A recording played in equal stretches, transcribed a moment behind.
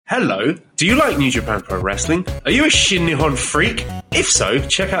Hello, do you like New Japan Pro Wrestling? Are you a Shin Nihon freak? If so,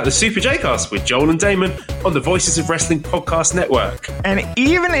 check out the Super J-Cast with Joel and Damon on the Voices of Wrestling Podcast Network. And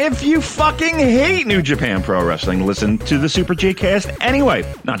even if you fucking hate New Japan Pro Wrestling, listen to the Super J-Cast anyway.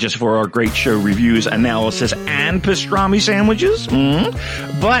 Not just for our great show reviews, analysis, and pastrami sandwiches,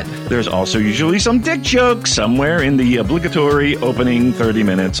 but there's also usually some dick jokes somewhere in the obligatory opening 30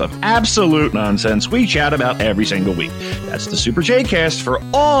 minutes of absolute nonsense we chat about every single week. That's the Super J-Cast for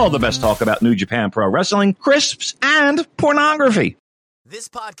all the best talk about New Japan Pro Wrestling, crisps, and pornography. This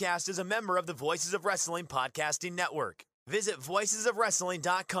podcast is a member of the Voices of Wrestling Podcasting Network. Visit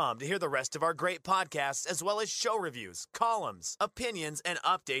voicesofwrestling.com to hear the rest of our great podcasts, as well as show reviews, columns, opinions, and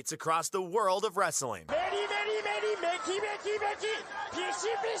updates across the world of wrestling.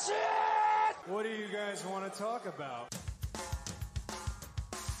 What do you guys want to talk about?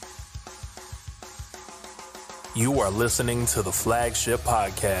 You are listening to the Flagship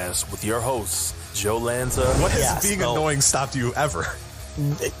Podcast with your hosts, Joe Lanza. What has being annoying stopped you ever?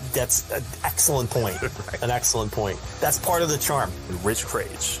 That's an excellent point. Right. An excellent point. That's part of the charm. And Rich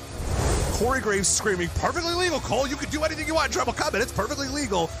Crage. Corey Graves screaming, perfectly legal, Cole. You can do anything you want in Tribal Combat. It's perfectly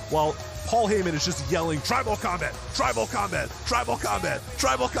legal. While Paul Heyman is just yelling, Tribal Combat, Tribal Combat, Tribal Combat,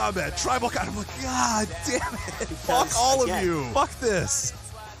 Tribal Combat, Tribal Combat. I'm like, God damn it. Fuck all of you. Fuck this.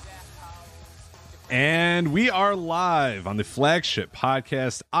 And we are live on the Flagship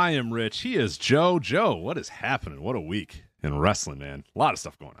Podcast. I am Rich. He is Joe. Joe, what is happening? What a week in wrestling, man. A lot of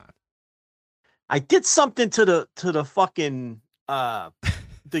stuff going on. I did something to the fucking the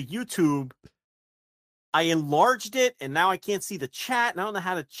YouTube. I enlarged it and now I can't see the chat and I don't know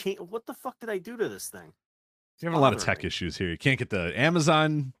how to change. What the fuck did I do to this thing? You're having a lot of tech issues here. You can't get the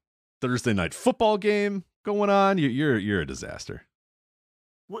Amazon Thursday night football game going on. You're a disaster.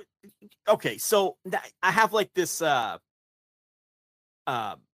 What? Okay, so I have like this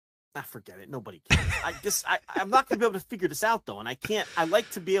I forget it. Nobody cares. I'm not gonna be able to figure this out though, and I can't. I like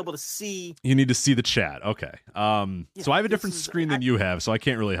to be able to see. You need to see the chat. Okay. So I have a different screen than you have, so I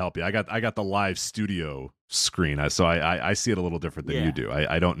can't really help you. I got the live studio screen, so I see it a little different than you do.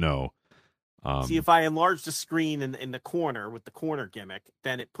 I don't know. See, if I enlarge the screen in the corner with the corner gimmick,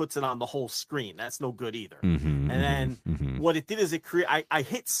 then it puts it on the whole screen. That's no good either. And then what it did is it I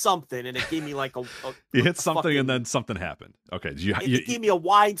hit something and it gave me like you hit something fucking, and then something happened. Okay, it gave me a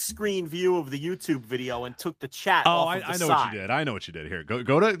widescreen view of the YouTube video and took the chat. I know what you did. I know what you did. Here, go to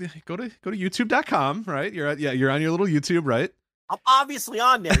YouTube.com. Right, you're on your little YouTube, right? I'm obviously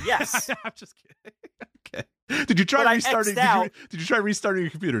on there. Yes. I'm just kidding. Okay. Did you try restarting? Did you try restarting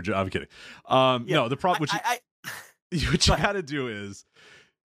your computer, Joe? I'm kidding. No, the problem what you got to do is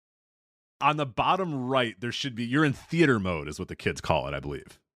on the bottom right. There should be. You're in theater mode, is what the kids call it, I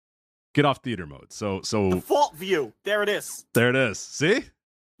believe. Get off theater mode. So default view. There it is. There it is. See?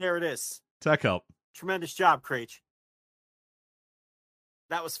 There it is. Tech help. Tremendous job, Crage.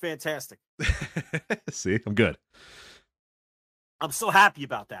 That was fantastic. See, I'm good. I'm so happy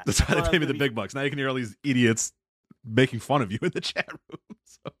about that. That's why they pay me the big bucks. Now you can hear all these idiots making fun of you in the chat room.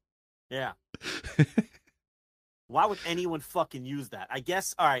 So. Yeah. Why would anyone fucking use that? I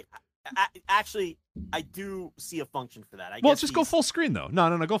guess, all right. Actually, I do see a function for that. Well, just go full screen, though.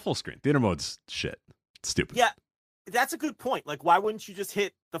 No, go full screen. Theater mode's shit. It's stupid. Yeah, that's a good point. Like, why wouldn't you just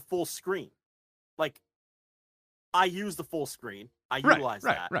hit the full screen? Like, I use the full screen. I utilize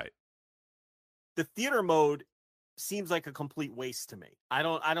that. Right. The theater mode seems like a complete waste to me. I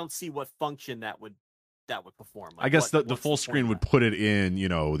don't see what function that would perform. Like, I guess the full screen would put it in,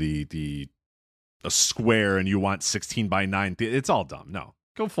 a square, and you want 16:9. It's all dumb. No,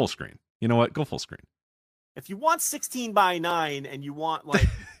 go full screen. You know what? Go full screen. If you want 16:9 and you want like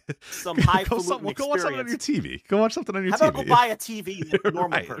some highfalutin experience, go watch something on your TV. Go watch something on your TV. How about go buy a TV like a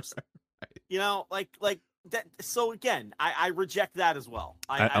normal right, person? Right. Like that. So again, I reject that as well.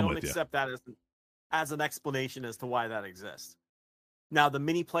 I don't accept that as an explanation as to why that exists. Now, the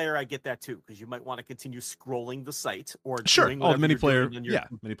mini player, I get that too, because you might want to continue scrolling the site or sure. The mini player,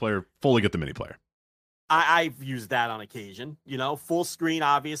 mini player, fully get the mini player. I've used that on occasion. Full screen,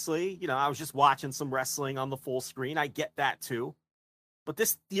 obviously. I was just watching some wrestling on the full screen. I get that too, but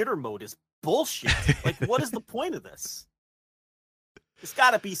this theater mode is bullshit. Like, what is the point of this? There's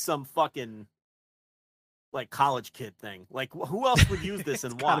got to be some fucking like college kid thing. Like, who else would use this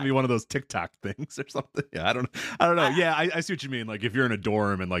and why? It's gotta be one of those TikTok things or something. Yeah, I don't know. Yeah, I see what you mean. Like, if you're in a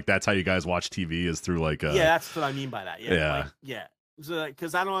dorm and like that's how you guys watch TV is through like yeah, that's what I mean by that. Yeah.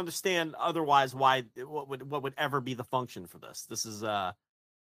 Because I don't understand otherwise why what would ever be the function for this. This is fuck.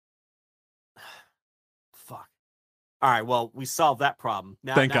 All right, well, we solved that problem.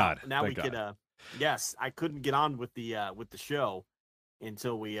 Now, Thank God. Now we could yes, I couldn't get on with the show.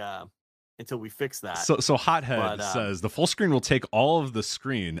 until we fix that. So Hothead says the full screen will take all of the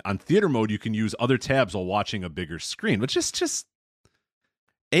screen. On theater mode, you can use other tabs while watching a bigger screen, which is just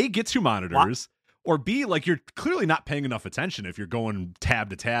A, get 2 monitors, or B, like you're clearly not paying enough attention if you're going tab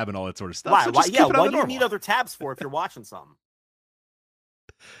to tab and all that sort of stuff. Why? So just Yeah, keep it what on do you need other tabs for if you're watching something?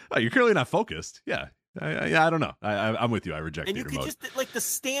 You're clearly not focused. Yeah. I don't know. I'm with you. I reject and theater you can mode. just like the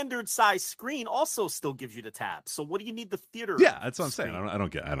standard size screen also still gives you the tabs. So what do you need the theater? Yeah, that's what I'm screen? saying. I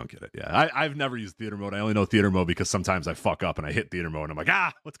don't get it. Yeah, I've never used theater mode. I only know theater mode because sometimes I fuck up and I hit theater mode and I'm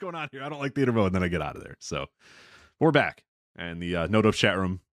like, what's going on here? I don't like theater mode, and then I get out of there. So we're back, and the No Dope chat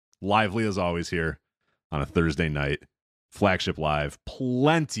room lively as always here on a Thursday night. Flagship Live,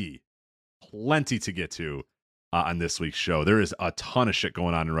 plenty to get to. On this week's show. There is a ton of shit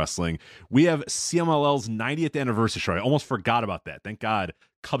going on in wrestling. We have CMLL's 90th anniversary show. I almost forgot about that. Thank God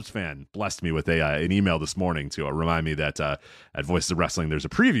Cubs fan blessed me with an email this morning to remind me that at Voices of Wrestling there's a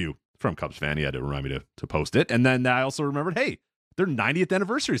preview from Cubs fan. He had to remind me to post it. And then I also remembered, hey, their 90th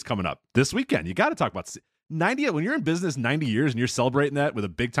anniversary is coming up this weekend. You got to talk about 90. When you're in business 90 years and you're celebrating that with a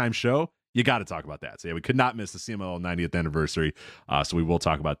big time show, you got to talk about that. So yeah, we could not miss the CMLL 90th anniversary. So we will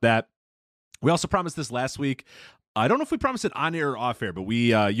talk about that. We also promised this last week. I don't know if we promised it on air or off air, but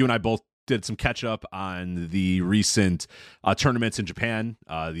you and I both did some catch up on the recent tournaments in Japan,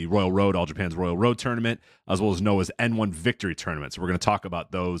 the Royal Road, All Japan's Royal Road tournament, as well as Noah's N-1 Victory tournament. So we're going to talk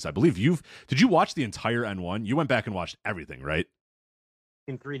about those. I believe did you watch the entire N-1? You went back and watched everything, right?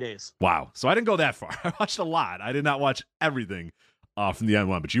 In 3 days. Wow. So I didn't go that far. I watched a lot. I did not watch everything from the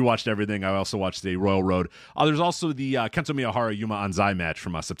N1, but you watched everything. I also watched the Royal Road. There's also the Kento Miyahara Yuma Anzai match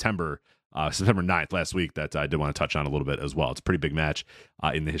from September 9th last week that I did want to touch on a little bit as well. It's a pretty big match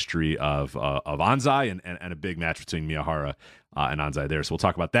in the history of Anzai and a big match between Miyahara and Anzai there. So we'll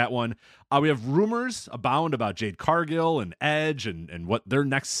talk about that one. We have rumors abound about Jade Cargill and Edge and what their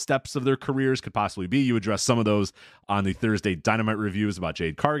next steps of their careers could possibly be. You addressed some of those on the Thursday Dynamite reviews about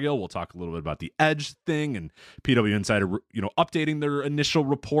Jade Cargill. We'll talk a little bit about the Edge thing and PW Insider, updating their initial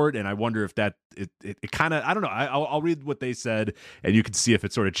report. And I wonder if that it kind of, I don't know. I'll read what they said, and you can see if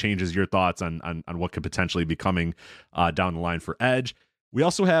it sort of changes your thoughts on what could potentially be coming down the line for Edge. We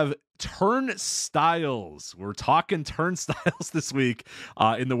also have turnstiles. We're talking turnstiles this week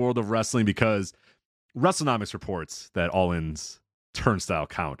in the world of wrestling because WrestleNomics reports that All In's turnstile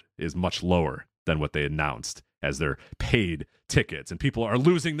count is much lower than what they announced as their paid tickets. And people are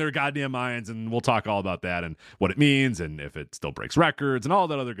losing their goddamn minds, and we'll talk all about that and what it means and if it still breaks records and all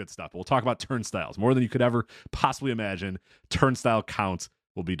that other good stuff. We'll talk about turnstiles. More than you could ever possibly imagine, turnstile counts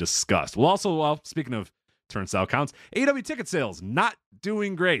will be discussed. We'll also, speaking of turnstile counts, AEW ticket sales not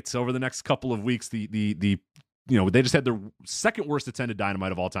doing great over the next couple of weeks. They just had their second worst attended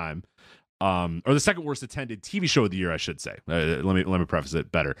Dynamite of all time, or the second worst attended TV show of the year, I should say. Let me preface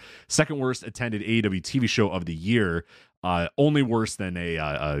it better. Second worst attended AEW TV show of the year. Only worse than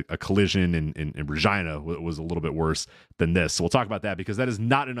a collision in Regina was a little bit worse than this. So we'll talk about that because that is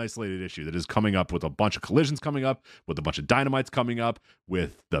not an isolated issue. That is coming up with a bunch of collisions coming up, with a bunch of Dynamites coming up,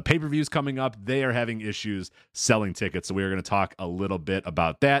 with the pay-per-views coming up. They are having issues selling tickets. So we are going to talk a little bit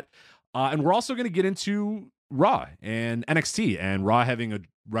about that. And we're also going to get into Raw and NXT, and Raw having a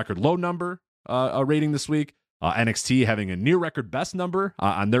record low number rating this week. NXT having a near record best number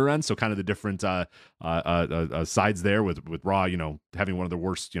on their end, so kind of the different sides there with Raw, having one of the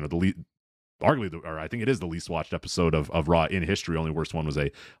worst, arguably, or I think it is the least watched episode of Raw in history. Only worst one was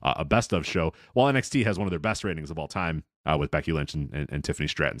a best of show, while NXT has one of their best ratings of all time with Becky Lynch and Tiffany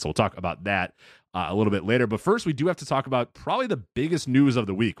Stratton. So we'll talk about that a little bit later. But first, we do have to talk about probably the biggest news of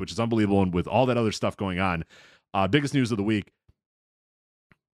the week, which is unbelievable, and with all that other stuff going on, biggest news of the week.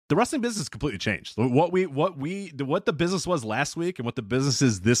 The wrestling business completely changed. What the business was last week and what the business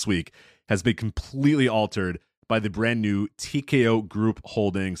is this week has been completely altered by the brand new TKO Group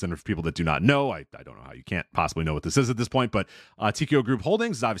Holdings. And for people that do not know, I don't know how you can't possibly know what this is at this point, but TKO Group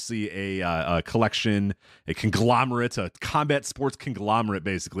Holdings is obviously a collection, a conglomerate, a combat sports conglomerate,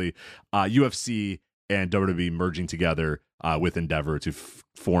 basically. UFC and WWE merging together with Endeavor to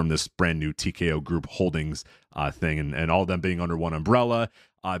form this brand new TKO Group Holdings thing, and all of them being under one umbrella.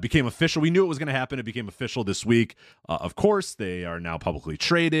 Became official. We knew it was going to happen. It became official this week. Of course, they are now publicly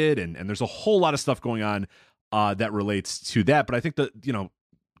traded, and there's a whole lot of stuff going on that relates to that. But I think that,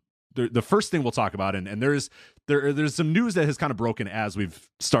 the first thing we'll talk about, and there's some news that has kind of broken as we've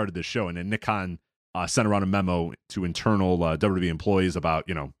started this show, and Nick Khan sent around a memo to internal WWE employees about,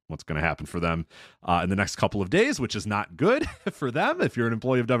 what's going to happen for them in the next couple of days, which is not good for them if you're an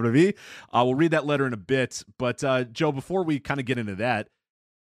employee of WWE. We'll read that letter in a bit. But Joe, before we kind of get into that,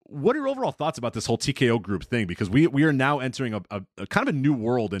 what are your overall thoughts about this whole TKO group thing? Because we are now entering a kind of a new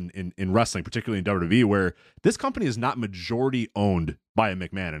world in wrestling, particularly in WWE, where this company is not majority owned by a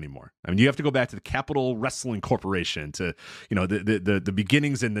McMahon anymore. I mean, you have to go back to the Capital Wrestling Corporation, to the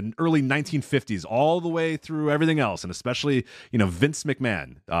beginnings in the early 1950s, all the way through everything else, and especially Vince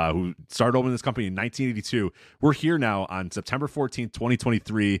McMahon, who started opening this company in 1982. We're here now on September 14th,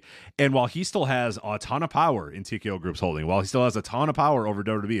 2023, and while he still has a ton of power in TKO Group's holding, while he still has a ton of power over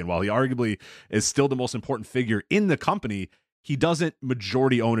WWE, and while he arguably is still the most important figure in the company, he doesn't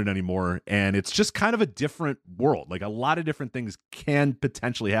majority own it anymore, and it's just kind of a different world. Like, a lot of different things can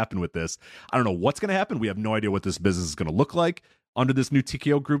potentially happen with this. I don't know what's going to happen. We have no idea what this business is going to look like under this new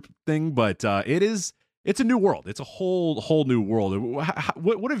TKO Group thing, but it's a new world. It's a whole new world.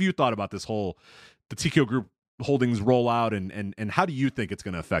 What have you thought about this the TKO Group holdings rollout, and how do you think it's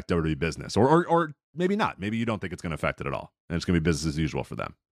going to affect WWE business, or maybe not? Maybe you don't think it's going to affect it at all, and it's going to be business as usual for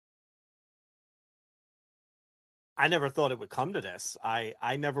them. I never thought it would come to this. I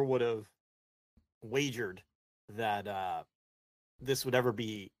never would have wagered that this would ever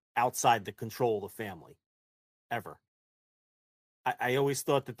be outside the control of the family, ever. I always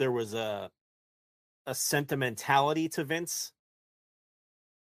thought that there was a sentimentality to Vince.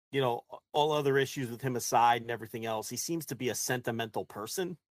 All other issues with him aside and everything else, he seems to be a sentimental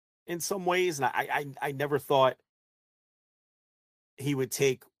person in some ways, and I never thought he would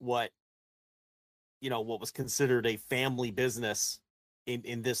take what was considered a family business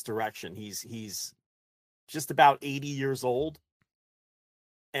in this direction. He's just about 80 years old.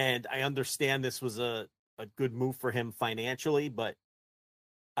 And I understand this was a good move for him financially, but,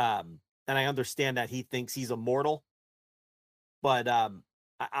 and I understand that he thinks he's immortal, but,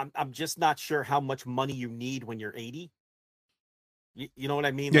 I'm just not sure how much money you need when you're 80. You know what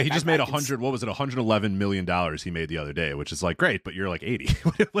I mean? Yeah, he just made $111 million he made the other day, which is like, great, but you're like 80.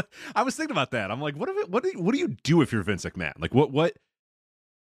 I was thinking about that. I'm like, what do you do if you're Vince McMahon? Like, what?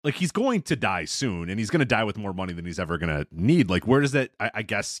 Like, he's going to die soon, and he's going to die with more money than he's ever going to need. Like, where does that? I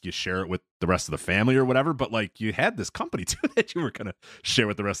guess you share it with the rest of the family or whatever. But like, you had this company too that you were going to share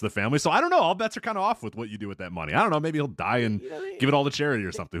with the rest of the family. So I don't know. All bets are kind of off with what you do with that money. I don't know. Maybe he'll die and give it all to charity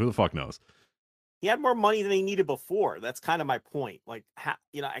or something. Who the fuck knows? He had more money than he needed before. That's kind of my point. Like,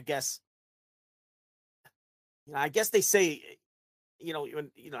 I guess they say,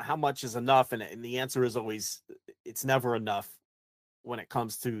 how much is enough? And the answer is always, it's never enough when it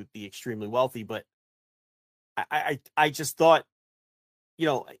comes to the extremely wealthy. But I just thought,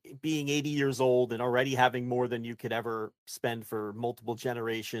 being 80 years old and already having more than you could ever spend for multiple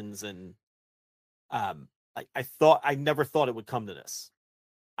generations. And I never thought it would come to this.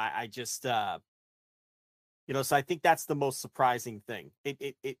 I just, so I think that's the most surprising thing.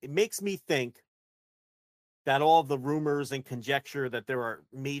 It makes me think that all of the rumors and conjecture that there are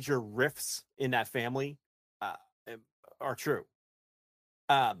major rifts in that family are true.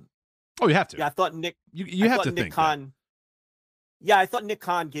 You have to. Yeah, I thought Nick. You have to think Khan. that. Yeah, I thought Nick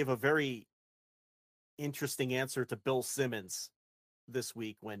Khan gave a very interesting answer to Bill Simmons this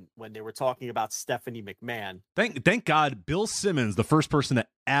week when they were talking about Stephanie McMahon. Thank God Bill Simmons, the first person to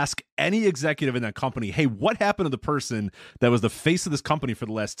ask any executive in that company, hey, what happened to the person that was the face of this company for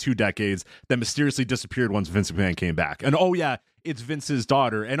the last 2 decades that mysteriously disappeared once Vince McMahon came back? And oh yeah, it's Vince's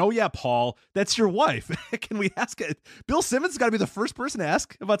daughter. And oh yeah, Paul, that's your wife. Can we ask it? Bill Simmons got to be the first person to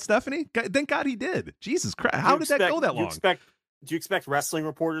ask about Stephanie. Thank God he did. Jesus Christ. How did that go that long? Do you expect wrestling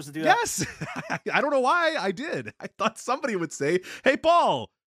reporters to do that? Yes. I don't know why I did. I thought somebody would say, hey,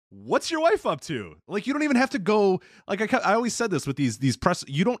 Paul, what's your wife up to? Like, you don't even have to go. Like, I always said this with these press.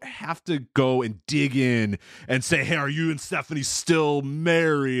 You don't have to go and dig in and say, hey, are you and Stephanie still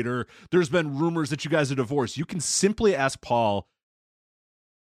married? Or there's been rumors that you guys are divorced. You can simply ask Paul,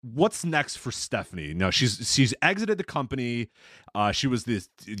 what's next for Stephanie? Now she's exited the company. She was the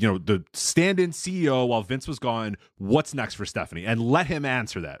stand-in CEO while Vince was gone. What's next for Stephanie? And let him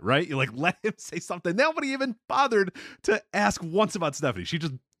answer that, right? You let him say something. Nobody even bothered to ask once about Stephanie. She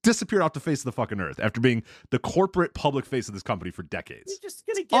just disappeared off the face of the fucking earth after being the corporate public face of this company for decades. You're just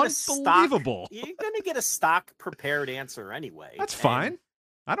gonna get unbelievable. You're gonna get a stock prepared answer anyway. That's fine.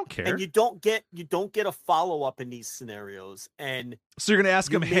 I don't care. And you don't get a follow-up in these scenarios. And so you're going to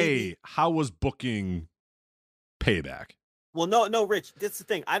ask him, hey, how was booking Payback? Well, no, Rich, that's the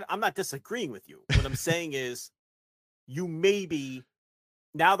thing. I'm not disagreeing with you. What I'm saying is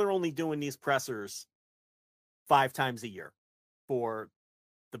now they're only doing these pressers 5 times a year for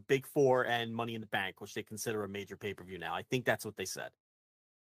the Big Four and Money in the Bank, which they consider a major pay-per-view now. I think that's what they said.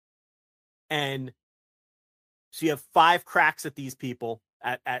 And so you have 5 cracks at these people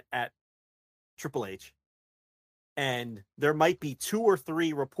at Triple H. And there might be 2 or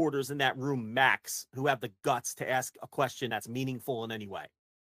 3 reporters in that room max who have the guts to ask a question that's meaningful in any way.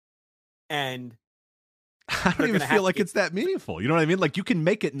 And I don't even feel like it's that meaningful. You know what I mean? Like, you can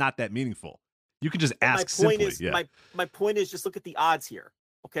make it not that meaningful. You can just ask simply. My point is, just look at the odds here.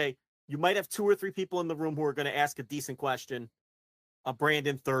 Okay. You might have 2 or 3 people in the room who are going to ask a decent question, a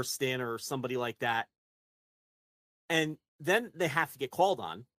Brandon Thurston or somebody like that. And then they have to get called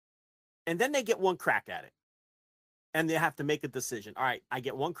on, and then they get one crack at it. And they have to make a decision. All right, I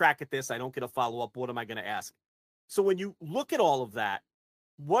get one crack at this. I don't get a follow-up. What am I going to ask? So when you look at all of that,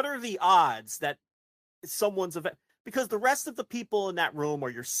 what are the odds that someone's event? Because the rest of the people in that room are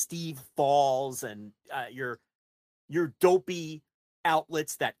your Steve Falls and your dopey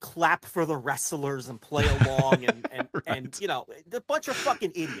outlets that clap for the wrestlers and play along and right. And you know, a bunch of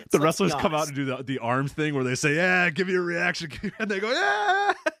fucking idiots. The wrestlers come out and do the arm thing where they say, "Yeah, give me a reaction," and they go,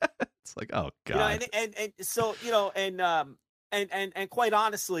 "Yeah." It's like, oh god. You know, and so, you know, and quite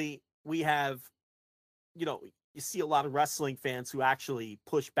honestly, we have, you know, you see a lot of wrestling fans who actually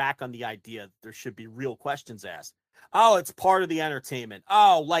push back on the idea that there should be real questions asked. Oh, it's part of the entertainment.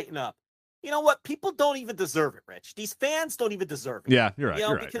 Oh, lighten up. You know what? People don't even deserve it, Rich. These fans don't even deserve it. Yeah, you're right. You know,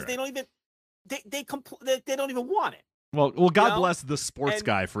 you're because right, they don't even they don't even want it. Well, God bless the sports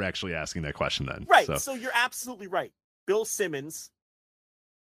guy for actually asking that question then. Right. So you're absolutely right. Bill Simmons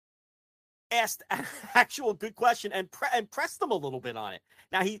asked an actual good question and pressed them a little bit on it.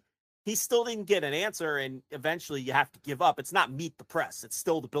 Now he still didn't get an answer, and eventually you have to give up. It's not Meet the Press. It's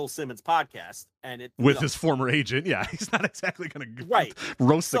still the Bill Simmons podcast, and it with his former agent. Yeah, he's not exactly going to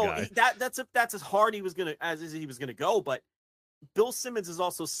roast the guy. That's as hard he was going to go. But Bill Simmons is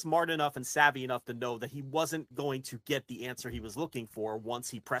also smart enough and savvy enough to know that he wasn't going to get the answer he was looking for once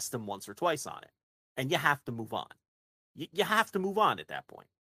he pressed him once or twice on it, and you have to move on. You have to move on at that point,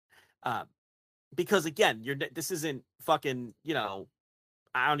 because again, this isn't fucking, you know.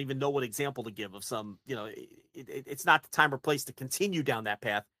 I don't even know what example to give of some, you know, it's not the time or place to continue down that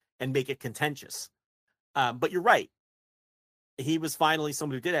path and make it contentious. But you're right. He was finally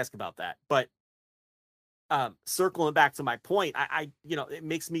someone who did ask about that. But circling back to my point, I you know, it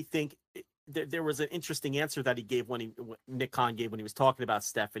makes me think there was an interesting answer that he gave when Nick Khan gave when he was talking about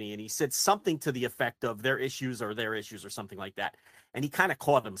Stephanie. And he said something to the effect of their issues or something like that. And he kind of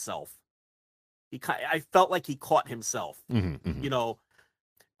caught himself. I felt like he caught himself, you know.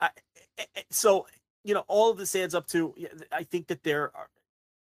 So, you know, all of this adds up to, I think that there are,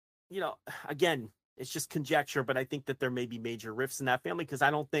 you know, again, it's just conjecture, but I think that there may be major rifts in that family, because I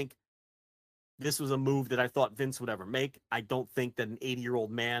don't think this was a move that I thought Vince would ever make. I don't think that an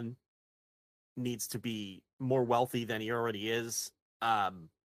 80-year-old man needs to be more wealthy than he already is. And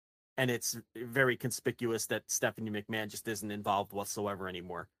it's very conspicuous that Stephanie McMahon just isn't involved whatsoever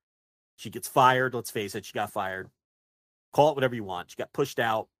anymore. She gets fired. Let's face it. She got fired. Call it whatever you want. She got pushed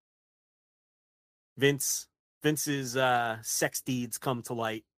out. Vince's sex deeds come to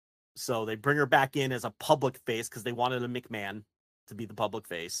light. So they bring her back in as a public face because they wanted a McMahon to be the public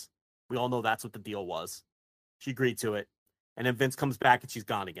face. We all know that's what the deal was. She agreed to it. And then Vince comes back and she's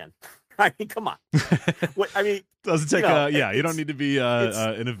gone again. I mean, come on. I mean, doesn't take you don't need to be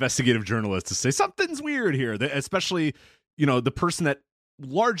an investigative journalist to say something's weird here. Especially, you know, the person that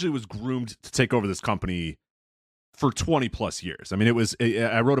largely was groomed to take over this company for 20 plus years. I mean,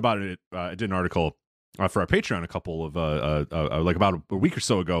 I wrote about it. I did an article for our Patreon a couple of like about a week or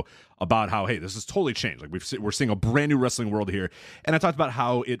so ago about how, hey, this has totally changed. Like we're seeing a brand new wrestling world here. And I talked about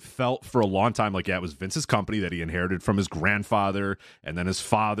how it felt for a long time like, yeah, it was Vince's company that he inherited from his grandfather, and then his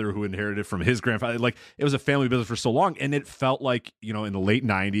father who inherited from his grandfather. Like, it was a family business for so long. And it felt like, you know, in the late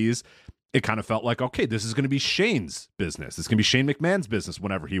 90s, it kind of felt like, okay, this is going to be Shane's business. It's going to be Shane McMahon's business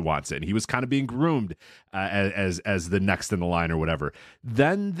whenever he wants it. And he was kind of being groomed as the next in the line or whatever.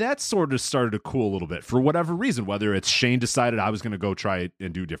 Then that sort of started to cool a little bit for whatever reason, whether it's Shane decided I was going to go try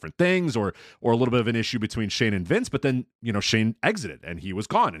and do different things, or a little bit of an issue between Shane and Vince. But then, you know, Shane exited and he was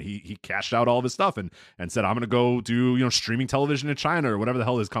gone, and he cashed out all of his stuff and said, I'm going to go do, you know, streaming television in China or whatever the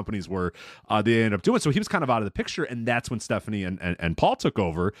hell his companies were. They ended up doing. So he was kind of out of the picture. And that's when Stephanie and Paul took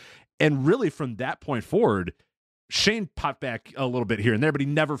over. And really, from that point forward, Shane popped back a little bit here and there, but he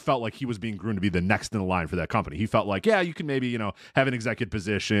never felt like he was being groomed to be the next in the line for that company. He felt like, yeah, you can maybe, you know, have an executive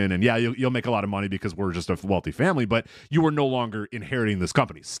position, and yeah, you'll make a lot of money because we're just a wealthy family, but you were no longer inheriting this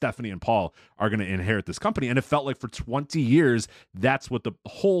company. Stephanie and Paul are going to inherit this company. And it felt like for 20 years, that's what the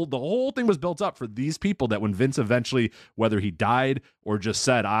whole thing was built up for these people, that when Vince eventually, whether he died or just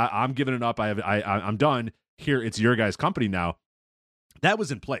said, I'm giving it up, I'm done, here, it's your guys' company now. That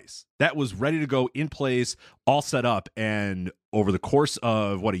was in place. That was ready to go, in place, all set up. And over the course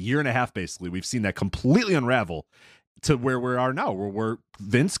of, a year and a half, basically, we've seen that completely unravel to where we are now, where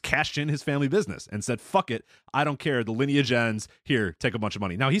Vince cashed in his family business and said, fuck it, I don't care. The lineage ends. Here, take a bunch of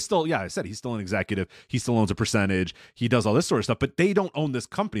money. Now, he's still, I said, he's still an executive. He still owns a percentage. He does all this sort of stuff, but they don't own this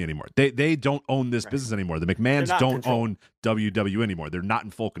company anymore. They don't own this business anymore. The McMahons don't own WWE anymore. They're not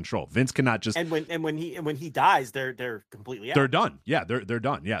in full control. Vince cannot just... And when he dies, they're completely out. They're done. Yeah, they're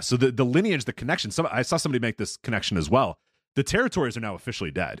done. Yeah, so the lineage, the connection, I saw somebody make this connection as well. The territories are now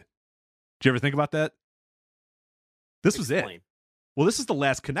officially dead. Did you ever think about that? This was it. Well, this is the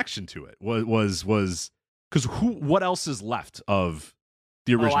last connection to it. Was because what else is left of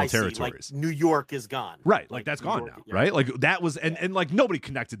the original territories? Like New York is gone. Right, like that's gone now, right? Like that was, and like nobody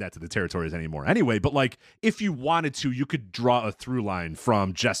connected that to the territories anymore anyway. But like if you wanted to, you could draw a through line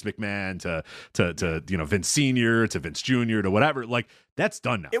from Jess McMahon to Vince Senior to Vince Junior to whatever. Like that's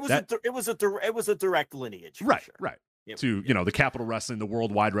done now. It was a direct lineage, right? Right. To the Capital Wrestling, the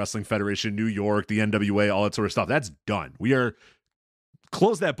Worldwide Wrestling Federation, New York, the NWA, all that sort of stuff. That's done. We are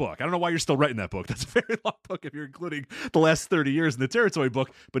close that book. I don't know why you're still writing that book. That's a very long book if you're including the last 30 years in the territory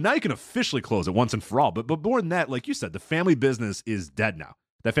book. But now you can officially close it once and for all. But more than that, like you said, the family business is dead now.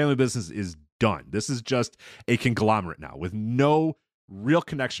 That family business is done. This is just a conglomerate now with no real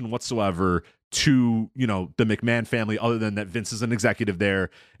connection whatsoever to the McMahon family, other than that Vince is an executive there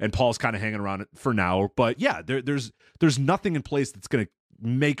and Paul's kind of hanging around it for now. But yeah, there's nothing in place that's going to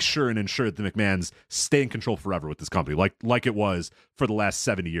make sure and ensure that the McMahons stay in control forever with this company, like it was for the last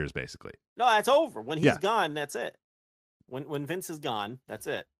 70 years, basically. No, that's over. When he's gone, that's it. When Vince is gone, that's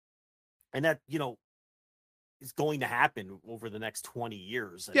it. And that is going to happen over the next 20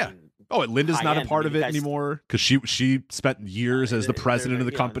 years. I mean, Linda's not a part of it anymore because she spent years as the president of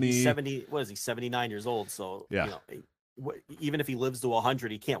the company. 79 years old. So even if he lives to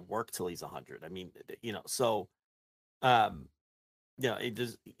 100, he can't work till he's 100. I mean, so it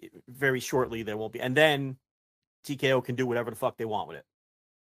does very shortly there won't be. And then TKO can do whatever the fuck they want with it.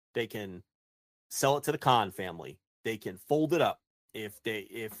 They can sell it to the Khan family. They can fold it up if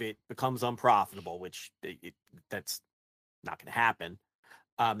it becomes unprofitable, which that's not going to happen.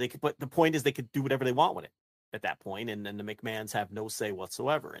 They could, but the point is they could do whatever they want with it at that point, and then the McMahons have no say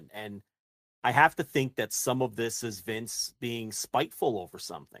whatsoever. And I have to think that some of this is Vince being spiteful over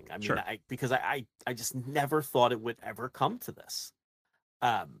something. I mean, sure. Because I just never thought it would ever come to this.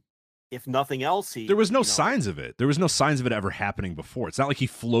 If nothing else, there was no signs of it. There was no signs of it ever happening before. It's not like he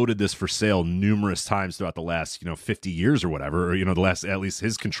floated this for sale numerous times throughout the last 50 years or whatever, or the last, at least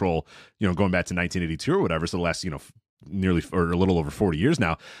his control, going back to 1982 or whatever. So the last nearly or a little over 40 years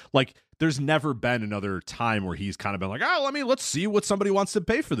now. Like there's never been another time where he's kind of been like, let's see what somebody wants to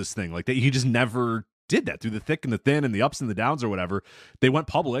pay for this thing. Like he just never did that through the thick and the thin and the ups and the downs or whatever. They went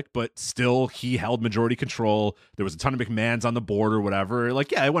public, but still he held majority control. There was a ton of McMahons on the board or whatever.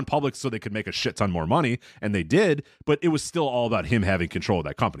 Like, yeah, it went public so they could make a shit ton more money, and they did, but it was still all about him having control of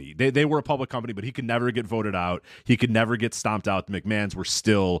that company. They were a public company, but he could never get voted out. He could never get stomped out. The McMahons were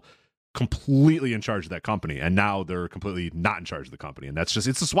still completely in charge of that company, and now they're completely not in charge of the company, and it's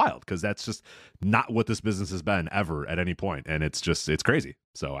just wild because that's just not what this business has been ever at any point, and it's crazy.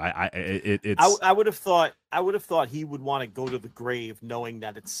 So I would have thought he would want to go to the grave knowing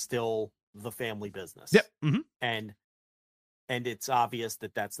that it's still the family business. Yep. Mm-hmm. And it's obvious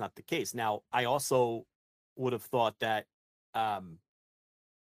that that's not the case. Now I also would have thought that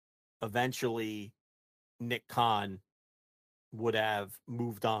eventually Nick Khan would have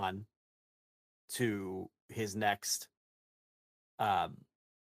moved on to his next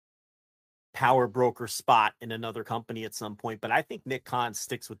power broker spot in another company at some point. But I think Nick Khan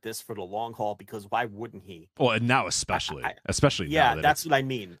sticks with this for the long haul, because why wouldn't he? Well, and now especially yeah, now that's what I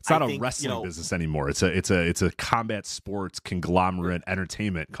mean. It's not a wrestling business anymore. It's a combat sports conglomerate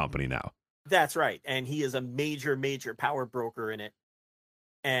entertainment company now. That's right. And he is a major power broker in it.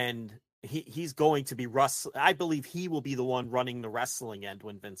 And he's going to be I believe he will be the one running the wrestling end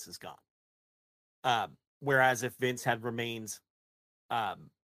when Vince is gone. Whereas if Vince had remained, had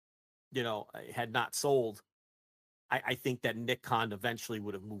not sold, I think that Nick Khan eventually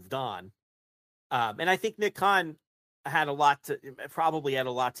would have moved on. And I think Nick Khan probably had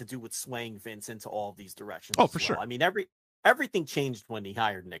a lot to do with swaying Vince into all of these directions. Oh, for sure. I mean, everything changed when he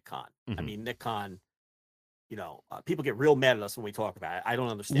hired Nick Khan. Mm-hmm. I mean, Nick Khan, people get real mad at us when we talk about it. I don't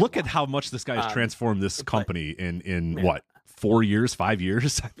understand. Look at how much this guy has transformed this company in what, 4 years, 5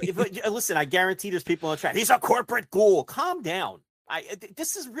 years? Listen, I guarantee there's people on the chat. He's a corporate ghoul. Calm down.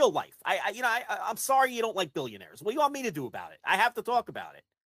 This is real life. I'm sorry you don't like billionaires. What do you want me to do about it? I have to talk about it.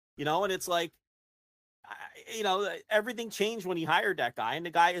 And it's like, everything changed when he hired that guy, and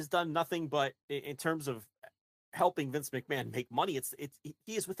the guy has done nothing but in terms of helping Vince McMahon make money.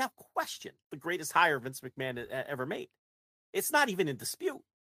 He is without question the greatest hire Vince McMahon ever made. It's not even in dispute.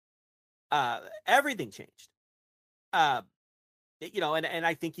 Everything changed. And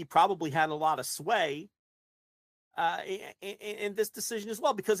I think he probably had a lot of sway in this decision as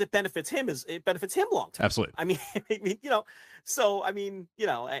well, because it benefits him long term. Absolutely. I mean,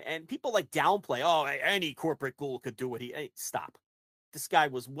 and people like downplay, any corporate ghoul could do what stop. This guy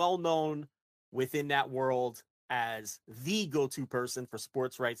was well known within that world as the go-to person for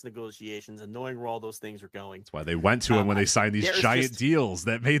sports rights negotiations and knowing where all those things are going. That's why they went to him when they signed these giant deals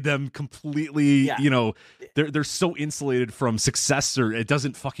that made them completely, they're so insulated from success, or it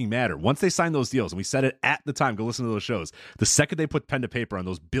doesn't fucking matter. Once they signed those deals, and we said it at the time, go listen to those shows, the second they put pen to paper on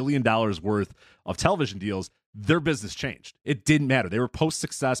those $1 billion worth of television deals, their business changed. It didn't matter. They were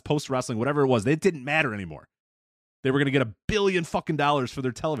post-success, post-wrestling, whatever it was. It didn't matter anymore. They were going to get $1 billion fucking dollars for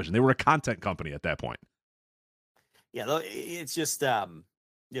their television. They were a content company at that point. Yeah, it's just,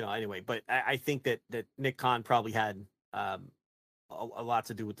 anyway, but I think that Nick Khan probably had a lot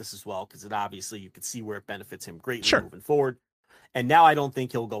to do with this as well, because obviously you could see where it benefits him greatly moving forward. And now I don't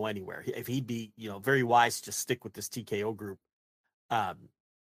think he'll go anywhere. If he'd be, very wise to just stick with this TKO group,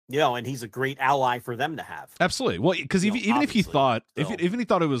 and he's a great ally for them to have. Absolutely. Well, because even if he thought, even he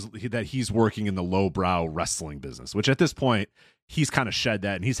thought it was that he's working in the lowbrow wrestling business, which at this point he's kind of shed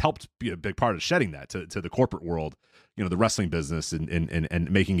that, and he's helped be a big part of shedding that to the corporate world, the wrestling business and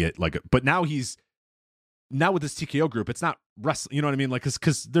making it like. But now with this TKO group, it's not wrestling. You know what I mean? Like,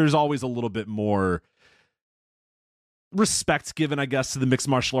 because there's always a little bit more respect given, I guess, to the mixed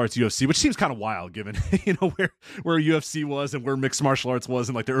martial arts UFC, which seems kind of wild given, where UFC was and where mixed martial arts was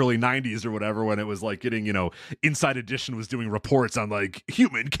in like the early 90s or whatever, when it was like getting, Inside Edition was doing reports on like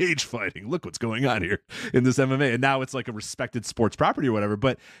human cage fighting. Look what's going on here in this MMA. And now it's like a respected sports property or whatever.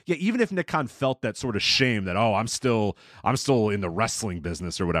 But yeah, even if Nick Khan felt that sort of shame that, I'm still in the wrestling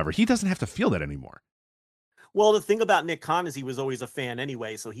business or whatever, he doesn't have to feel that anymore. Well, the thing about Nick Khan is he was always a fan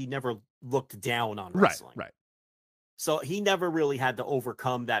anyway, so he never looked down on wrestling. Right. So he never really had to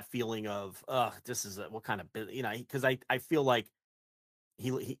overcome that feeling of, this is what kind of, because I feel like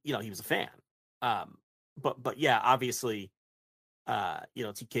he was a fan. But yeah, obviously,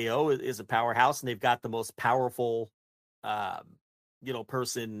 TKO is a powerhouse, and they've got the most powerful,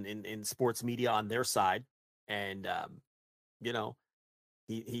 person in sports media on their side. And,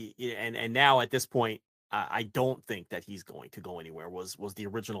 and now at this point, I don't think that he's going to go anywhere was the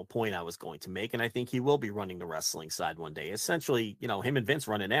original point I was going to make. And I think he will be running the wrestling side one day. Essentially, him and Vince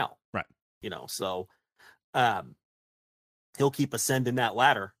running now. Right. So he'll keep ascending that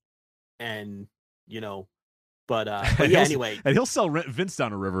ladder. And, but yeah, anyway. And he'll sell Vince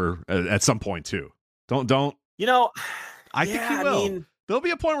down a river at some point too. Don't. I think he will. I mean, there'll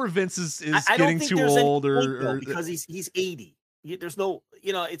be a point where Vince is getting too old because he's 80. There's no,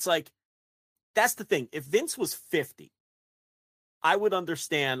 it's like, that's the thing. If Vince was 50, I would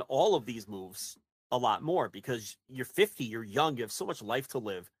understand all of these moves a lot more, because you're 50, you're young, you have so much life to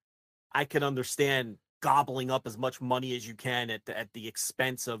live. I can understand gobbling up as much money as you can at the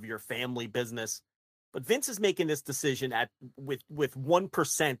expense of your family business. But Vince is making this decision with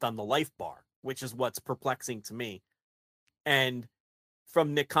 1% on the life bar, which is what's perplexing to me. And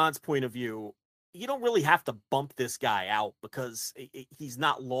from Nick Khan's point of view, you don't really have to bump this guy out, because he's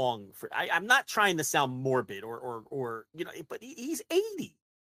not long for. I'm not trying to sound morbid or but he's 80.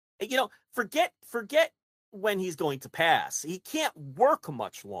 Forget when he's going to pass. He can't work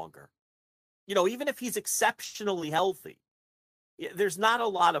much longer. Even if he's exceptionally healthy, there's not a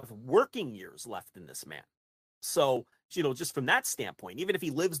lot of working years left in this man. So, just from that standpoint, even if he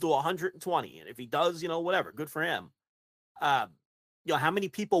lives to 120, and if he does, whatever, good for him. How many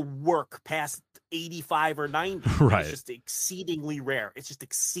people work past 85 or 90? Right. It's just exceedingly rare.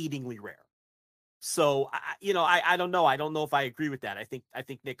 So, I don't know. I don't know if I agree with that. I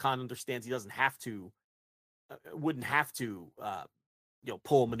think Nick Khan understands he doesn't have to, wouldn't have to,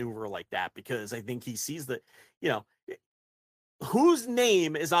 pull a maneuver like that, because I think he sees that, whose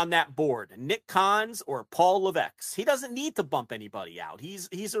name is on that board, Nick Khan's or Paul Levesque's. He doesn't need to bump anybody out.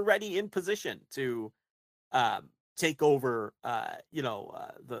 He's already in position to, take over,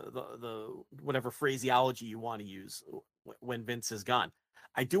 the whatever phraseology you want to use when Vince is gone.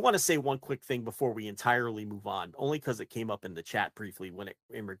 I do want to say one quick thing before we entirely move on, only because it came up in the chat briefly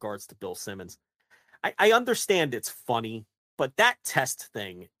in regards to Bill Simmons. I understand it's funny, but that test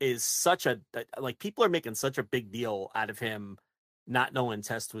thing is people are making such a big deal out of him not knowing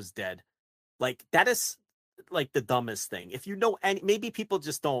Test was dead. Like, that is like the dumbest thing. If maybe people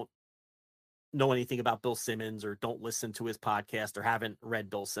just don't know anything about Bill Simmons or don't listen to his podcast or haven't read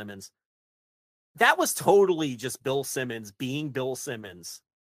Bill Simmons, that was totally just Bill Simmons being Bill Simmons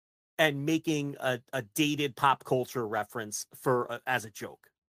and making a dated pop culture reference as a joke.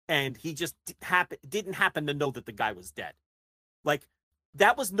 And he just didn't happen to know that the guy was dead. Like,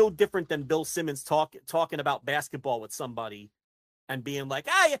 that was no different than Bill Simmons talking about basketball with somebody and being like,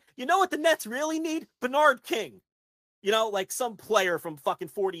 you know what the Nets really need? Bernard King. You know, like some player from fucking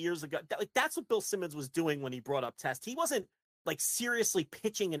 40 years ago. That's what Bill Simmons was doing when he brought up Test. He wasn't like seriously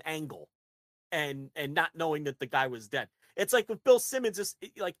pitching an angle and not knowing that the guy was dead. It's like with Bill Simmons is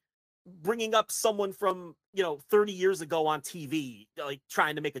like bringing up someone from, 30 years ago on TV, like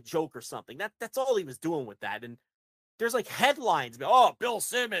trying to make a joke or something. That's all he was doing with that. And there's like headlines. Oh, Bill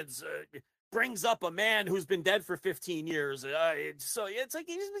Simmons brings up a man who's been dead for 15 years. So it's like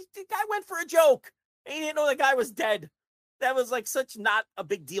the guy went for a joke. He didn't know the guy was dead. That was like such not a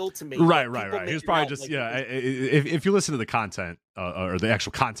big deal to me. Right. He was probably just, if you listen to the content or the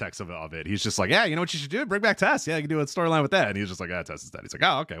actual context of it, he's just like, yeah, you know what you should do? Bring back Tess. Yeah, you can do a storyline with that. And he's just like, Tess is dead. He's like,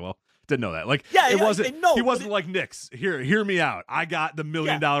 oh, okay, well, didn't know that. Like, he wasn't like, Knicks, hear me out. I got the $1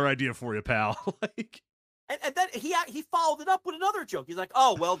 million idea for you, pal. Like, and then he followed it up with another joke. He's like,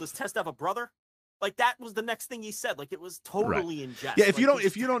 oh, well, does Tess have a brother? Like, that was the next thing he said. Like, it was totally in jest. Yeah, if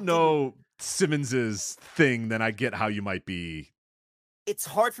you don't know Simmons's thing, then I get how you might be. It's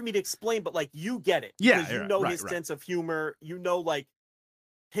hard for me to explain, but like, you get it. Yeah, because you know his sense of humor. You know, like,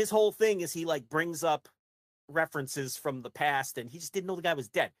 his whole thing is he like brings up references from the past, and he just didn't know the guy was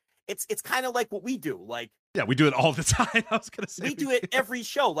dead. It's kind of like what we do. Like, yeah, we do it all the time. I was gonna say we do it every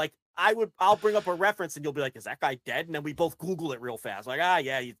show. Like, I'll bring up a reference and you'll be like, is that guy dead? And then we both Google it real fast. Like,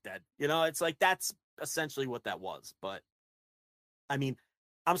 yeah, he's dead. It's like, that's essentially what that was. But I mean,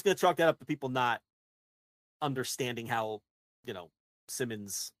 I'm just going to chalk that up to people not understanding how,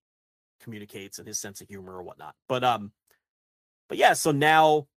 Simmons communicates and his sense of humor or whatnot. But yeah, so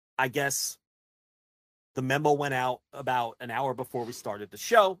now I guess the memo went out about an hour before we started the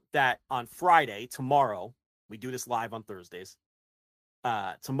show that on Friday, tomorrow, we do this live on Thursdays.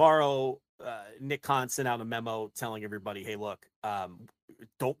 Tomorrow, Nick Khan sent out a memo telling everybody, hey, look,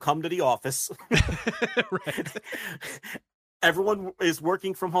 don't come to the office. Everyone is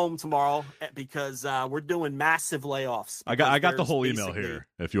working from home tomorrow because we're doing massive layoffs. I got the whole email here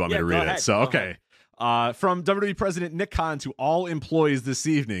if you want me to read it. So, okay. From WWE President Nick Khan to all employees this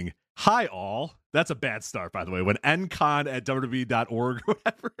evening. Hi, all. That's a bad start, by the way. When ncon@wwe.org or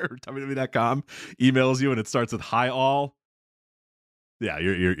whatever, or wwe.com emails you and it starts with hi, all. Yeah,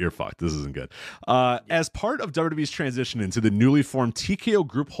 you're fucked. This isn't good. As part of WWE's transition into the newly formed TKO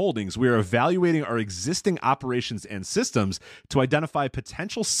Group Holdings, we are evaluating our existing operations and systems to identify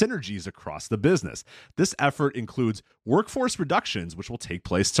potential synergies across the business. This effort includes workforce reductions, which will take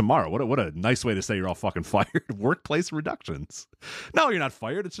place tomorrow. What a nice way to say you're all fucking fired. Workplace reductions. No, you're not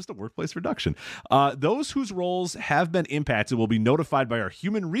fired. It's just a workplace reduction. Those whose roles have been impacted will be notified by our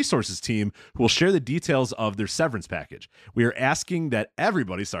human resources team, who will share the details of their severance package. We are asking that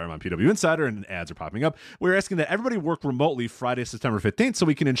everybody, sorry, I'm on PW Insider and ads are popping up. We're asking that everybody work remotely Friday, September 15th, so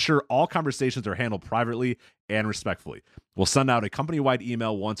we can ensure all conversations are handled privately and respectfully. We'll send out a company-wide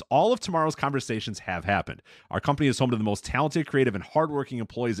email once all of tomorrow's conversations have happened. Our company is home to the most talented, creative, and hardworking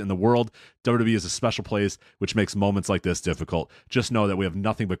employees in the world. WWE is a special place, which makes moments like this difficult. Just know that we have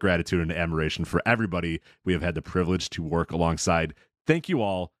nothing but gratitude and admiration for everybody we have had the privilege to work alongside. Thank you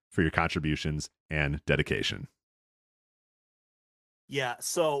all for your contributions and dedication. Yeah,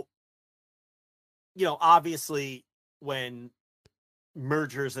 so, obviously, when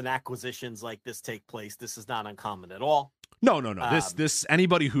mergers and acquisitions like this take place, this is not uncommon at all. No. This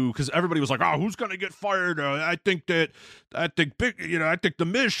anybody who, because everybody was like, oh, who's gonna get fired? I think the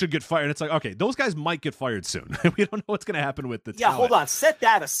Miz should get fired. It's like, okay, those guys might get fired soon. We don't know what's gonna happen with the talent. Hold on, set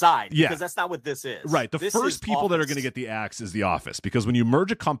that aside. Because that's not what this is. Right. The first people that are gonna get the axe is the office, because when you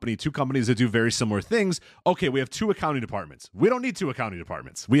merge a company, two companies that do very similar things, okay, we have two accounting departments. We don't need two accounting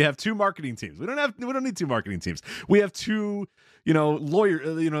departments. We have two marketing teams. We don't need two marketing teams. We have two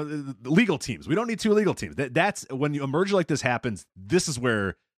legal teams. We don't need two legal teams. That's when a merger like this happens. This is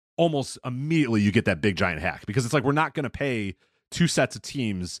where almost immediately you get that big giant hack, because it's like, we're not going to pay two sets of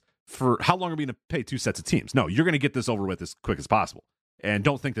teams for how long are we going to pay two sets of teams? No, you're going to get this over with as quick as possible. And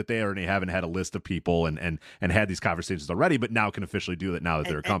don't think that they already haven't had a list of people and had these conversations already, but now can officially do it now that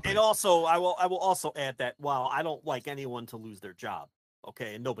they're a company. And also, I will also add that while I don't like anyone to lose their job,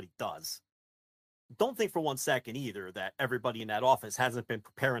 okay, and nobody does, don't think for 1 second either that everybody in that office hasn't been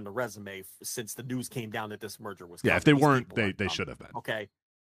preparing the resume since the news came down that this merger was coming. Yeah, if they weren't, they should have been. Okay.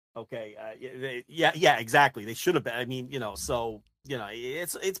 Okay. Yeah, exactly. They should have been. I mean, so,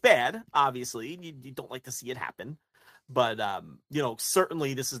 it's bad. Obviously, you don't like to see it happen. But,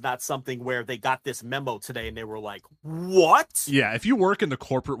 certainly this is not something where they got this memo today and they were like, what? Yeah, if you work in the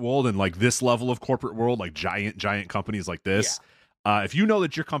corporate world and like this level of corporate world, like giant companies like this, if you know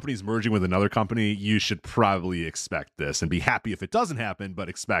that your company's merging with another company, you should probably expect this and be happy if it doesn't happen, but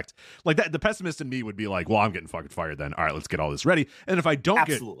expect like that. The pessimist in me would be like, well, I'm getting fucking fired then. All right, let's get all this ready. And if I don't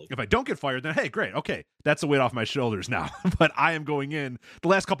get fired, then hey, great. Okay, that's a weight off my shoulders now. But I am going in the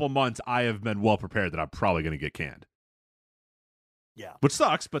last couple of months, I have been well prepared that I'm probably going to get canned. Yeah. Which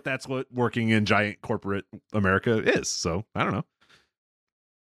sucks, but that's what working in giant corporate America is. So I don't know.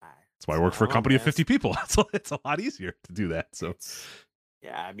 That's why I work for a company of 50 people. It's a lot easier to do that. So,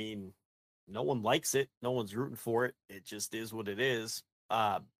 yeah, I mean, no one likes it. No one's rooting for it. It just is what it is.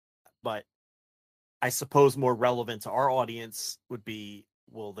 But I suppose more relevant to our audience would be,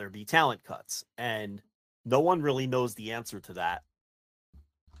 will there be talent cuts? And no one really knows the answer to that.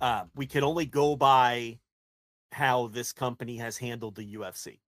 We can only go by how this company has handled the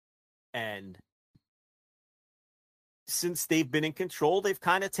UFC. And since they've been in control, they've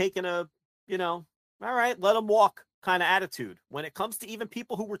kind of taken a, all right, let them walk kind of attitude when it comes to even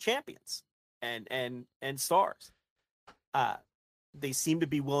people who were champions and stars. They seem to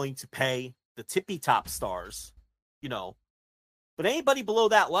be willing to pay the tippy top stars, but anybody below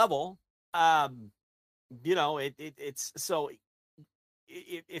that level, it's so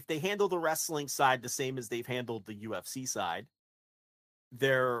if they handle the wrestling side the same as they've handled the UFC side,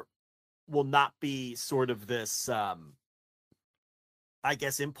 there will not be sort of this, I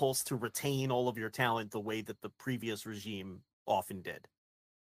guess, impulse to retain all of your talent the way that the previous regime often did.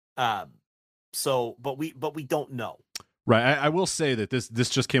 But we don't know. Right. I will say that this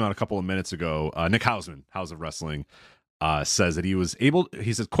just came out a couple of minutes ago. Nick Hausman, House of Wrestling, says that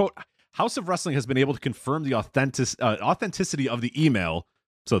he says, quote, House of Wrestling has been able to confirm the authenticity of the email,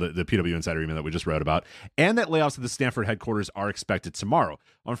 so the PW Insider email that we just read about, and that layoffs at the Stanford headquarters are expected tomorrow.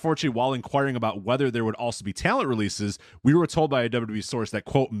 Unfortunately, while inquiring about whether there would also be talent releases, we were told by a WWE source that,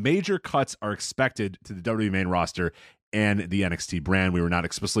 quote, major cuts are expected to the WWE main roster and the NXT brand. We were not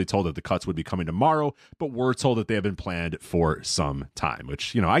explicitly told that the cuts would be coming tomorrow, but we're told that they have been planned for some time,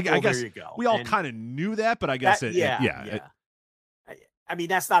 which, I guess we all kind of knew that, but I guess I mean,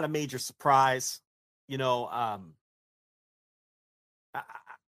 that's not a major surprise.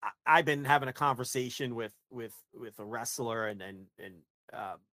 I've been having a conversation with a wrestler and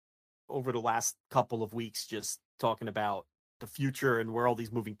over the last couple of weeks, just talking about the future and where all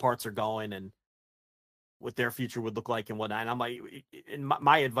these moving parts are going and what their future would look like and whatnot. And I'm like, and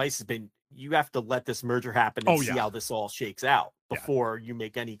my advice has been, you have to let this merger happen and see how this all shakes out before you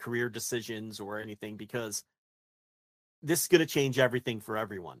make any career decisions or anything, because this is going to change everything for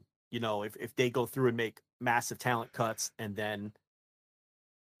everyone. If they go through and make massive talent cuts and then,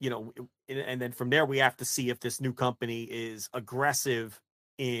 and then from there, we have to see if this new company is aggressive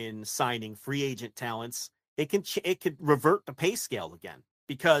in signing free agent talents. It could revert the pay scale again,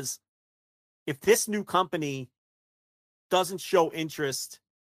 because if this new company doesn't show interest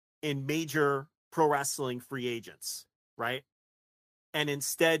in major pro wrestling free agents, right, and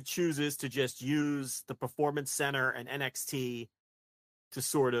instead chooses to just use the Performance Center and NXT to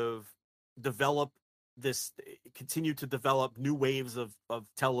sort of continue to develop new waves of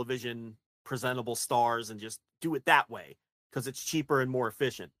television presentable stars and just do it that way because it's cheaper and more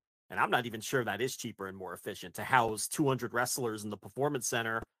efficient. And I'm not even sure that is cheaper and more efficient to house 200 wrestlers in the Performance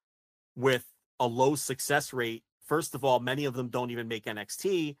Center with a low success rate. First of all, many of them don't even make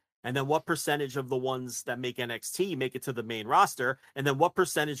NXT. And then what percentage of the ones that make NXT make it to the main roster? And then what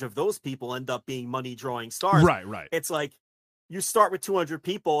percentage of those people end up being money drawing stars? Right. It's like you start with 200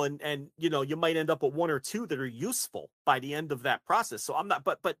 people and you might end up with one or two that are useful by the end of that process. So I'm not,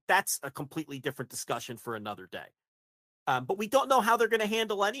 but that's a completely different discussion for another day. But we don't know how they're going to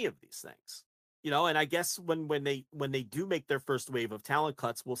handle any of these things, and I guess when they do make their first wave of talent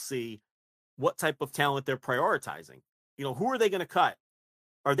cuts, we'll see what type of talent they're prioritizing. Who are they going to cut?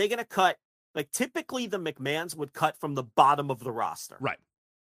 Are they going to cut, like typically the McMahons would cut from the bottom of the roster? Right.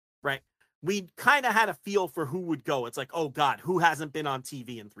 We kind of had a feel for who would go. It's like, oh God, who hasn't been on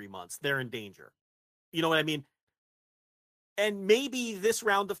TV in 3 months? They're in danger. You know what I mean? And maybe this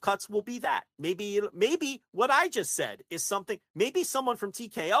round of cuts will be that. Maybe what I just said is something, maybe someone from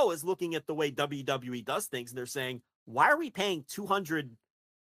TKO is looking at the way WWE does things and they're saying, why are we paying 200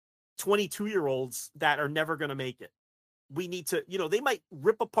 22-year-olds that are never going to make it? We need to, they might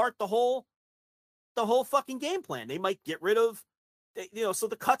rip apart the whole fucking game plan. They might get rid of so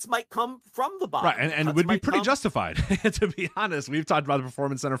the cuts might come from the bottom. Right, and it would be pretty justified. To be honest, we've talked about the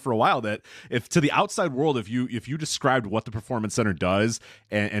Performance Center for a while, that if to the outside world, if you described what the Performance Center does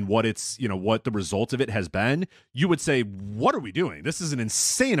and what it's, what the result of it has been, you would say, what are we doing? This is an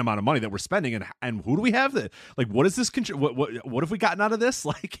insane amount of money that we're spending, and who do we have that, like, what is this, what have we gotten out of this?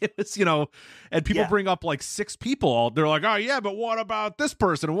 Like, it was, and people bring up like 6 people, they're like, oh yeah, but what about this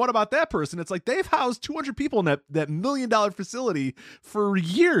person and what about that person? It's like, they've housed 200 people in that $1 million facility for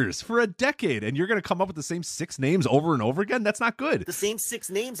years, for a decade, and you're going to come up with the same 6 names over and over again? That's not good. The same 6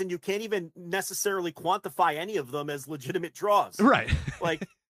 names, and you can't even necessarily quantify any of them as legitimate draws. Right.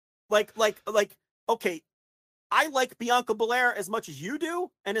 like, okay, I like Bianca Belair as much as you do,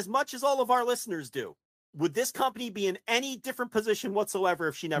 and as much as all of our listeners do. Would this company be in any different position whatsoever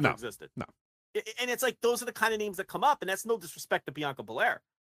if she never existed? No. And it's like, those are the kind of names that come up, and that's no disrespect to Bianca Belair,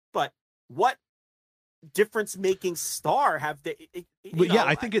 but what difference-making star have they?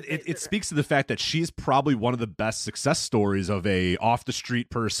 I think it speaks to the fact that she's probably one of the best success stories of a off-the-street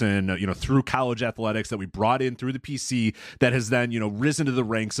person, through college athletics that we brought in through the PC, that has then, risen to the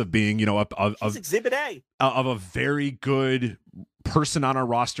ranks of being, she's Exhibit A of a very good person on our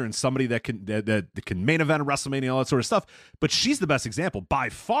roster, and somebody that can main event a WrestleMania, all that sort of stuff. But she's the best example by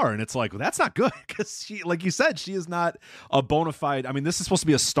far, and it's like, well, that's not good, because she, like you said, she is not a bona fide. I mean, this is supposed to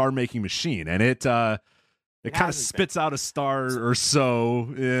be a star-making machine, and it kind of spits out a star or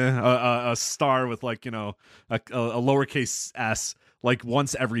so, a star with like, a lowercase s, like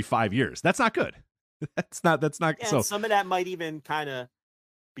once every 5 years. That's not good. That's not. Yeah, so some of that might even kind of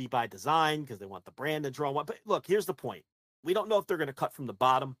be by design, because they want the brand to draw one. But look, here's the point. We don't know if they're going to cut from the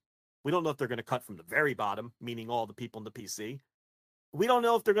bottom. We don't know if they're going to cut from the very bottom, meaning all the people in the PC. We don't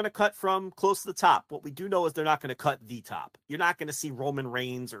know if they're going to cut from close to the top. What we do know is they're not going to cut the top. You're not going to see Roman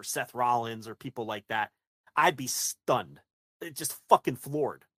Reigns or Seth Rollins or people like that. I'd be stunned. Just fucking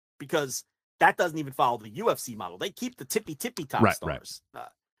floored, because that doesn't even follow the UFC model. They keep the tippy top stars. Right.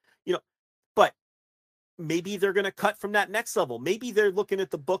 But maybe they're going to cut from that next level. Maybe they're looking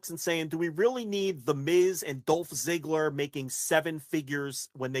at the books and saying, do we really need The Miz and Dolph Ziggler making 7 figures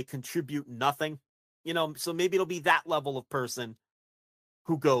when they contribute nothing? So maybe it'll be that level of person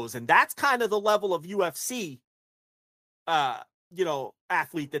who goes. And that's kind of the level of UFC,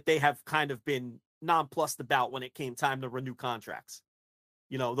 athlete that they have kind of been nonplussed about when it came time to renew contracts.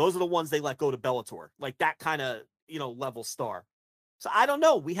 Those are the ones they let go to Bellator, like that kind of, level star. So I don't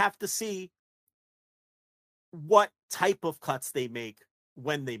know. We have to see what type of cuts they make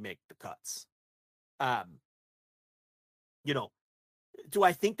when they make the cuts. Do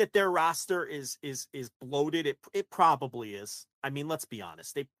I think that their roster is bloated? It probably is. I mean, let's be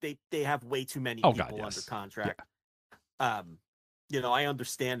honest. They have way too many people under contract. Yeah. I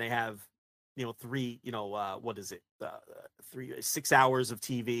understand they have 3, 6 hours of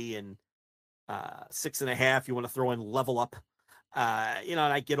TV and 6.5. You want to throw in Level Up, and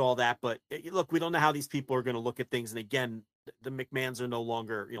I get all that, but look, we don't know how these people are going to look at things. And again, the McMahons are no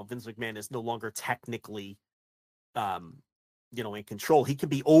longer, Vince McMahon is no longer technically, in control. He can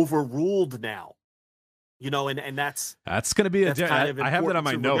be overruled now, and that's going to be I have that on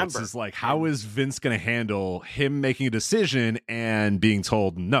my notes. Is like, how is Vince going to handle him making a decision and being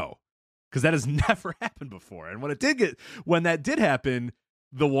told no? Because that has never happened before. And when that did happen,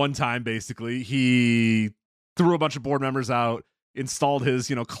 the one time, basically, he threw a bunch of board members out, installed his,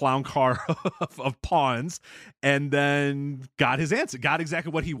 clown car of pawns, and then got his answer, got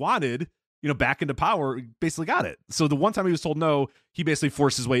exactly what he wanted, back into power, basically got it. So the one time he was told no, he basically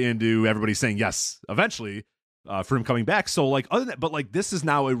forced his way into everybody saying yes eventually, for him coming back. So like, other than that, but like, this is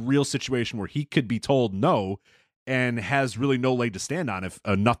now a real situation where he could be told no and has really no leg to stand on if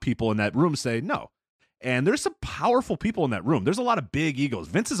enough people in that room say no. And there's some powerful people in that room. There's a lot of big egos.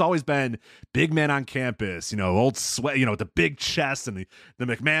 Vince has always been big man on campus, old sweat, the big chest and the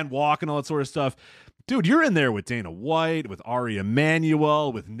McMahon walk and all that sort of stuff. Dude, you're in there with Dana White, with Ari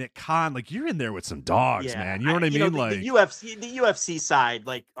Emanuel, with Nick Khan. Like, you're in there with some dogs, man. You know what I mean? The UFC side,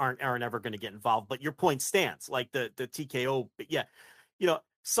 like, aren't ever going to get involved. But your point stands. Like the TKO, yeah.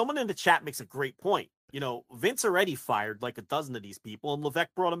 Someone in the chat makes a great point. Vince already fired like a dozen of these people, and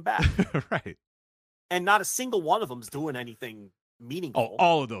Levesque brought him back. Right. And not a single one of them's doing anything meaningful. Oh,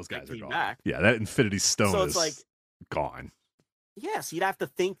 all of those guys are gone. Back. Yeah, that Infinity Stone so is like gone. Yes, you'd have to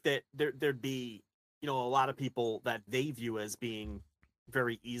think that there'd be, a lot of people that they view as being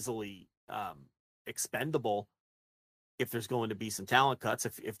very easily expendable if there's going to be some talent cuts.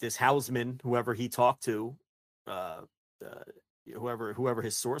 If this Hausman, whoever he talked to, whoever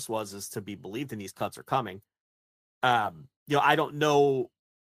his source was, is to be believed, and these cuts are coming. I don't know,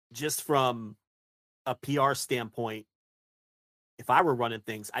 just from a PR standpoint, if I were running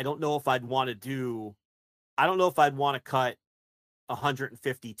things, I don't know if I'd want to cut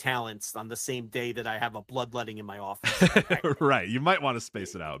 150 talents on the same day that I have a bloodletting in my office. Right. You might want to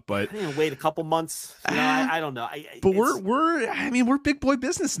space it out, but wait a couple months. I don't know. But we're big boy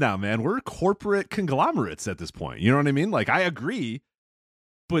business now, man. We're corporate conglomerates at this point. You know what I mean? Like, I agree,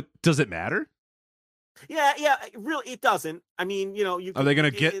 but does it matter? Yeah. Really, it doesn't. I mean, are they going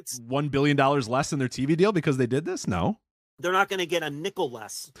to get $1 billion less in their TV deal because they did this? No. They're not going to get a nickel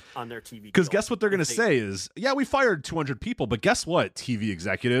less on their TV deal. Because guess what they're going to say is, yeah, we fired 200 people, but guess what, TV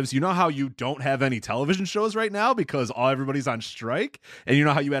executives? You know how you don't have any television shows right now because everybody's on strike? And you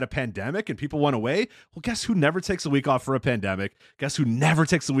know how you had a pandemic and people went away? Well, guess who never takes a week off for a pandemic? Guess who never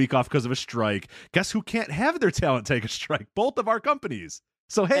takes a week off because of a strike? Guess who can't have their talent take a strike? Both of our companies.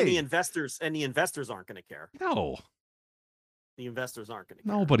 So, hey. And the investors aren't going to care. No. The investors aren't going to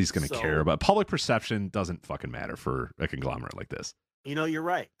care. Nobody's going to care, but public perception doesn't fucking matter for a conglomerate like this. You're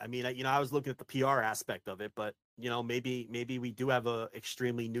right. I mean, I was looking at the PR aspect of it, but maybe we do have a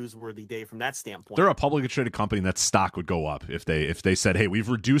extremely newsworthy day from that standpoint. They're a publicly traded company, and that stock would go up if they said, "Hey, we've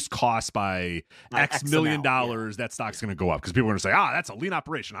reduced costs by X million dollars." Yeah. That stock's going to go up because people are going to say, that's a lean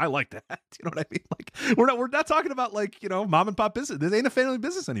operation. I like that. You know what I mean? Like, we're not talking about mom and pop business. This ain't a family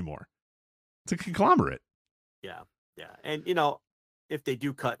business anymore. It's a conglomerate. Yeah. Yeah. And, if they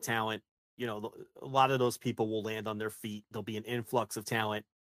do cut talent, a lot of those people will land on their feet. There'll be an influx of talent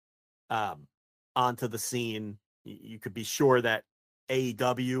onto the scene. You could be sure that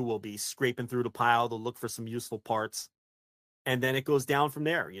AEW will be scraping through the pile to look for some useful parts. And then it goes down from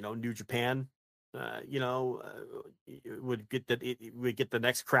there. New Japan, would get the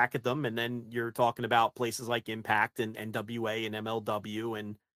next crack at them. And then you're talking about places like Impact and NWA and MLW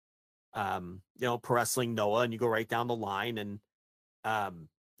and, Pro Wrestling Noah, and you go right down the line, and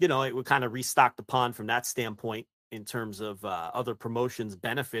it would kind of restock the pond from that standpoint in terms of other promotions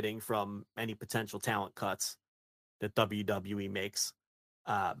benefiting from any potential talent cuts that WWE makes.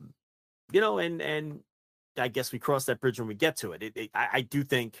 And I guess we cross that bridge when we get to it. I do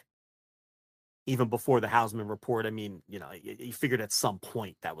think even before the Hausman report, I mean, you figured at some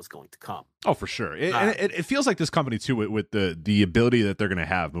point that was going to come. Oh, for sure. It feels like this company too, with the ability that they're going to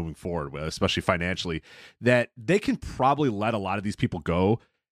have moving forward, especially financially, that they can probably let a lot of these people go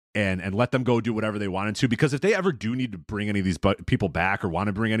and let them go do whatever they wanted to. Because if they ever do need to bring any of these people back or want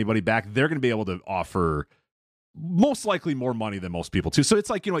to bring anybody back, they're going to be able to offer most likely more money than most people too. So it's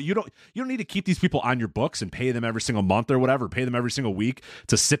like, you don't need to keep these people on your books and pay them every single month or whatever, pay them every single week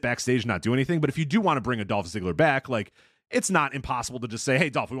to sit backstage and not do anything. But if you do want to bring a Dolph Ziggler back, it's not impossible to just say, "Hey,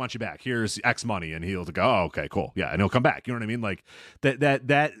 Dolph, we want you back. Here's X money," and he'll go, "Oh, okay, cool, yeah," and he'll come back. You know what I mean? Like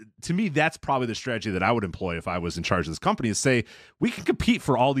that to me, that's probably the strategy that I would employ if I was in charge of this company. Is say we can compete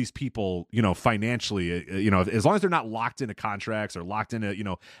for all these people, financially. As long as they're not locked into contracts or locked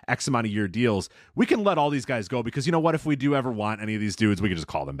into X amount of year deals, we can let all these guys go because you know what? If we do ever want any of these dudes, we can just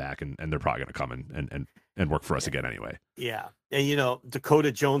call them back, and they're probably going to come and work for us again anyway. Yeah, and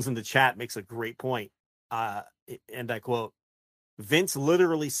Dakota Jones in the chat makes a great point. And I quote, Vince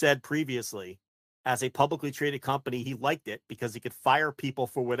literally said previously, as a publicly traded company, he liked it because he could fire people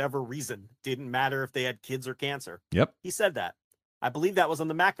for whatever reason. Didn't matter if they had kids or cancer. Yep. He said that. I believe that was on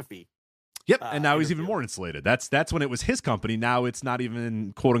the McAfee. Yep. And now he's even more insulated. That's when it was his company. Now it's not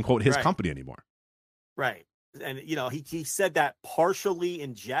even quote unquote his company anymore. Right. And, he said that partially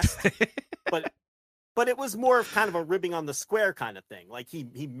in jest, but it was more of kind of a ribbing on the square kind of thing. Like he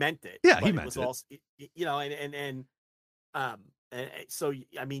meant it. Yeah, he meant it. Also, so,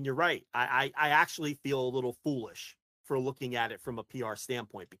 I mean, you're right. I actually feel a little foolish for looking at it from a PR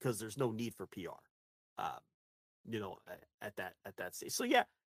standpoint because there's no need for PR, at that stage. So yeah,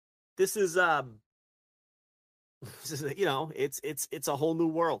 this is it's a whole new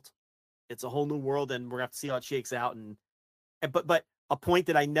world. It's a whole new world, and we're gonna have to see how it shakes out. But a point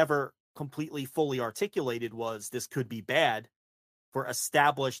that I never completely fully articulated was this could be bad for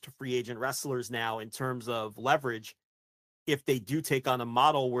established free agent wrestlers now in terms of leverage if they do take on a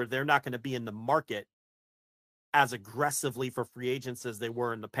model where they're not going to be in the market as aggressively for free agents as they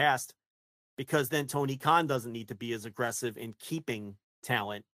were in the past, because then Tony Khan doesn't need to be as aggressive in keeping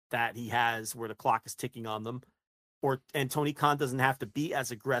talent that he has where the clock is ticking on them, and Tony Khan doesn't have to be as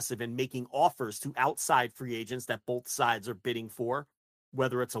aggressive in making offers to outside free agents that both sides are bidding for,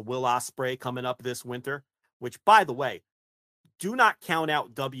 whether it's a Will Ospreay coming up this winter, which, by the way, do not count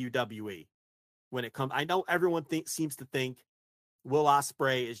out WWE when it comes. I know everyone seems to think Will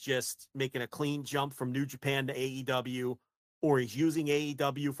Ospreay is just making a clean jump from New Japan to AEW, or he's using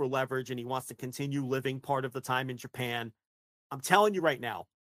AEW for leverage and he wants to continue living part of the time in Japan. I'm telling you right now,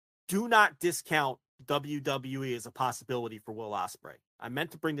 do not discount WWE is a possibility for Will Ospreay. I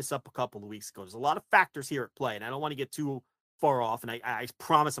meant to bring this up a couple of weeks ago. There's a lot of factors here at play, and I don't want to get too far off, and I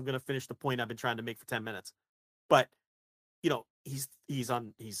promise I'm going to finish the point I've been trying to make for 10 minutes. But, he's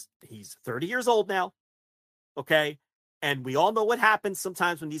 30 years old now, okay? And we all know what happens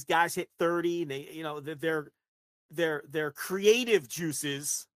sometimes when these guys hit 30 and they, their creative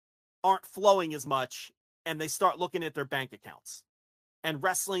juices aren't flowing as much, and they start looking at their bank accounts. And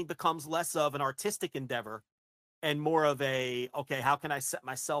wrestling becomes less of an artistic endeavor and more of a, okay, how can I set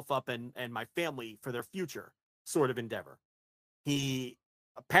myself up and my family for their future sort of endeavor. He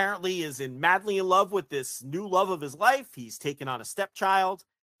apparently is madly in love with this new love of his life. He's taken on a stepchild.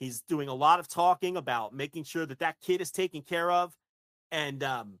 He's doing a lot of talking about making sure that kid is taken care of. And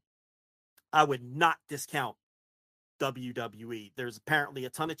I would not discount WWE. There's apparently a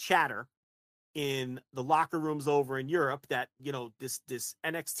ton of chatter in the locker rooms over in Europe that, this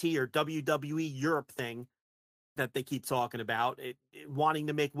NXT or WWE Europe thing that they keep talking about, it wanting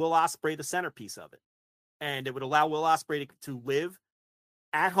to make Will Ospreay the centerpiece of it. And it would allow Will Ospreay to live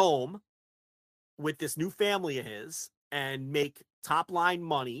at home with this new family of his and make top line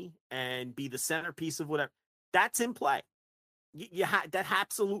money and be the centerpiece of whatever. That's in play. That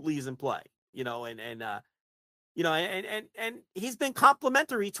absolutely is in play, and he's been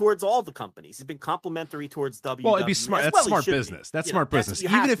complimentary towards all the companies. He's been complimentary towards WWE. Well, it'd be smart. That's smart business. That's smart business.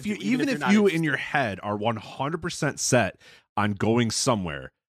 Even if you in your head are 100% set on going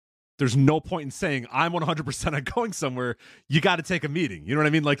somewhere, there's no point in saying I'm 100% on going somewhere. You got to take a meeting. You know what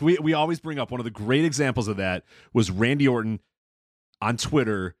I mean? Like we always bring up, one of the great examples of that was Randy Orton on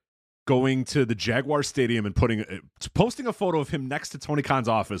Twitter going to the Jaguar Stadium and posting a photo of him next to Tony Khan's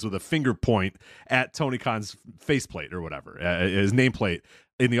office with a finger point at Tony Khan's faceplate or whatever, his nameplate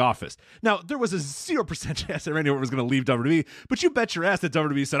in the office. Now, there was a 0% chance that Randy Orton was going to leave WWE, but you bet your ass that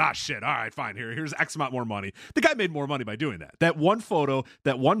WWE said, shit, all right, fine, here's X amount more money. The guy made more money by doing that. That one photo,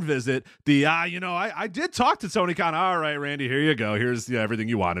 that one visit, I did talk to Tony Khan. All right, Randy, here you go. Here's everything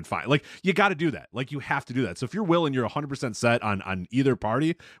you wanted, fine. Like, you got to do that. Like, you have to do that. So if you're willing, you're 100% set on either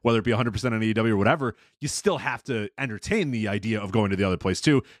party, whether it be 100% on AEW or whatever, you still have to entertain the idea of going to the other place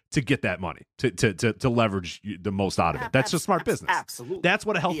too to get that money, to leverage the most out of it. That's just smart business. Absolutely. That's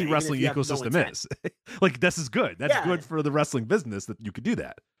what a healthy wrestling ecosystem is. Like, this is good. That's good for the wrestling business that you could do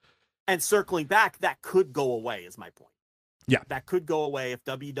that. And circling back, that could go away is my point. Yeah. That could go away if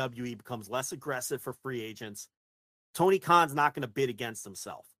WWE becomes less aggressive for free agents. Tony Khan's not going to bid against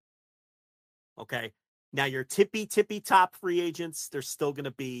himself. Okay. Now your tippy top free agents, there's still going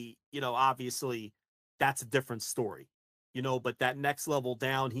to be, obviously that's a different story, but that next level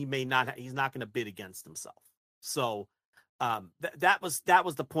down, he's not going to bid against himself. So, that was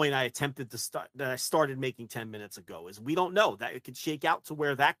the point I attempted to start, that I started making 10 minutes ago, is we don't know that it could shake out to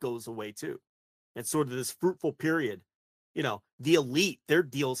where that goes away too. It's sort of this fruitful period, the Elite, their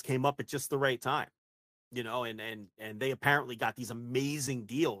deals came up at just the right time, and they apparently got these amazing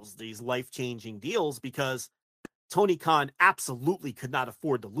deals, these life-changing deals, because Tony Khan absolutely could not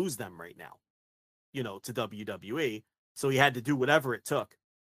afford to lose them right now, to WWE. So he had to do whatever it took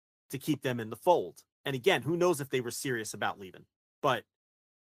to keep them in the fold. And again, who knows if they were serious about leaving, but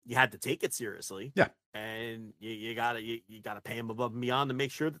you had to take it seriously. Yeah. And you gotta pay them above and beyond to make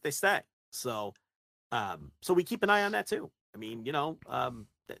sure that they stay. So, so we keep an eye on that too. I mean,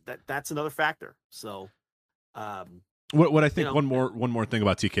 that's another factor. So, what I think one more thing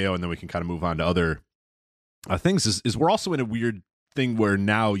about TKO, and then we can kind of move on to other things is we're also in a weird thing where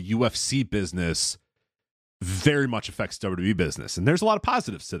now UFC business very much affects WWE business. And there's a lot of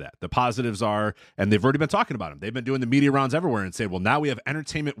positives to that. The positives are, and they've already been talking about them, they've been doing the media rounds everywhere and say, well, now we have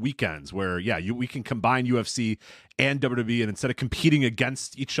entertainment weekends where, we can combine UFC and WWE, and instead of competing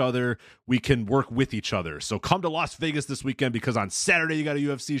against each other, we can work with each other. So come to Las Vegas this weekend, because on Saturday you got a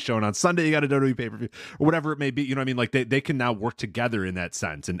UFC show, and on Sunday you got a WWE pay-per-view, or whatever it may be. You know what I mean? Like they can now work together in that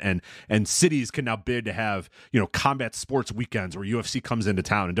sense. And cities can now bid to have, combat sports weekends where UFC comes into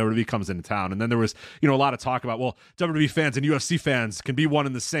town and WWE comes into town. And then there was, a lot of talk about, well, WWE fans and UFC fans can be one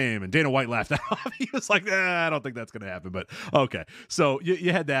and the same. And Dana White laughed that off. He was like, I don't think that's going to happen, but okay. So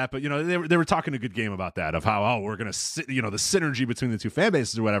you had that, but they were talking a good game about that, of how, we're going to sit, the synergy between the two fan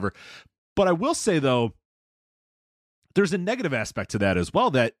bases or whatever. But I will say though, there's a negative aspect to that as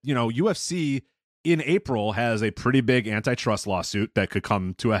well, that, UFC in April has a pretty big antitrust lawsuit that could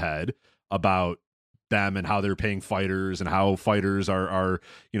come to a head about them and how they're paying fighters and how fighters are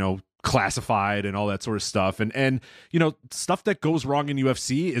classified and all that sort of stuff. And stuff that goes wrong in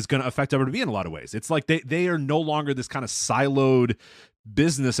UFC is going to affect WWE in a lot of ways. It's like they are no longer this kind of siloed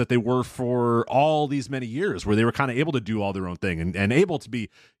business that they were for all these many years, where they were kind of able to do all their own thing and able to be,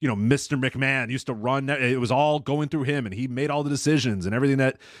 Mr. McMahon used to run. It was all going through him, and he made all the decisions, and everything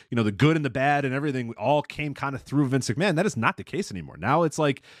that, the good and the bad and everything all came kind of through Vince McMahon. That is not the case anymore. Now it's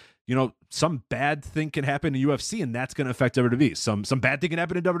like, some bad thing can happen in UFC, and that's going to affect WWE. Some bad thing can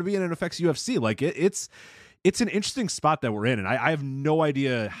happen in WWE, and it affects UFC. Like it's an interesting spot that we're in, and I have no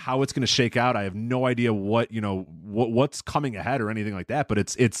idea how it's going to shake out. I have no idea what's coming ahead or anything like that. But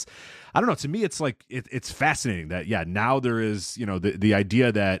it's I don't know. To me, it's like it's fascinating that now there is the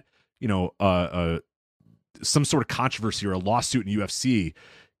idea that some sort of controversy or a lawsuit in UFC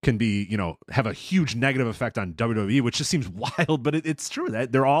can be have a huge negative effect on WWE, which just seems wild. But it's true that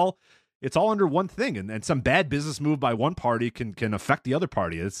it's all under one thing, and some bad business move by one party can affect the other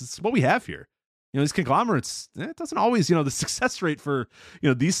party. It's what we have here. These conglomerates, it doesn't always, the success rate for,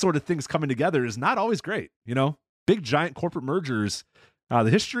 these sort of things coming together is not always great. Big giant corporate mergers, the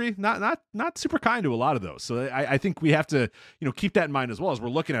history, not super kind to a lot of those. So I think we have to, keep that in mind as well as we're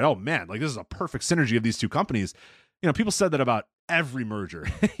looking at, oh man, like this is a perfect synergy of these two companies. People said that about every merger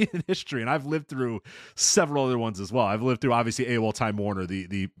in history, and I've lived through several other ones as well. I've lived through obviously AOL Time Warner,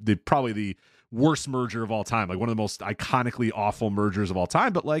 the probably the worst merger of all time, like one of the most iconically awful mergers of all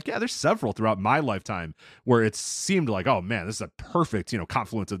time. But there's several throughout my lifetime where it seemed like, oh man, this is a perfect,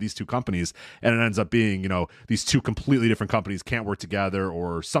 confluence of these two companies. And it ends up being, these two completely different companies can't work together,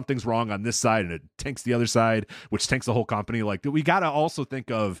 or something's wrong on this side and it tanks the other side, which tanks the whole company. Like, we got to also think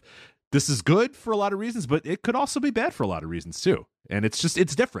of, this is good for a lot of reasons, but it could also be bad for a lot of reasons too. And it's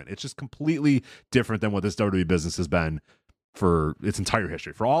different. It's just completely different than what this WWE business has been for its entire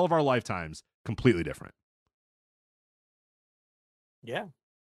history, for all of our lifetimes. Completely different. Yeah.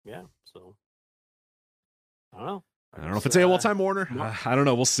 So I don't know. I don't know if it's AOL Time Warner. I don't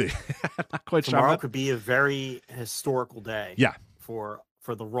know. We'll see. I'm not quite sure. Tomorrow could be a very historical day. Yeah. For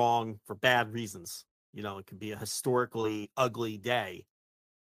bad reasons. It could be a historically ugly day.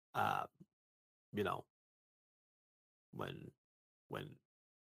 When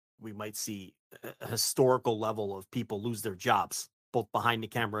we might see a historical level of people lose their jobs, both behind the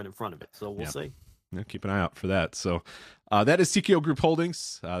camera and in front of it. So we'll see. Yeah, keep an eye out for that. So that is TKO Group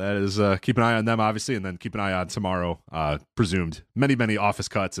Holdings. That is keep an eye on them, obviously, and then keep an eye on tomorrow. Presumed many office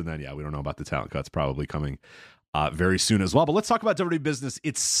cuts, and then we don't know about the talent cuts probably coming very soon as well. But let's talk about WWE business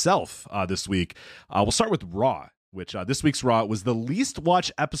itself this week. We'll start with Raw, which this week's Raw was the least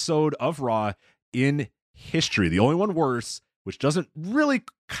watched episode of Raw in history. The only one worse, which doesn't really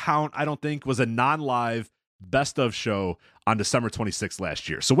count, I don't think, was a non-live best of show on December 26th last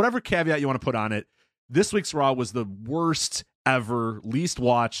year. So whatever caveat you want to put on it, this week's Raw was the worst ever, least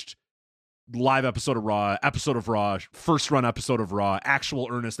watched live episode of Raw, first run episode of Raw, actual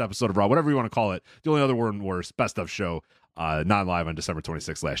earnest episode of Raw, whatever you want to call it. The only other word worse, best of show, non-live on December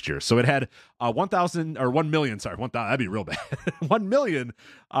 26th last year. So it had 1 million, that'd be real bad.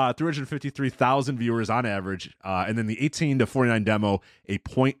 1,353,000 viewers on average. And then the 18 to 49 demo, a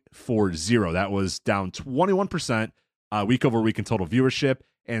 0.40. That was down 21% week over week in total viewership,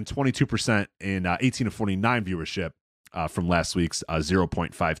 and 22% in 18 to 49 viewership. From last week's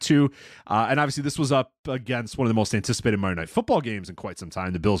 0.52. And obviously this was up against one of the most anticipated Monday Night Football games in quite some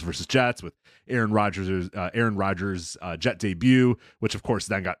time, the Bills versus Jets, with Aaron Rodgers' Jet debut, which of course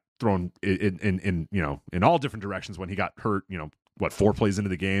then got thrown in all different directions when he got hurt, 4 plays into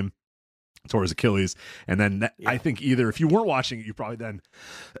the game, tore his Achilles. And then I think either if you weren't watching it, you probably then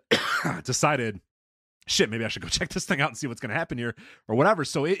decided, shit, maybe I should go check this thing out and see what's going to happen here or whatever.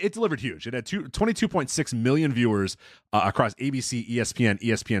 So it delivered huge. It had 22.6 million viewers across ABC, ESPN,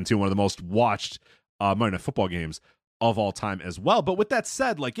 ESPN2, one of the most watched Monday Night Football games of all time as well. But with that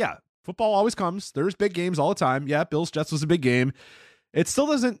said, football always comes. There's big games all the time. Yeah, Bills Jets was a big game. It still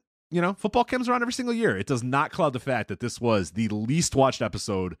doesn't, football comes around every single year. It does not cloud the fact that this was the least watched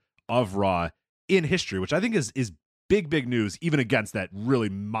episode of Raw in history, which I think is big news, even against that really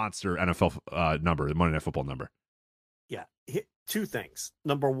monster NFL number, the Monday Night Football number. Yeah. 2 things.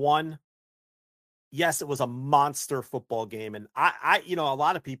 Number one, yes, it was a monster football game. And I a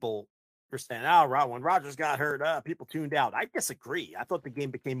lot of people were saying, when Rodgers got hurt, people tuned out. I disagree. I thought the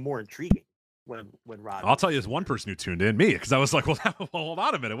game became more intriguing when Rodgers. I'll tell you, there's one person who tuned in, me, because I was like, well, hold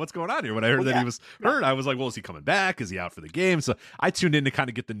on a minute, what's going on here? When I heard that he was hurt, I was like, well, is he coming back? Is he out for the game? So I tuned in to kind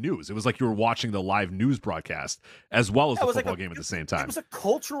of get the news. It was like you were watching the live news broadcast as well as the football game at the same time. It was a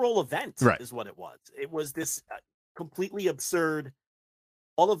cultural event, right, is what it was. It was this completely absurd,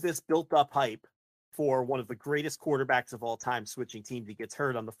 all of this built up hype for one of the greatest quarterbacks of all time switching teams. He gets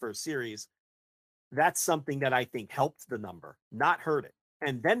hurt on the first series. That's something that I think helped the number, not hurt it.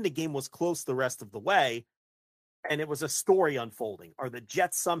 And then the game was close the rest of the way. and it was a story unfolding. Are the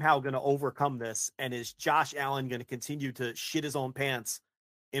Jets somehow going to overcome this? And is Josh Allen going to continue to shit his own pants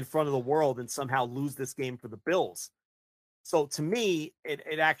in front of the world and somehow lose this game for the Bills? So to me,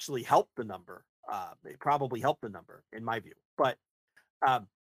 it actually helped the number. It probably helped the number in my view. But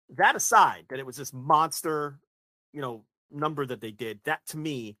that aside, that it was this monster, number that they did, that to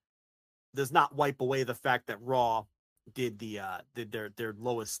me does not wipe away the fact that Raw did their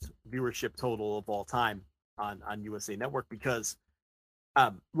lowest viewership total of all time on USA Network. Because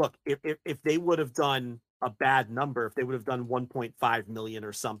look, if they would have done a bad number, if they would have done 1.5 million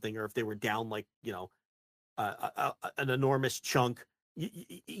or something, or if they were down like an enormous chunk,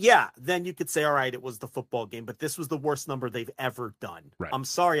 then you could say, all right, it was the football game, but this was the worst number they've ever done. Right. I'm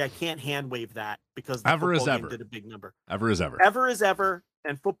sorry, I can't hand wave that, because the ever football is game ever. did a big number. Ever is ever. Ever is ever,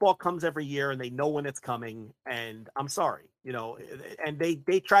 and football comes every year, and they know when it's coming, and I'm sorry, and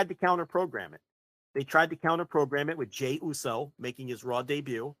they tried to counter-program it. They tried to counter-program it with Jey Uso making his Raw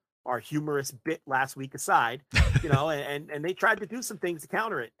debut, our humorous bit last week aside, and they tried to do some things to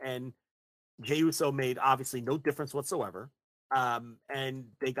counter it, and Jey Uso made obviously no difference whatsoever. And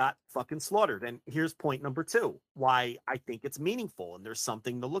they got fucking slaughtered. And here's point number 2, why I think it's meaningful and there's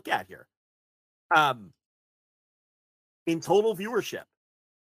something to look at here. In total viewership,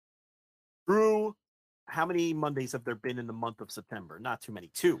 through how many Mondays have there been in the month of September? Not too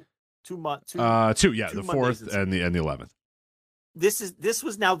many. Two. Yeah, two the 4th and the 11th. This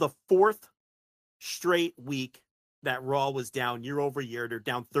was now the 4th straight week that Raw was down year over year. They're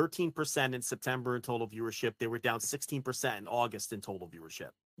down 13% in September in total viewership. They were down 16% in August in total viewership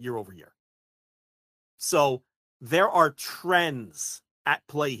year over year. So there are trends at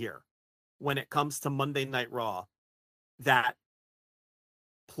play here when it comes to Monday Night Raw that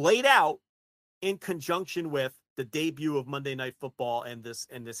played out in conjunction with the debut of Monday Night Football and this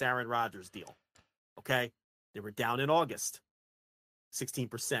Aaron Rodgers deal. Okay. They were down in August,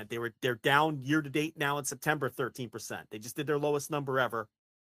 16%. They're down year to date now in September, 13%. They just did their lowest number ever.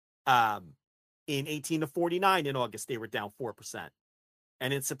 In 18 to 49 in August, they were down 4%.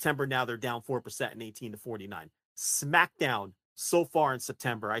 And in September now they're down 4% in 18 to 49. SmackDown so far in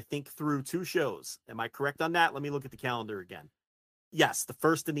September, I think through 2 shows. Am I correct on that? Let me look at the calendar again. Yes, the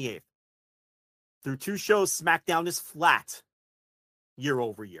 1st and the 8th. Through 2 shows, SmackDown is flat year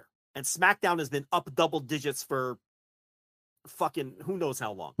over year. And SmackDown has been up double digits for fucking who knows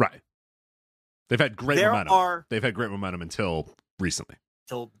how long. Right. They've had great momentum. They've had great momentum until recently.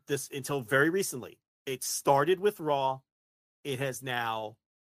 Until very recently. It started with Raw. It has now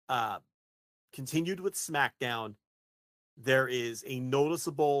continued with SmackDown. There is a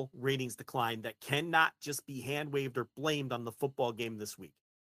noticeable ratings decline that cannot just be hand-waved or blamed on the football game this week.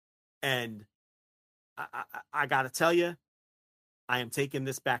 And I got to tell you, I am taking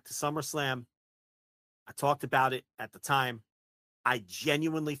this back to SummerSlam. I talked about it at the time. I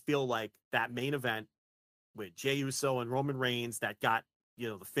genuinely feel like that main event with Jey Uso and Roman Reigns that got,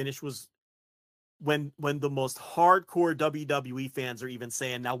 the finish was when the most hardcore WWE fans are even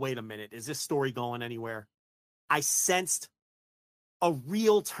saying, now, wait a minute, is this story going anywhere? I sensed a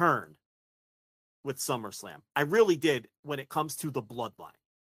real turn with SummerSlam. I really did when it comes to the bloodline.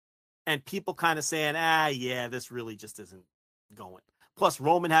 And people kind of saying, yeah, this really just isn't going. Plus,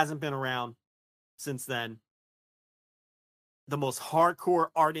 Roman hasn't been around since then. The most hardcore,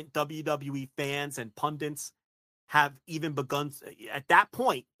 ardent WWE fans and pundits have even begun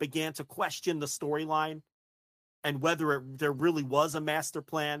to question the storyline and whether there really was a master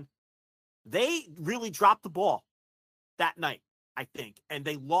plan. They really dropped the ball that night, I think, and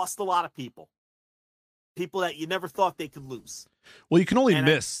they lost a lot of people that you never thought they could lose. Well, you can only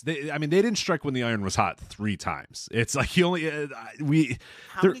miss. They didn't strike when the iron was hot 3 times. It's like you only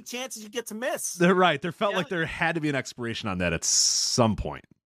How many chances you get to miss? They're right. There felt like there had to be an expiration on that at some point.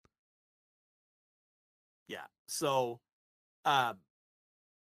 Yeah. So, that's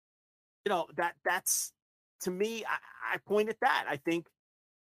to me. I point at that. I think,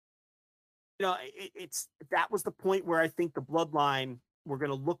 that was the point where I think the bloodline. We're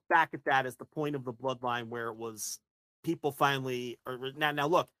going to look back at that as the point of the bloodline where it was people finally. Now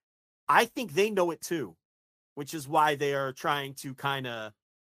look, I think they know it too, which is why they are trying to kind of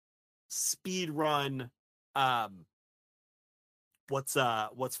speed run. What's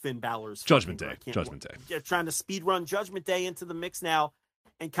Finn Balor's Judgment Day? Judgment Day. They're trying to speed run Judgment Day into the mix now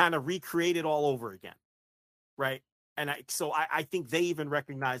and kind of recreate it all over again, right? And I think they even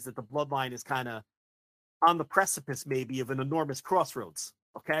recognize that the bloodline is kind of on the precipice maybe of an enormous crossroads.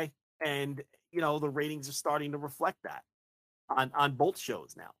 Okay. And, the ratings are starting to reflect that on both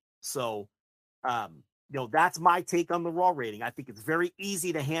shows now. So, that's my take on the Raw rating. I think it's very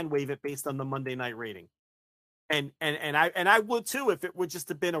easy to hand wave it based on the Monday night rating. And I would too if it would just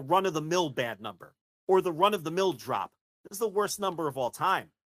have been a run-of-the-mill bad number or the run-of-the-mill drop. This is the worst number of all time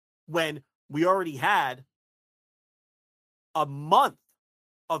when we already had a month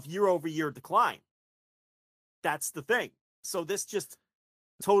of year-over-year decline. That's the thing. So this just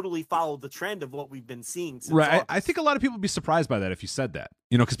totally followed the trend of what we've been seeing since right. I think a lot of people would be surprised by that if you said that,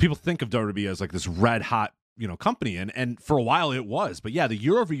 because people think of WWE as like this red hot, company, and for a while it was, but yeah, the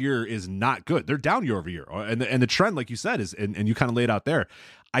year over year is not good. They're down year over year, and the trend, like you said, is and you kind of laid out there.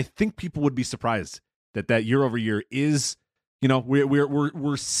 I think people would be surprised that year over year is,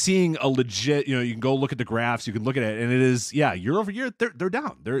 we're seeing a legit. You can go look at the graphs, you can look at it, and it is, yeah, year over year they're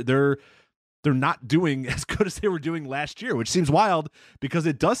down. They're not doing as good as they were doing last year, which seems wild because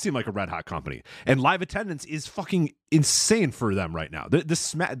it does seem like a red hot company. And live attendance is fucking insane for them right now. They're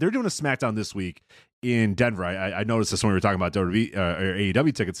doing a SmackDown this week in Denver. I noticed this when we were talking about WWE or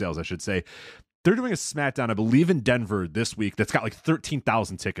AEW ticket sales, I should say. They're doing a SmackDown, I believe, in Denver this week that's got like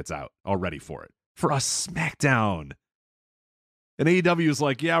 13,000 tickets out already for it. For a SmackDown. And AEW is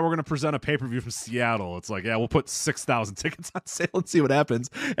like, yeah, we're going to present a pay-per-view from Seattle. It's like, yeah, we'll put 6,000 tickets on sale and see what happens.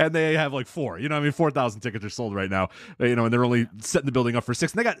 And they have like 4,000 tickets are sold right now, and they're only setting the building up for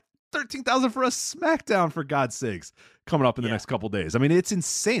 6. And they got 13,000 for a SmackDown, for God's sakes, coming up in the next couple days. I mean, it's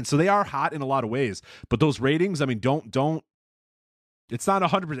insane. So they are hot in a lot of ways. But those ratings, I mean, don't, it's not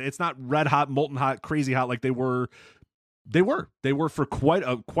 100%. It's not red hot, molten hot, crazy hot like they were. They were for quite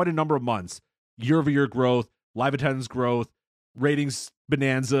a number of months. Year-over-year growth, live attendance growth, ratings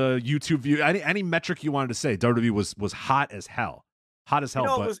bonanza, YouTube view, any metric you wanted to say, WWE was hot as hell. But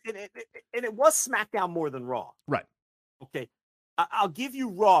it was SmackDown more than Raw. Right. Okay. I'll give you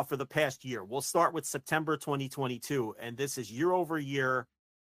Raw for the past year. We'll start with September 2022, and this is year over year.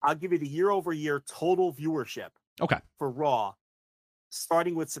 I'll give you the year over year total viewership. Okay. For Raw,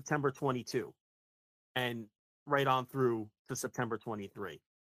 starting with September 22 and right on through to September 23.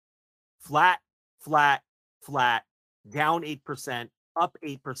 Flat, down 8%, up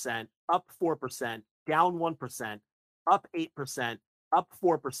 8%, up 4%, down 1%, up 8%, up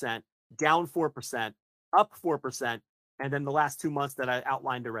 4%, down 4%, up 4%, and then the last 2 months that I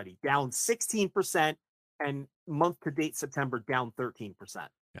outlined already, down 16%, and month to date September down 13%.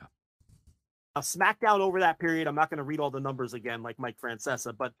 Yeah. Now, SmackDown over that period, I'm not going to read all the numbers again like Mike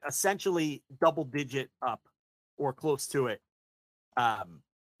Francesa, but essentially double digit up or close to it.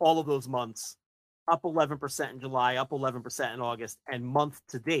 All of those months. Up 11% in July, up 11% in August, and month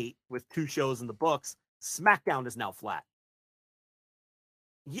to date with 2 shows in the books, SmackDown is now flat.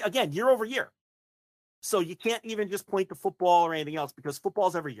 Again, year over year. So you can't even just point to football or anything else because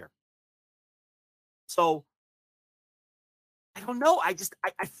football's every year. So I don't know. I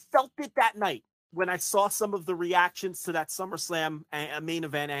felt it that night when I saw some of the reactions to that SummerSlam main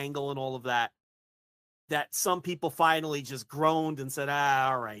event angle and all of that. That some people finally just groaned and said,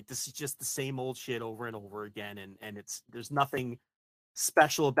 all right, this is just the same old shit over and over again. And there's nothing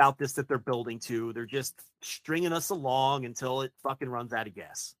special about this that they're building to. They're just stringing us along until it fucking runs out of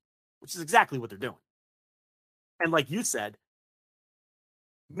gas, which is exactly what they're doing. And like you said,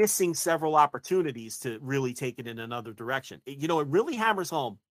 missing several opportunities to really take it in another direction. It really hammers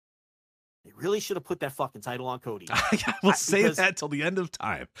home. They really should have put that fucking title on Cody. I will say that till the end of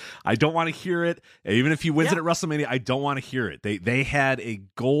time. I don't want to hear it. Even if he wins it at WrestleMania, I don't want to hear it. They had a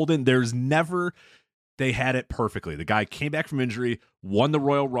golden. They had it perfectly. The guy came back from injury, won the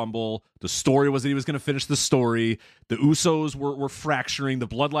Royal Rumble. The story was that he was going to finish the story. The Usos were fracturing. The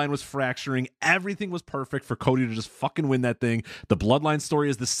Bloodline was fracturing. Everything was perfect for Cody to just fucking win that thing. The Bloodline story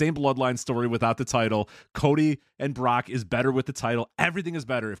is the same Bloodline story without the title. Cody and Brock is better with the title. Everything is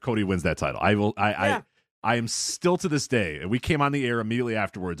better if Cody wins that title. I am still to this day. And we came on the air immediately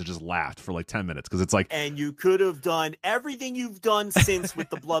afterwards and just laughed for like 10 minutes because it's like. And you could have done everything you've done since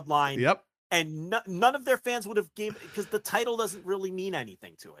with the Bloodline. Yep. And none of their fans would have given, because the title doesn't really mean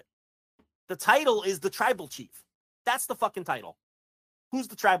anything to it. The title is the Tribal Chief. That's the fucking title. Who's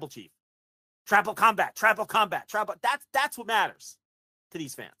the Tribal Chief? Tribal Combat. That's what matters to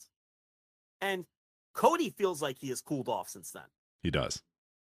these fans. And Cody feels like he has cooled off since then. He does.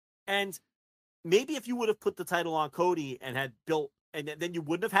 And maybe if you would have put the title on Cody and had built, and then you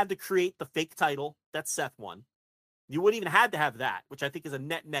wouldn't have had to create the fake title that Seth won. You wouldn't even had to have that, which I think is a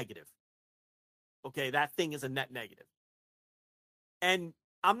net negative. Okay, that thing is a net negative. And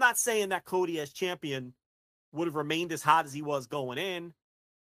I'm not saying that Cody as champion would have remained as hot as he was going in.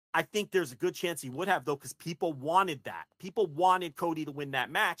 I think there's a good chance he would have, though, because people wanted that. People wanted Cody to win that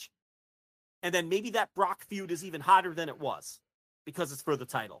match. And then maybe that Brock feud is even hotter than it was because it's for the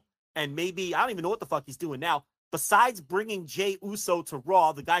title. And maybe, I don't even know what the fuck he's doing now. besides bringing Jey Uso to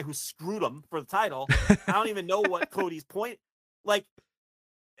Raw, the guy who screwed him for the title, I don't even know what Cody's point. Like,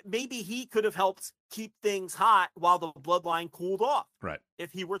 maybe he could have helped keep things hot while the bloodline cooled off. Right.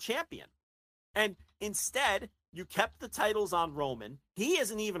 If he were champion. And instead, you kept the titles on Roman. He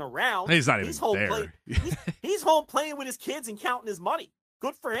isn't even around. He's not even home there. He's home playing with his kids and counting his money.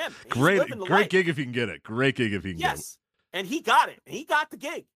 Good for him. Great gig if you can get it. Great gig if you can get it. Yes. And he got it. He got the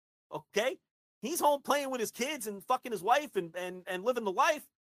gig. Okay? He's home playing with his kids and fucking his wife and living the life.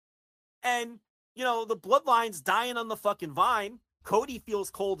 And, you know, the bloodline's dying on the fucking vine. Cody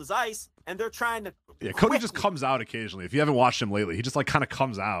feels cold as ice, and they're trying to. Yeah, Cody just comes out occasionally. If you haven't watched him lately, he just like kind of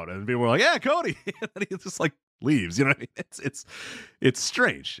comes out, and people are like, "Yeah, Cody," and he just like leaves. You know what I mean? It's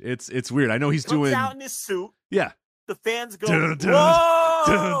strange. It's weird. I know he's doing out in his suit. Yeah. The fans go, dun, dun, whoa!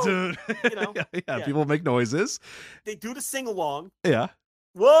 Dun, dun. You know? yeah, people make noises. They do the sing along. Yeah.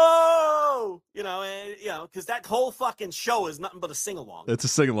 Whoa! You know, and because that whole fucking show is nothing but a sing along. It's a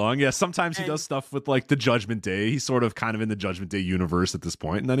sing along. Yeah, sometimes he does stuff with like the Judgment Day. He's sort of kind of in the Judgment Day universe at this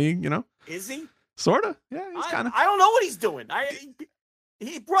point, and then he, is he? Sort of. Yeah, he's kind of. I don't know what he's doing.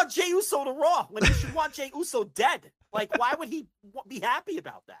 He brought Jey Uso to Raw when he should want Jey Uso dead. Like, why would he be happy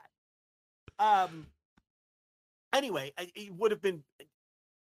about that? Anyway, it would have been.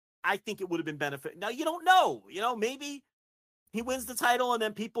 I think it would have been benefit. Now you don't know. Maybe he wins the title and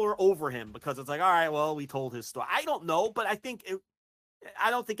then people are over him because it's like, all right, well, we told his story. I don't know, but I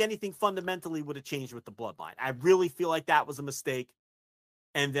don't think anything fundamentally would have changed with the bloodline. I really feel like that was a mistake.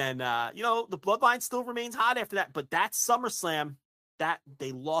 And then, the bloodline still remains hot after that. But that SummerSlam, that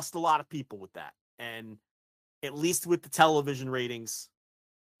they lost a lot of people with that. And at least with the television ratings,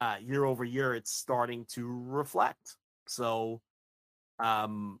 year over year, it's starting to reflect. So,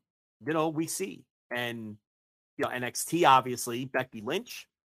 we see. And, NXT, obviously, Becky Lynch.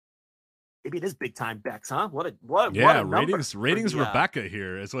 Maybe it is big time Bex, huh? What a ratings Rebecca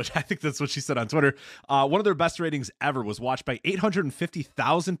here is what I think that's what she said on Twitter. One of their best ratings ever was watched by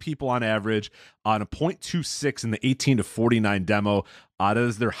 850,000 people on average on a 0.26 in the 18 to 49 demo. That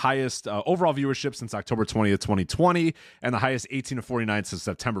is their highest overall viewership since October 20th, 2020, and the highest 18 to 49 since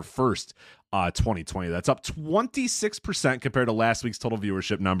September 1st, 2020. That's up 26% compared to last week's total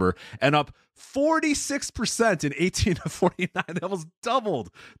viewership number, and up 46% in 18 to 49. That was doubled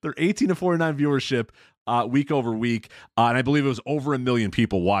their 18 to 49 viewership week over week. And I believe it was over 1 million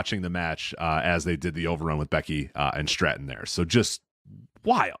people watching the match as they did the overrun with Becky and Stratton there. So just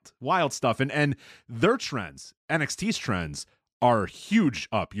wild stuff. And their trends, NXT's trends, are huge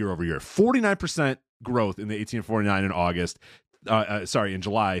up year over year. 49% growth in the 18 to 49 in August. In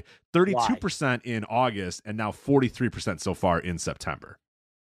July, 32% in August, and now 43% so far in September.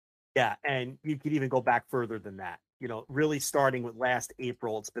 Yeah, and you could even go back further than that. Really starting with last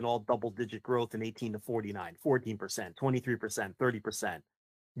April, it's been all double-digit growth in 18 to 49, 14%, 23%, 30%.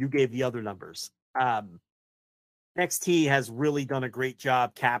 You gave the other numbers. NXT has really done a great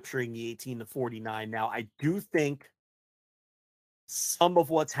job capturing the 18 to 49. Now, I do think some of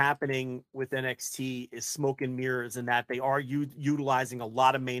what's happening with NXT is smoke and mirrors in that they are utilizing a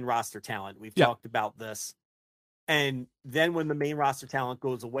lot of main roster talent. We've talked about this. And then when the main roster talent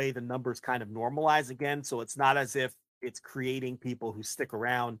goes away, the numbers kind of normalize again. So it's not as if it's creating people who stick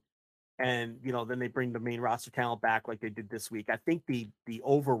around and, then they bring the main roster talent back like they did this week. I think the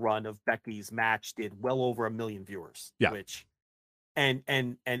overrun of Becky's match did well over 1 million viewers, and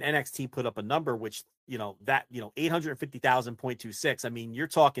NXT put up a number, which, 850,000.26. I mean, you're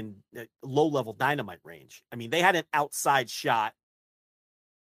talking low level Dynamite range. I mean, they had an outside shot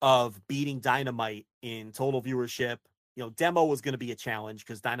of beating Dynamite in total viewership. Demo was going to be a challenge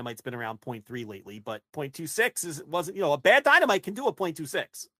because Dynamite's been around 0.3 lately, but 0.26 wasn't, a bad Dynamite can do a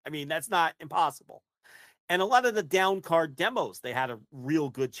 0.26. I mean, that's not impossible. And a lot of the down card demos, they had a real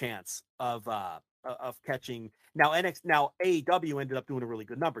good chance of catching. Now AEW ended up doing a really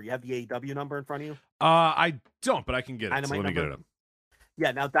good number. You have the AEW number in front of you? I don't, but I can get it. So let me get it up.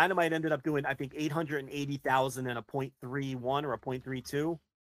 Yeah, now Dynamite ended up doing, I think, 880,000 and a 0.31 or a 0.32.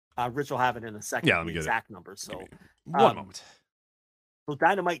 Rich will have it in a second. Yeah, let me get exact number. So one moment. So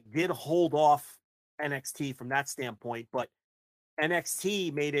Dynamite did hold off NXT from that standpoint, but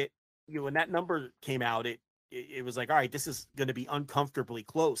NXT made it. When that number came out, it was like, all right, this is going to be uncomfortably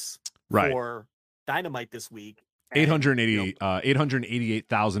close for Dynamite this week.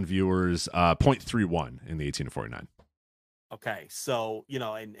 888,000 viewers, 0.31 in the 18 to 49. Okay, so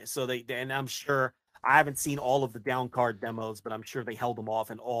and I'm sure. I haven't seen all of the down card demos, but I'm sure they held them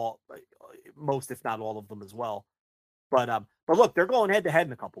off, and most, if not all of them as well. But look, they're going head to head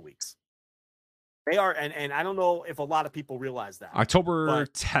in a couple weeks. They are, and I don't know if a lot of people realize that. October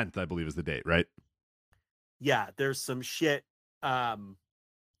 10th, I believe, is the date, right? yeah, there's some shit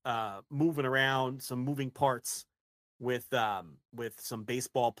moving around, some moving parts with some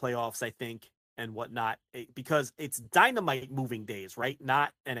baseball playoffs, I think, and whatnot, because it's Dynamite moving days, right?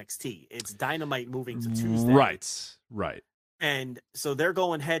 Not NXT. It's Dynamite moving to Tuesday. Right. And so they're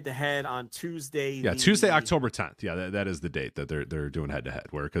going head to head on Tuesday. Yeah, Tuesday, October 10th. Yeah, that is the date that they're doing head to head.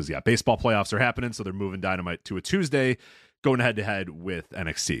 Because baseball playoffs are happening, so they're moving Dynamite to a Tuesday, going head to head with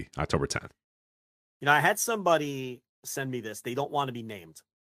NXT, October 10th. You know, I had somebody send me this. They don't want to be named,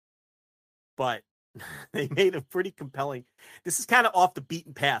 but they made a pretty compelling. This is kind of off the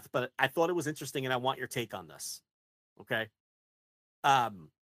beaten path, but I thought it was interesting, and I want your take on this. Okay.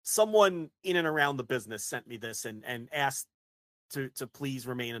 Someone in and around the business sent me this and asked to please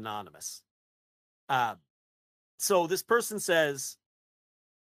remain anonymous. So this person says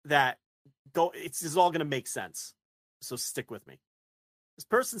that this is all going to make sense. So stick with me. This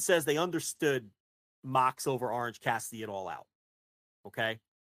person says they understood Mox over Orange Cassidy at All Out. Okay.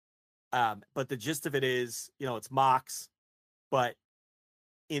 But the gist of it is, it's Mox, but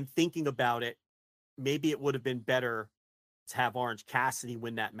in thinking about it, maybe it would have been better to have Orange Cassidy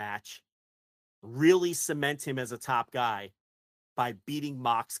win that match, really cement him as a top guy by beating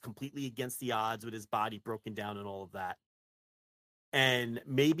Mox completely against the odds with his body broken down and all of that. And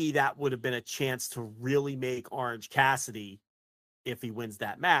maybe that would have been a chance to really make Orange Cassidy, if he wins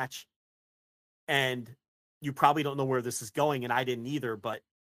that match. And you probably don't know where this is going, and I didn't either, but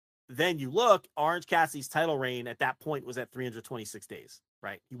then you look, Orange Cassidy's title reign at that point was at 326 days,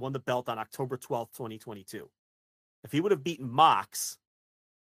 right? He won the belt on October 12th, 2022. If he would have beaten Mox,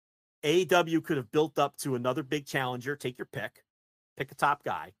 AEW could have built up to another big challenger, take your pick a top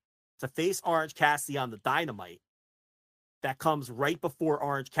guy, to face Orange Cassidy on the Dynamite. That comes right before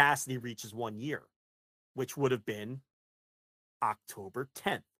Orange Cassidy reaches 1 year, which would have been October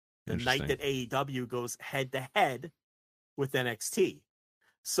 10th, the night that AEW goes head to head with NXT.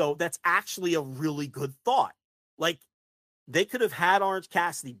 So that's actually a really good thought. Like, they could have had Orange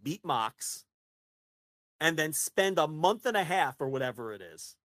Cassidy beat Mox and then spend a month and a half or whatever it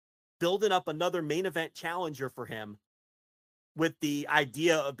is building up another main event challenger for him, with the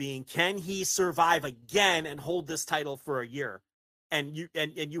idea of being, can he survive again and hold this title for a year? And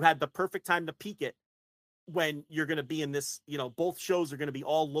you had the perfect time to peak it when you're going to be in this, both shows are going to be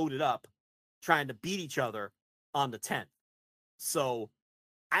all loaded up trying to beat each other on the 10th. So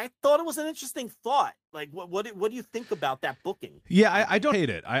I thought it was an interesting thought. Like, what do you think about that booking? Yeah, I don't hate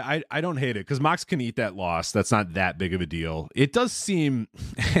it. I don't hate it because Mox can eat that loss. That's not that big of a deal. It does seem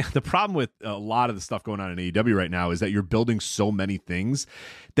the problem with a lot of the stuff going on in AEW right now is that you're building so many things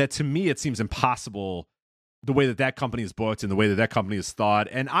that, to me, it seems impossible the way that company is booked and the way that company is thought.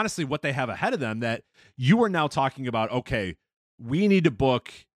 And honestly, what they have ahead of them, that you are now talking about, okay, we need to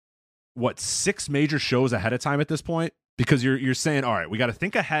book 6 major shows ahead of time at this point. Because you're saying, all right, we got to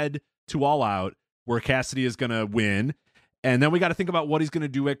think ahead to All Out, where Cassidy is going to win, and then we got to think about what he's going to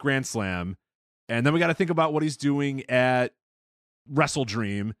do at Grand Slam, and then we got to think about what he's doing at Wrestle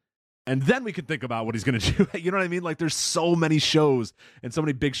Dream, and then we can think about what he's going to do. You know what I mean? Like, there's so many shows and so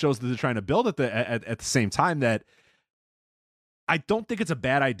many big shows that they're trying to build at the same time that I don't think it's a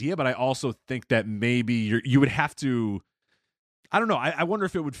bad idea, but I also think that maybe you would have to. I don't know. I wonder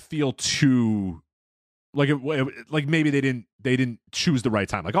if it would feel too. Like maybe they didn't choose the right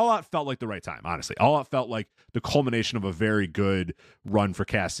time. Like, All Out felt like the right time, honestly. All Out felt like the culmination of a very good run for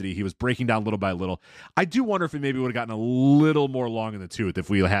Cassidy. He was breaking down little by little. I do wonder if it maybe would have gotten a little more long in the tooth if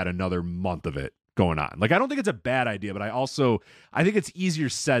we had another month of it going on. Like, I don't think it's a bad idea, but I think it's easier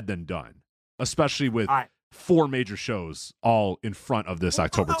said than done, especially with 4 major shows all in front of this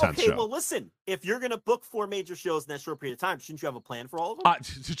October 10th show. Well, listen, if you're going to book 4 major shows in that short period of time, shouldn't you have a plan for all of them?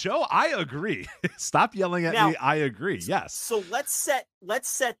 Joe, I agree. Stop yelling at me. I agree. Yes. So let's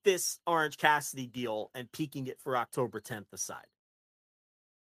set this Orange Cassidy deal and peaking it for October 10th aside.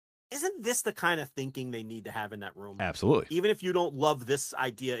 Isn't this the kind of thinking they need to have in that room? Absolutely. Even if you don't love this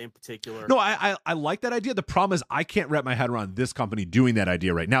idea in particular. No, I like that idea. The problem is I can't wrap my head around this company doing that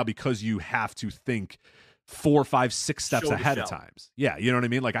idea right now, because you have to think 4, 5, 6 steps ahead of times. Yeah, you know what I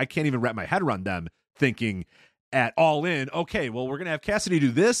mean? Like, I can't even wrap my head around them thinking at All In, okay, well, we're going to have Cassidy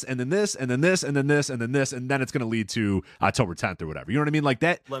do this, and then this, and then this, and then this, and then this, and then it's going to lead to October 10th or whatever. You know what I mean? Like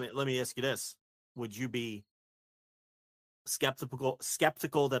that. Let me ask you this. Would you be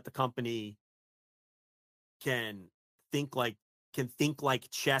skeptical that the company can think like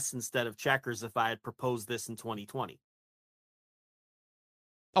chess instead of checkers if I had proposed this in 2020?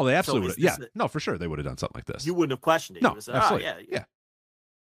 Oh, they absolutely would. Yeah, no, for sure, they would have done something like this. You wouldn't have questioned it. No, absolutely. Yeah.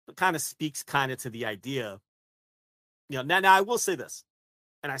 It kind of speaks to the idea. Now I will say this,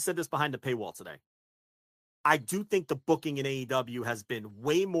 and I said this behind the paywall today. I do think the booking in AEW has been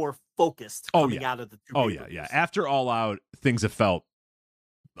way more focused coming out of the two. Yeah. After All Out, things have felt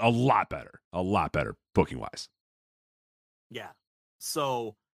a lot better booking wise. Yeah.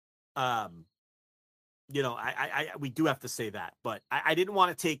 So, we do have to say that, but I didn't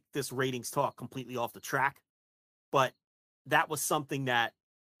want to take this ratings talk completely off the track, but that was something that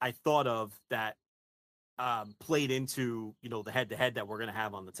I thought of that played into, the head-to-head that we're going to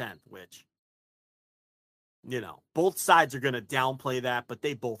have on the 10th, which, both sides are going to downplay that, but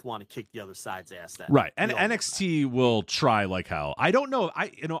they both want to kick the other side's ass. Right. And NXT will try like hell. I don't know.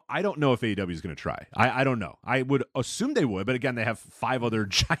 I don't know if AEW is going to try. I don't know. I would assume they would, but again, they have 5 other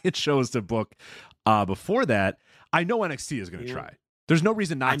giant shows to book before that. I know NXT is going to try. There's no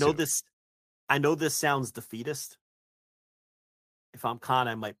reason not to. I know this sounds defeatist. If I'm Khan,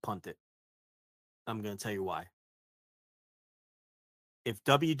 I might punt it. I'm going to tell you why. If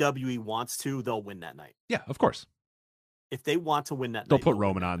WWE wants to, they'll win that night. Yeah, of course. If they want to win that they'll night, put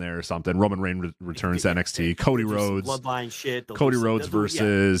Roman on there or something. Roman Reigns returns to NXT. Cody Rhodes. Bloodline shit. Cody Rhodes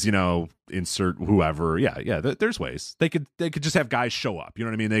versus, insert whoever. Yeah. There's ways. They could just have guys show up. You know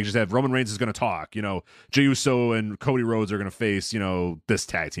what I mean? They just have Roman Reigns is going to talk. Jey Uso and Cody Rhodes are going to face, this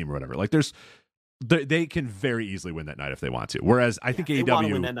tag team or whatever. Like they can very easily win that night if they want to. Whereas I think AEW want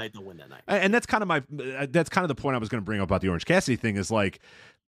to win that night, they'll win that night. And that's kind of the point I was going to bring up about the Orange Cassidy thing is like,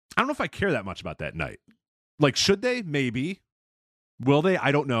 I don't know if I care that much about that night. Like, should they? Maybe. Will they?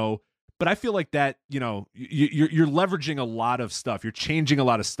 I don't know. But I feel like that, you're leveraging a lot of stuff. You're changing a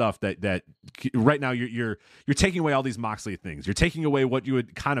lot of stuff that right now you're taking away all these Moxley things. You're taking away what you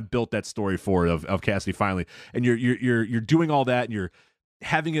had kind of built that story for of Cassidy finally, and you're doing all that, and you're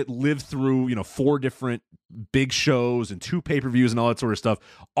having it live through 4 different big shows and 2 pay-per-views and all that sort of stuff,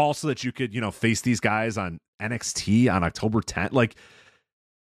 all so that you could face these guys on NXT on October 10th. Like,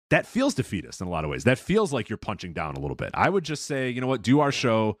 that feels defeatist in a lot of ways. That feels like you're punching down a little bit. I would just say, you know what, do our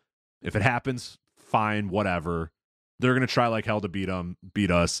show. If it happens, fine, whatever. They're going to try like hell to beat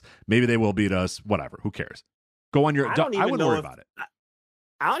us. Maybe they will beat us, whatever. Who cares? Go on your... I wouldn't worry about it.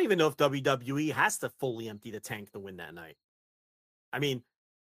 I don't even know if WWE has to fully empty the tank to win that night. I mean,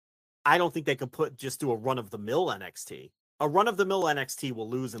 I don't think they could just do a run-of-the-mill NXT. A run-of-the-mill NXT will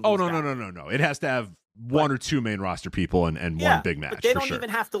lose and lose. Oh, no. It has to have one or 2 main roster people and one big match. But they don't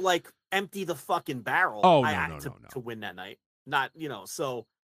even have to empty the fucking barrel to win that night. Not, so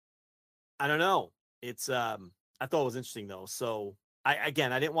I don't know. It's I thought it was interesting though. So I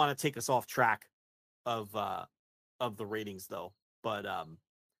didn't want to take us off track of the ratings though. But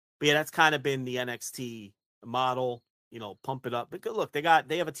yeah, that's kind of been the NXT model, pump it up. But look, they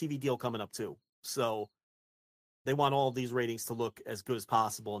have a TV deal coming up too. So they want all of these ratings to look as good as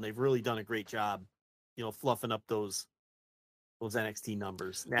possible, and they've really done a great job, fluffing up those NXT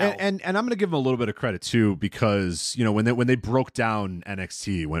numbers. Now, and I'm going to give them a little bit of credit too, because when they broke down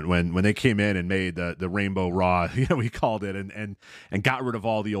NXT, when they came in and made the Rainbow Raw, we called it, and got rid of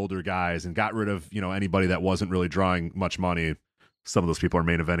all the older guys and got rid of anybody that wasn't really drawing much money. Some of those people are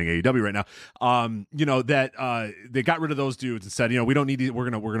main eventing AEW right now. That they got rid of those dudes and said, we don't need. We're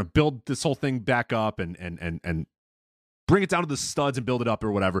gonna build this whole thing back up and bring it down to the studs and build it up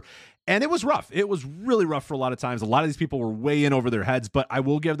or whatever. And it was rough. It was really rough for a lot of times. A lot of these people were way in over their heads, but I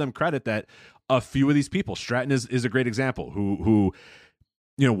will give them credit that a few of these people, Stratton is a great example, who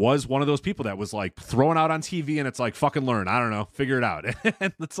was one of those people that was like throwing out on TV, and it's like, fucking learn. I don't know, figure it out.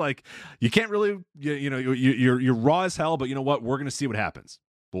 And it's like, you can't really, you're raw as hell, but you know what? We're going to see what happens.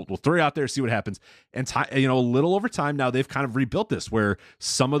 We'll throw you out there, see what happens. And a little over time now, they've kind of rebuilt this, where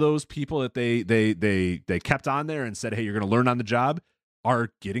some of those people that they kept on there and said, hey, you're going to learn on the job,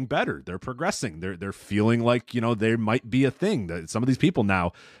 are getting better. They're progressing. They're feeling like there might be a thing that some of these people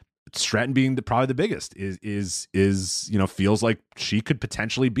now, Stratton being probably the biggest, is feels like she could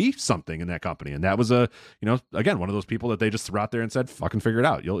potentially be something in that company. And that was again, one of those people that they just threw out there and said, fucking figure it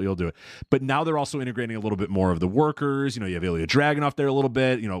out. You'll do it. But now they're also integrating a little bit more of the workers. You have Ilya Dragunov there a little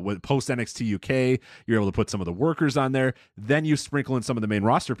bit, with post NXT UK, you're able to put some of the workers on there. Then you sprinkle in some of the main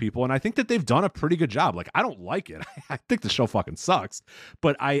roster people. And I think that they've done a pretty good job. Like, I don't like it. I think the show fucking sucks,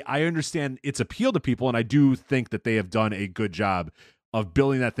 but I understand its appeal to people. And I do think that they have done a good job of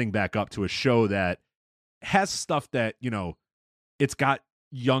building that thing back up to a show that has stuff that, it's got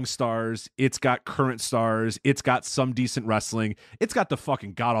young stars, it's got current stars, it's got some decent wrestling, it's got the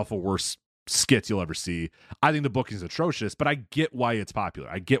fucking god-awful worst skits you'll ever see. I think the booking's atrocious, but I get why it's popular.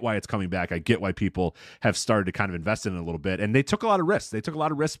 I get why it's coming back. I get why people have started to kind of invest in it a little bit. And they took a lot of risks. They took a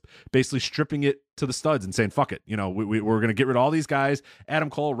lot of risks basically stripping it to the studs and saying, fuck it. We're going to get rid of all these guys.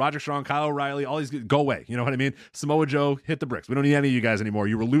 Adam Cole, Roger Strong, Kyle O'Reilly, all these, go away. You know what I mean? Samoa Joe, hit the bricks. We don't need any of you guys anymore.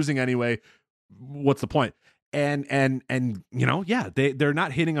 You were losing anyway. What's the point? And they're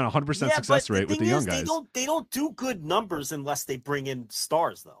not hitting on 100% success rate with the young guys. They don't do good numbers unless they bring in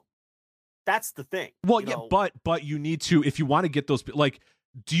stars, though. That's the thing. Well, but you need to, if you want to get those, like,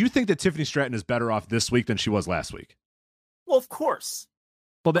 do you think that Tiffany Stratton is better off this week than she was last week? Well, of course.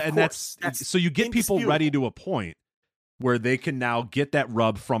 Well, that's so you get people ready to a point where they can now get that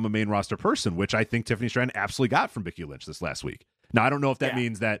rub from a main roster person, which I think Tiffany Stratton absolutely got from Becky Lynch this last week. Now, I don't know if that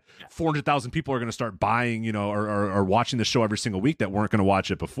means that 400,000 people are going to start buying, or watching the show every single week that weren't going to watch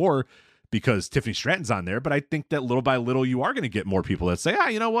it before because Tiffany Stratton's on there. But I think that little by little, you are going to get more people that say,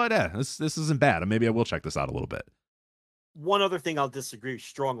 you know what, this isn't bad. Maybe I will check this out a little bit. One other thing I'll disagree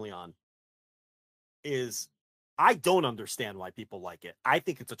strongly on is I don't understand why people like it. I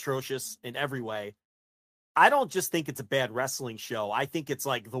think it's atrocious in every way. I don't just think it's a bad wrestling show. I think it's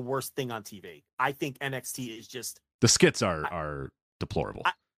like the worst thing on TV. I think NXT is just... The skits are deplorable.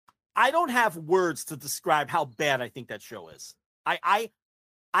 I don't have words to describe how bad I think that show is. I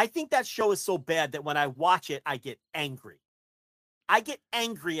think that show is so bad that when I watch it, I get angry. I get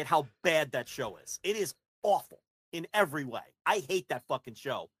angry at how bad that show is. It is awful in every way. I hate that fucking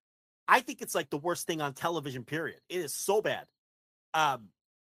show. I think it's like the worst thing on television, period. It is so bad. I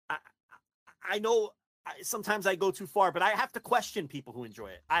know sometimes I go too far, but I have to question people who enjoy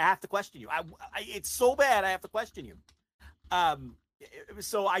it. I have to question you. It's so bad. I have to question you.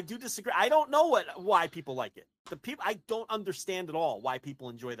 So I do disagree. I don't know why people like it. I don't understand at all why people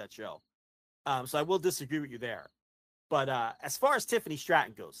enjoy that show. So I will disagree with you there. But as far as Tiffany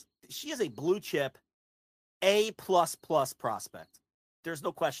Stratton goes, she is a blue chip A++ prospect. There's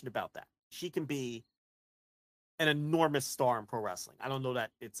no question about that. She can be an enormous star in pro wrestling. I don't know that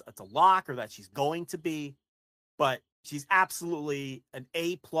it's a lock or that she's going to be, but she's absolutely an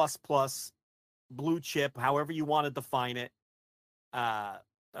A++ blue chip, however you want to define it,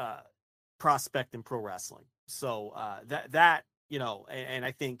 prospect in pro wrestling. So that and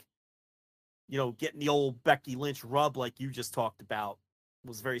I think getting the old Becky Lynch rub like you just talked about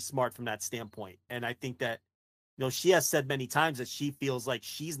was very smart from that standpoint. And I think that she has said many times that she feels like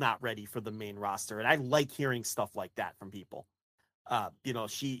she's not ready for the main roster. And I like hearing stuff like that from people.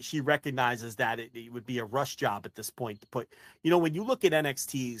 She recognizes that it would be a rush job at this point to put, when you look at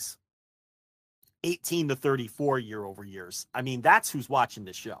NXT's 18 to 34 year over years, I mean, that's who's watching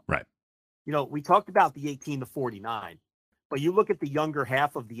this show. Right. We talked about the 18 to 49, but you look at the younger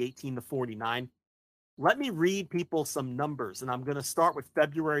half of the 18 to 49. Let me read people some numbers, and I'm going to start with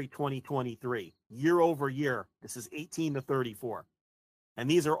February 2023. Year over year, this is 18 to 34.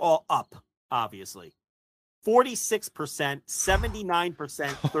 And these are all up, obviously. 46%, 79%,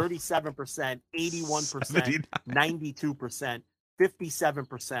 37%, 81%, 92%,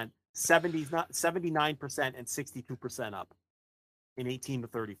 57%, 79%, and 62% up in 18 to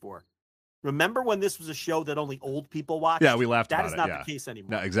 34. Remember when this was a show that only old people watched? Yeah, we laughed about it. That is not the case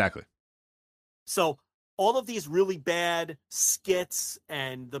anymore. No, exactly. So all of these really bad skits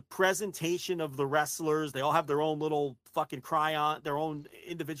and the presentation of the wrestlers, they all have their own little fucking their own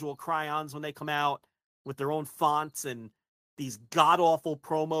individual crayons when they come out with their own fonts and these god-awful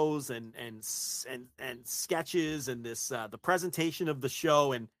promos and sketches and this the presentation of the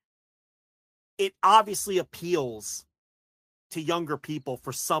show. And it obviously appeals to younger people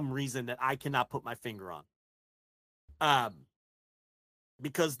for some reason that I cannot put my finger on.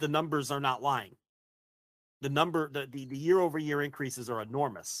 Because the numbers are not lying. The year over year increases are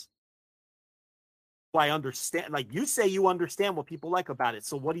enormous. Well, I understand, like you say, you understand what people like about it.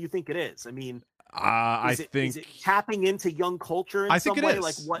 So what do you think it is? I mean, is it tapping into young culture in some way?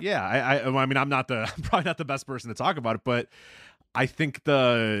 Like what? Yeah. I mean, I'm probably not the best person to talk about it, but I think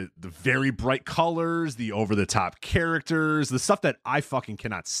the very bright colors, the over the top characters, the stuff that I fucking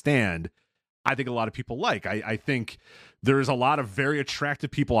cannot stand, I think a lot of people like. I think there's a lot of very attractive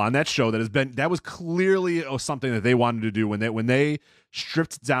people on that show that was clearly something that they wanted to do when they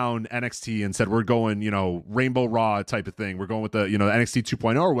stripped down NXT and said, we're going, Rainbow Raw type of thing. We're going with the, NXT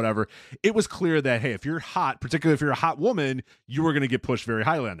 2.0 or whatever. It was clear that, hey, if you're hot, particularly if you're a hot woman, you were going to get pushed very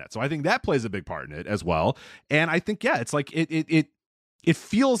highly on that. So I think that plays a big part in it as well. And I think, it's like it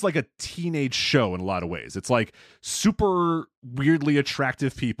feels like a teenage show in a lot of ways. It's like super weirdly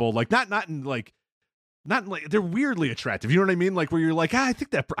attractive people, like not like they're weirdly attractive. You know what I mean? Like where you're like, I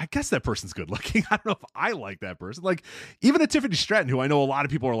guess that person's good looking. I don't know if I like that person. Like even a Tiffany Stratton, who I know a lot of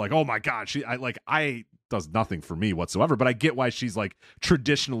people are like, oh my God, I does nothing for me whatsoever, but I get why she's like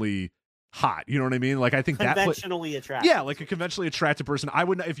traditionally hot. You know what I mean? Like I think conventionally attractive. Yeah, like a conventionally attractive person. I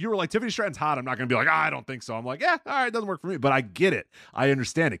wouldn't, if you were like Tiffany Stratton's hot, I'm not going to be like, I don't think so. I'm like, yeah, all right, it doesn't work for me, but I get it. I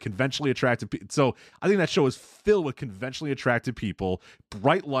understand it. Conventionally attractive. So I think that show is filled with conventionally attractive people,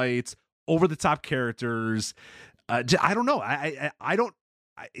 bright lights, over the top characters. I don't know. I don't.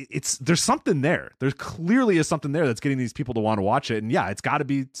 There's something there. There clearly is something there that's getting these people to want to watch it. And yeah, it's got to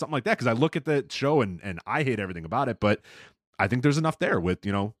be something like that, because I look at the show and I hate everything about it, but I think there's enough there with,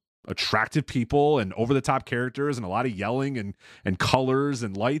 attractive people and over the top characters and a lot of yelling and colors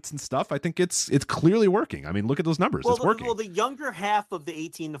and lights and stuff. I think it's clearly working. I mean, look at those numbers. It's working. Well, the younger half of the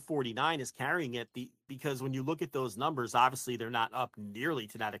 18 to 49 is carrying it because when you look at those numbers, obviously they're not up nearly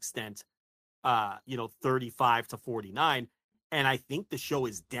to that extent, 35 to 49. And I think the show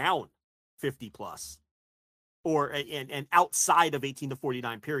is down 50 plus and outside of 18 to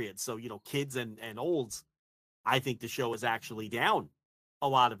 49 period. So, kids and olds, I think the show is actually down a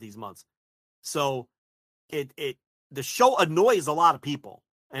lot of these months. So the show annoys a lot of people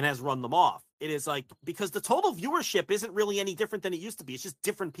and has run them off. It is like, because the total viewership isn't really any different than it used to be. It's just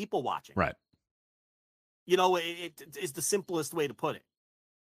different people watching. Right. It is the simplest way to put it.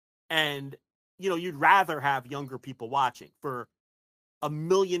 And, you'd rather have younger people watching for a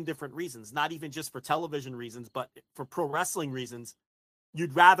million different reasons, not even just for television reasons, but for pro wrestling reasons.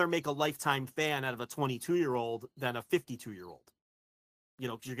 You'd rather make a lifetime fan out of a 22-year-old than a 52-year-old.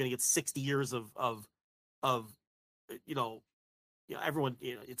 Because you're going to get 60 years of everyone.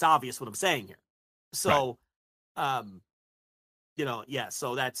 It's obvious what I'm saying here. So, right.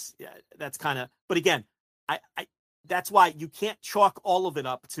 So that's kind of. But again, I that's why you can't chalk all of it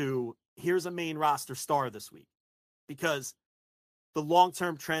up to here's a main roster star this week, because the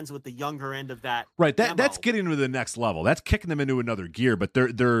long-term trends with the younger end of that. Right. That's getting to the next level. That's kicking them into another gear, but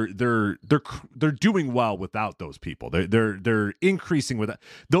they're doing well without those people. They're increasing with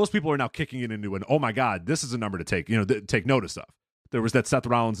those people are now kicking it into an, oh my God, this is a number to take notice of. There was that Seth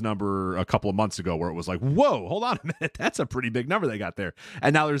Rollins number a couple of months ago where it was like, whoa, hold on a minute. That's a pretty big number they got there.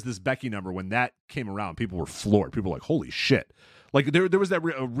 And now there's this Becky number. When that came around, people were floored. People were like, holy shit. Like there was that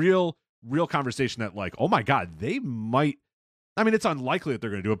real conversation that like, oh my God, they might, I mean, it's unlikely that they're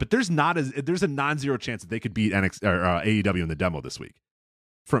going to do it, but there's a non-zero chance that they could beat NXT or AEW in the demo this week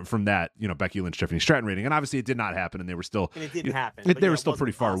from that, Becky Lynch, Tiffany Stratton rating. And obviously it did not happen, and they were still, and it didn't happen. They were still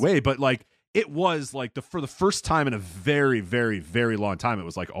pretty far away, but like it was like for the first time in a very, very, very long time, it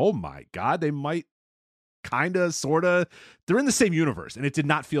was like, oh my God, they might kind of, sort of, they're in the same universe. And it did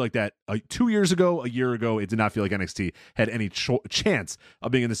not feel like that 2 years ago, a year ago. It did not feel like NXT had any chance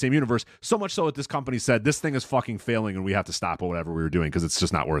of being in the same universe. So much so that this company said, this thing is fucking failing and we have to stop whatever we were doing because it's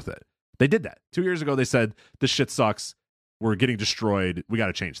just not worth it. They did that. 2 years ago, they said, this shit sucks. We're getting destroyed. We got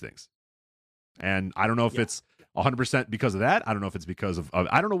to change things. And I don't know if it's 100% because of that. I don't know if it's because of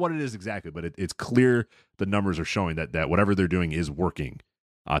I don't know what it is exactly, but it's clear the numbers are showing that whatever they're doing is working.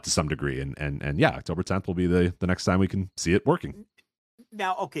 To some degree, and yeah, October 10th will be the next time we can see it working.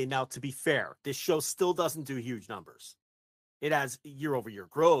 Now, to be fair, this show still doesn't do huge numbers. It has year-over-year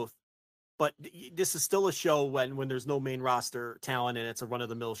growth, but this is still a show when there's no main roster talent and it's a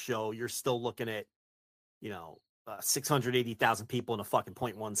run-of-the-mill show. You're still looking at, 680,000 people in a fucking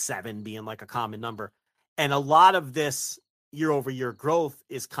 0.17 being like a common number, and a lot of this year-over-year growth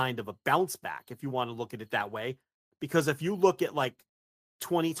is kind of a bounce back, if you want to look at it that way, because if you look at like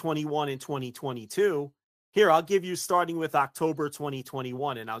 2021 and 2022, here, I'll give you starting with October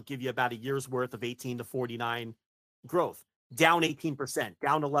 2021, and I'll give you about a year's worth of 18 to 49 growth. Down 18%,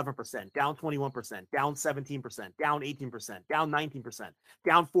 down 11%, down 21%, down 17%, down 18%, down 19%,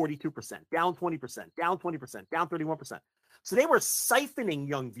 down 42%, down 20%, down 20%, down 31%. So they were siphoning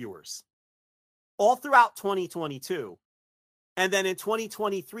young viewers all throughout 2022. And then in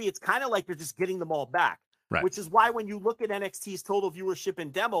 2023, it's kind of like they're just getting them all back. Right. Which is why when you look at NXT's total viewership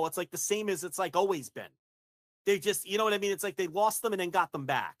in demo, it's like the same as it's like always been. They just, you know what I mean? It's like they lost them and then got them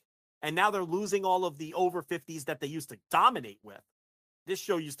back. And now they're losing all of the over 50s that they used to dominate with. This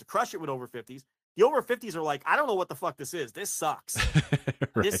show used to crush it with over 50s. The over 50s are like, I don't know what the fuck this is. This sucks.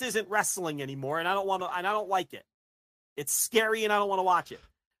 Right. This isn't wrestling anymore, and I don't like it. It's scary and I don't want to watch it.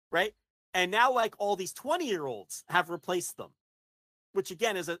 Right? And now like all these 20-year-olds have replaced them, which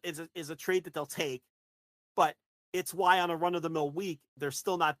again is a trade that they'll take. But it's why on a run-of-the-mill week, they're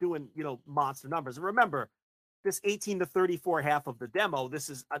still not doing, monster numbers. And remember, this 18 to 34 half of the demo, this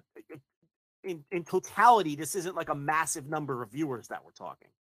is, in totality, this isn't like a massive number of viewers that we're talking.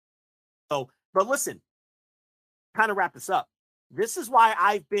 So, but listen, kind of wrap this up. This is why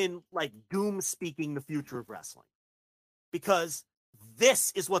I've been, like, doom-speaking the future of wrestling. Because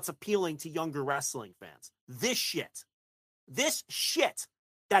this is what's appealing to younger wrestling fans. This shit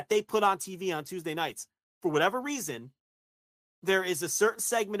that they put on TV on Tuesday nights. For whatever reason, there is a certain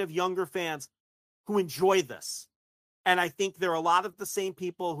segment of younger fans who enjoy this. And I think there are a lot of the same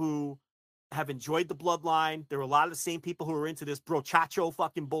people who have enjoyed the Bloodline. There are a lot of the same people who are into this brochacho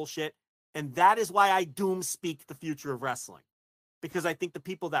fucking bullshit. And that is why I doom speak the future of wrestling, because I think the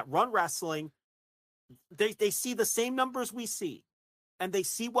people that run wrestling, they see the same numbers we see, and they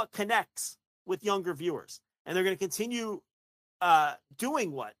see what connects with younger viewers, and they're going to continue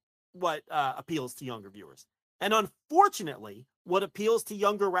doing what appeals to younger viewers. And unfortunately, what appeals to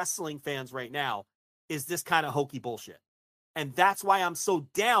younger wrestling fans right now is this kind of hokey bullshit. And that's why I'm so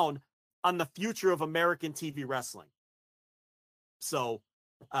down on the future of American TV wrestling. So,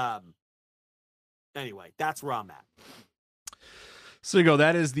 anyway, that's where I'm at. So you go.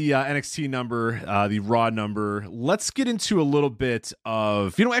 That is the NXT number, the Raw number. Let's get into a little bit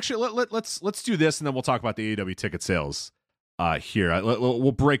of, actually, let's do this, and then we'll talk about the AEW ticket sales here.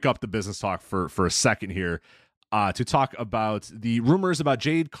 We'll break up the business talk for a second here to talk about the rumors about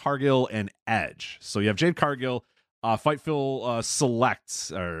Jade, Cargill, and Edge. So you have Jade Cargill, Fightful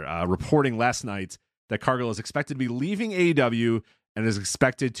Select, reporting last night that Cargill is expected to be leaving AEW and is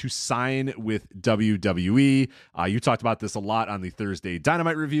expected to sign with WWE. You talked about this a lot on the Thursday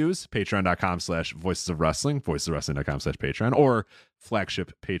Dynamite reviews, patreon.com/voices of wrestling, voicesofwrestling.com/Patreon, or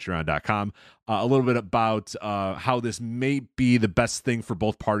flagship patreon.com. A little bit about how this may be the best thing for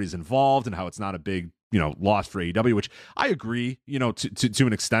both parties involved and how it's not a big loss for AEW, which I agree, to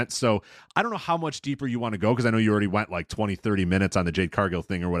an extent. So I don't know how much deeper you want to go, because I know you already went like 20-30 minutes on the Jade Cargill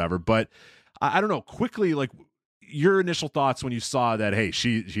thing or whatever, but I don't know, quickly, like, your initial thoughts when you saw that, hey,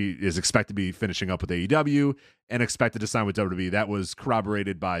 she is expected to be finishing up with AEW and expected to sign with WWE. That was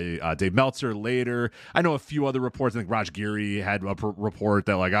corroborated by Dave Meltzer later. I know a few other reports. I think Raj Giri had a report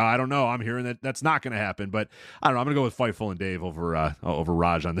that, like, I don't know, I'm hearing that that's not going to happen. But I don't know. I'm going to go with Fightful and Dave over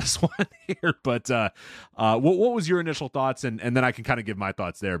Raj on this one here. But what was your initial thoughts? And then I can kind of give my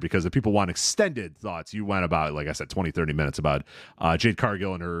thoughts there, because if people want extended thoughts, you went about, like I said, 20-30 minutes about Jade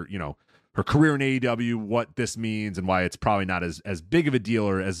Cargill and her, her career in AEW, what this means, and why it's probably not as big of a deal,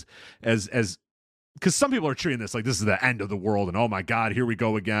 or as because some people are treating this like this is the end of the world, and oh my God, here we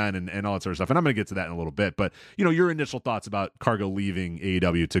go again, and all that sort of stuff. And I'm going to get to that in a little bit. But your initial thoughts about Cargill leaving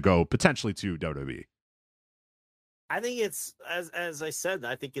AEW to go potentially to WWE. I think it's, as I said,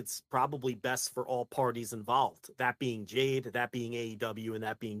 I think it's probably best for all parties involved. That being Jade, that being AEW, and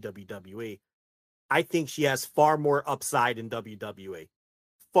that being WWE. I think she has far more upside in WWE.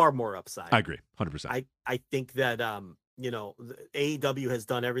 Far more upside. I agree, 100%. I think that AEW has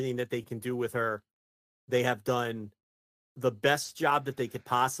done everything that they can do with her. They have done the best job that they could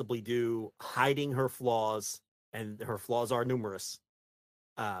possibly do hiding her flaws, and her flaws are numerous,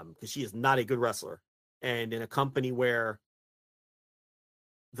 because she is not a good wrestler. And in a company where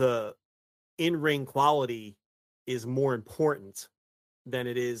the in-ring quality is more important than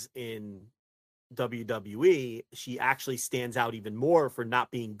it is in WWE, she actually stands out even more for not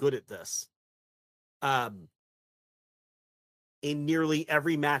being good at this. In nearly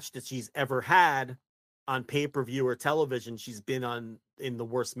every match that she's ever had on pay-per-view or television, she's been in the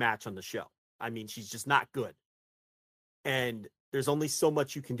worst match on the show. I mean, she's just not good. And there's only so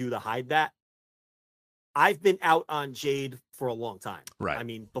much you can do to hide that. I've been out on Jade for a long time. Right. I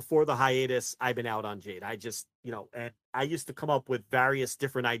mean, before the hiatus, I've been out on Jade. I just, and I used to come up with various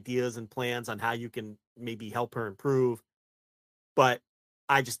different ideas and plans on how you can maybe help her improve, but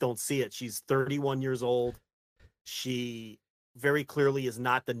I just don't see it. She's 31 years old. She very clearly is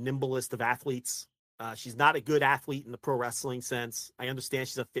not the nimblest of athletes. She's not a good athlete in the pro wrestling sense. I understand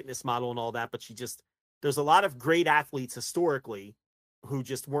she's a fitness model and all that, but there's a lot of great athletes historically who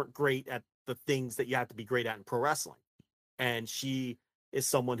just weren't great at the things that you have to be great at in pro wrestling. And she is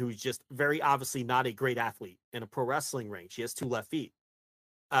someone who's just very obviously not a great athlete in a pro wrestling ring. She has 2 left feet.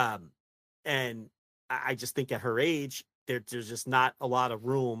 And I just think at her age, there's just not a lot of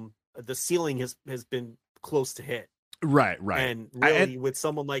room. The ceiling has been close to hit. Right. And really, with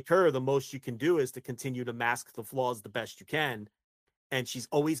someone like her, the most you can do is to continue to mask the flaws the best you can. And she's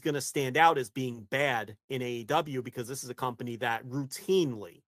always going to stand out as being bad in AEW, because this is a company that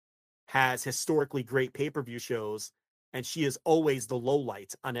routinely has historically great pay-per-view shows, and she is always the low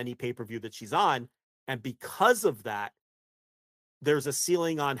light on any pay-per-view that she's on. And because of that, there's a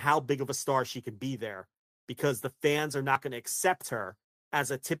ceiling on how big of a star she can be there, because the fans are not going to accept her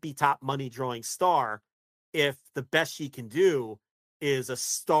as a tippy-top money-drawing star if the best she can do is a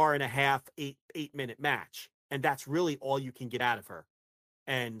 1.5-star, 8-minute match. And that's really all you can get out of her.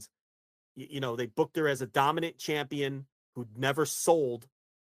 And, they booked her as a dominant champion who'd never sold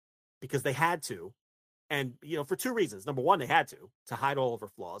because they had to. And, for 2 reasons. Number one, they had to hide all of her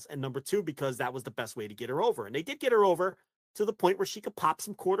flaws. And number 2, because that was the best way to get her over. And they did get her over to the point where she could pop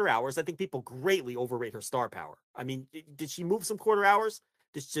some quarter hours. I think people greatly overrate her star power. I mean, did she move some quarter hours?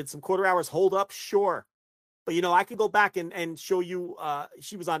 Did some quarter hours hold up? Sure. But, I could go back and show you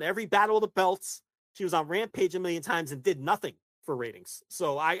she was on every Battle of the Belts. She was on Rampage a million times and did nothing for ratings.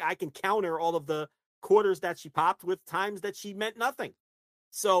 So I can counter all of the quarters that she popped with times that she meant nothing.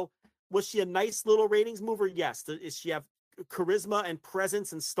 So was she a nice little ratings mover? Yes. Does she have charisma and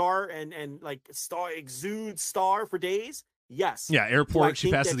presence and star and like exude star for days? Yes. Yeah, airport.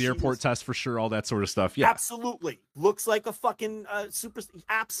 She passes the airport test for sure. All that sort of stuff. Yeah, absolutely. Looks like a fucking super.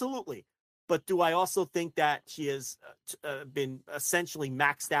 Absolutely. But do I also think that she has been essentially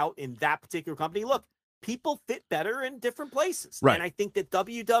maxed out in that particular company? Look, people fit better in different places. Right. And I think that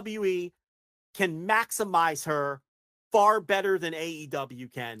WWE can maximize her far better than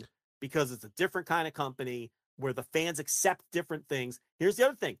AEW can, because it's a different kind of company where the fans accept different things. Here's the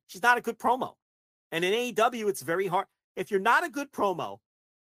other thing. She's not a good promo. And in AEW, it's very hard. If you're not a good promo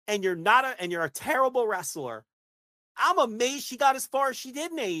and you're a terrible wrestler, I'm amazed she got as far as she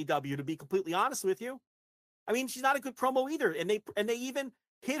did in AEW, to be completely honest with you. I mean, she's not a good promo either. And they even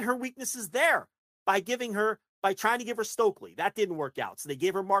hid her weaknesses there by trying to give her Stokely. That didn't work out. So they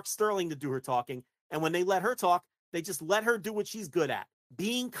gave her Mark Sterling to do her talking. And when they let her talk, they just let her do what she's good at,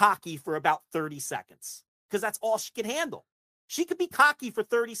 being cocky for about 30 seconds. Because that's all she can handle. She could be cocky for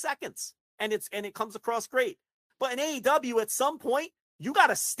 30 seconds and it comes across great. But in AEW, at some point, you got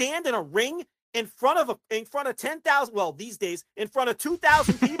to stand in a ring in front of 10,000, well, these days, in front of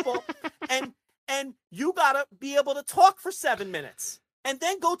 2,000 people, and you got to be able to talk for 7 minutes and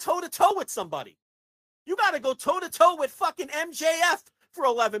then go toe-to-toe with somebody. You got to go toe-to-toe with fucking MJF for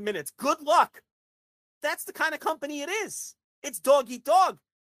 11 minutes. Good luck. That's the kind of company it is. It's dog eat dog.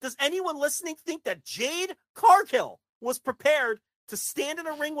 Does anyone listening think that Jade Cargill was prepared to stand in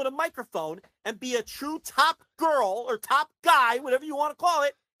a ring with a microphone and be a true top girl or top guy, whatever you want to call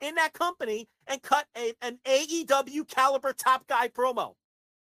it, in that company and cut an AEW caliber top guy promo?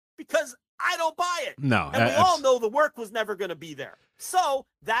 Because I don't buy it. No. And we all know the work was never going to be there. So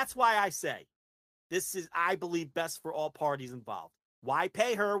that's why I say this is, I believe, best for all parties involved. Why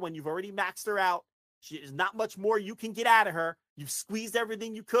pay her when you've already maxed her out? There's not much more you can get out of her. You've squeezed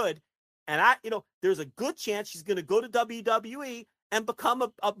everything you could. And there's a good chance she's going to go to WWE and become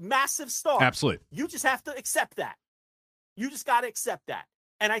a massive star. Absolutely. You just have to accept that. You just got to accept that.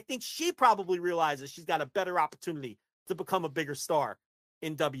 And I think she probably realizes she's got a better opportunity to become a bigger star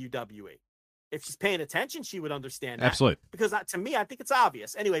in WWE. If she's paying attention, she would understand that. Absolutely. Because to me, I think it's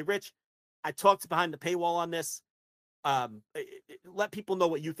obvious. Anyway, Rich, I talked behind the paywall on this. Let people know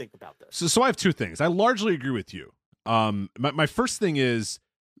what you think about this. So I have two things. I largely agree with you. My first thing is,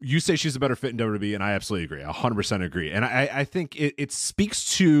 you say she's a better fit in WWE, and I absolutely agree. 100% agree. And I think it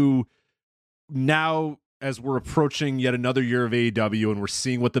speaks to now, as we're approaching yet another year of AEW and we're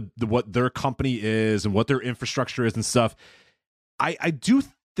seeing what what their company is and what their infrastructure is and stuff. I do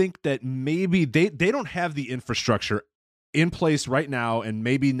think that maybe they don't have the infrastructure in place right now, and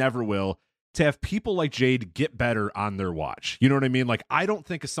maybe never will, to have people like Jade get better on their watch. You know what I mean? Like, I don't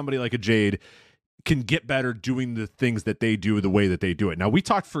think somebody like a Jade can get better doing the things that they do the way that they do it. Now, we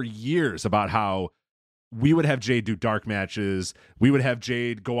talked for years about how we would have Jade do dark matches. We would have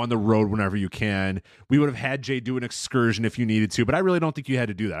Jade go on the road whenever you can. We would have had Jade do an excursion if you needed to, but I really don't think you had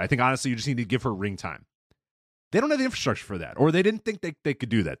to do that. I think, honestly, you just need to give her ring time. They don't have the infrastructure for that, or they didn't think they could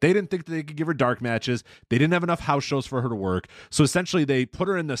do that. They didn't think that they could give her dark matches. They didn't have enough house shows for her to work. So essentially, they put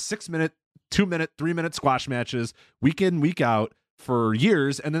her in the 6-minute, 2-minute, 3-minute squash matches week in, week out for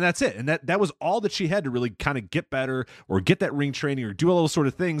years, and then that's it. And that was all that she had to really kind of get better or get that ring training or do all those sort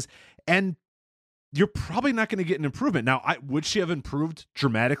of things. And you're probably not going to get an improvement. Now, would she have improved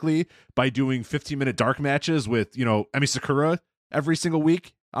dramatically by doing 15-minute dark matches with, Emi Sakura every single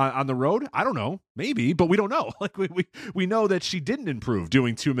week on the road? I don't know. Maybe, but we don't know. Like, we know that she didn't improve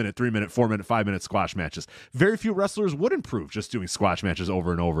doing 2-minute, 3-minute, 4-minute, 5-minute squash matches. Very few wrestlers would improve just doing squash matches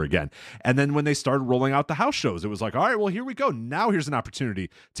over and over again. And then when they started rolling out the house shows, it was like, all right, well, here we go. Now here's an opportunity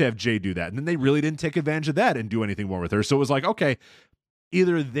to have Jay do that. And then they really didn't take advantage of that and do anything more with her. So it was like, okay,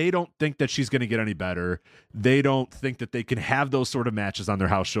 either they don't think that she's going to get any better, they don't think that they can have those sort of matches on their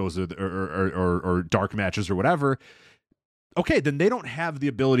house shows or dark matches or whatever. Okay, then they don't have the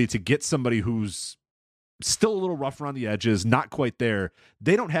ability to get somebody who's still a little rough around the edges, not quite there.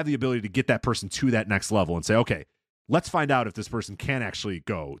 They don't have the ability to get that person to that next level and say, okay, let's find out if this person can actually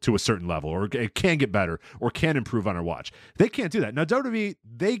go to a certain level or can get better or can improve on our watch. They can't do that. Now, WWE,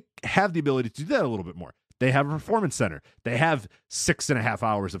 they have the ability to do that a little bit more. They have a performance center. They have 6.5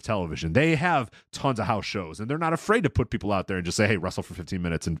 hours of television. They have tons of house shows, and they're not afraid to put people out there and just say, hey, wrestle for 15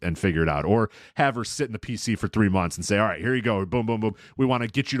 minutes and figure it out. Or have her sit in the PC for 3 months and say, all right, here you go. Boom, boom, boom. We want to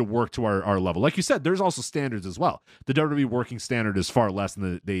get you to work to our level. Like you said, there's also standards as well. The WWE working standard is far less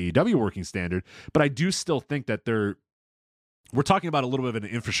than the AEW working standard, but I do still think that we're talking about a little bit of an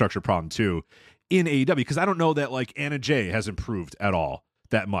infrastructure problem too in AEW, because I don't know that like Anna Jay has improved at all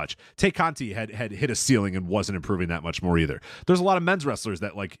that much. Tay Conti had hit a ceiling and wasn't improving that much more either. There's a lot of men's wrestlers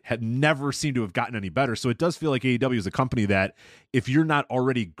that like had never seemed to have gotten any better. So it does feel like AEW is a company that if you're not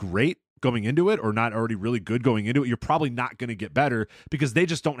already great going into it or not already really good going into it, you're probably not going to get better, because they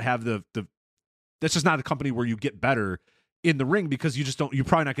just don't have that's just not a company where you get better in the ring, because you're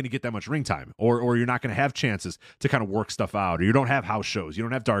probably not going to get that much ring time, or you're not going to have chances to kind of work stuff out, or you don't have house shows, you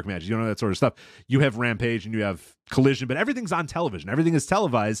don't have dark matches, you don't have that sort of stuff. You have Rampage and you have Collision, but everything's on television. Everything is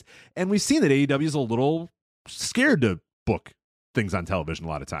televised. And we've seen that AEW is a little scared to book things on television a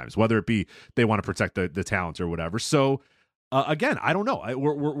lot of times, whether it be they want to protect the talent or whatever. So again, I don't know.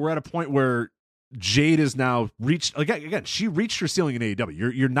 We're at a point where Jade is now reached again. She reached her ceiling in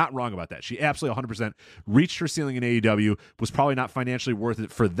AEW. You're not wrong about that. She absolutely 100% reached her ceiling in AEW. Was probably not financially worth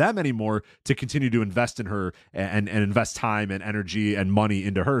it for them anymore to continue to invest in her and invest time and energy and money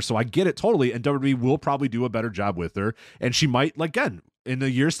into her. So I get it totally. And WWE will probably do a better job with her. And she might, like, again, in a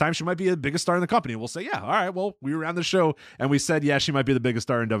year's time, she might be the biggest star in the company. And we'll say, yeah, all right, well, we were on the show and we said, yeah, she might be the biggest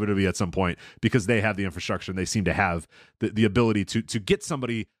star in WWE at some point, because they have the infrastructure and they seem to have the ability to get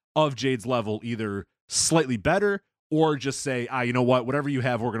somebody of Jade's level either slightly better or just say, you know what, whatever you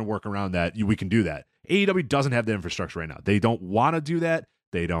have, we're going to work around that. We can do that. AEW doesn't have the infrastructure right now. They don't want to do that.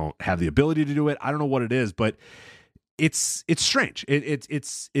 They don't have the ability to do it. I don't know what it is, but it's strange.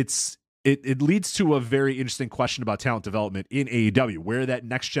 It leads to a very interesting question about talent development in AEW, where that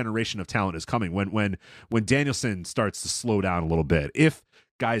next generation of talent is coming. When Danielson starts to slow down a little bit, if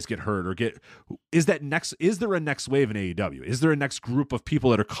guys get hurt or is there a next wave in AEW? Is there a next group of people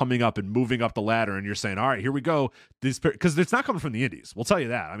that are coming up and moving up the ladder and you're saying, all right, here we go, because it's not coming from the indies, we'll tell you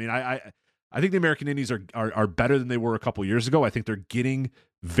that. I mean, I think the American indies are better than they were a couple years ago. I think they're getting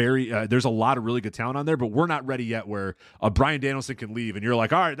there's a lot of really good talent on there, but we're not ready yet where Bryan Danielson can leave and you're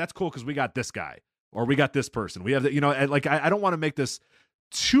like, all right, that's cool because we got this guy or we got this person, we have that, like I don't want to make this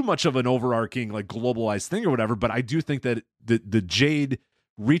too much of an overarching like globalized thing or whatever, but I do think that the Jade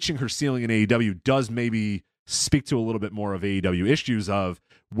reaching her ceiling in AEW does maybe speak to a little bit more of AEW issues of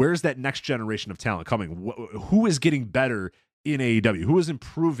where's that next generation of talent coming? Who is getting better in AEW? Who is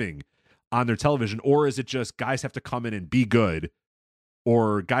improving on their television? Or is it just guys have to come in and be good,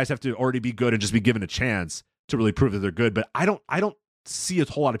 or guys have to already be good and just be given a chance to really prove that they're good? But I don't see a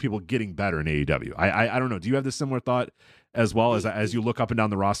whole lot of people getting better in AEW. I don't know. Do you have this similar thought as well as you look up and down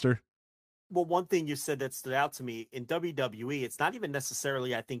the roster? Well, one thing you said that stood out to me in WWE, it's not even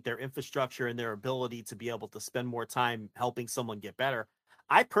necessarily, I think, their infrastructure and their ability to be able to spend more time helping someone get better.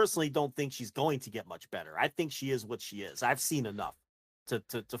 I personally don't think she's going to get much better. I think she is what she is. I've seen enough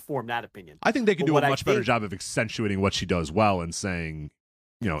to form that opinion. I think they could do a much better job of accentuating what she does well and saying,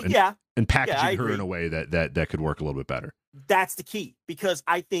 and packaging her in a way that could work a little bit better. That's the key, because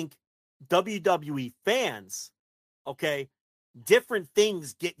I think WWE fans, different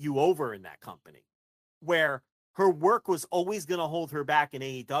things get you over in that company, where her work was always going to hold her back in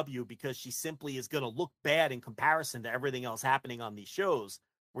AEW because she simply is going to look bad in comparison to everything else happening on these shows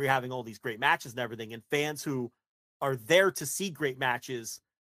where you're having all these great matches and everything. And fans who are there to see great matches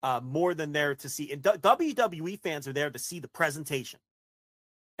more than there to see. And WWE fans are there to see the presentation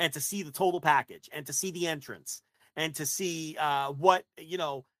and to see the total package and to see the entrance and to see what,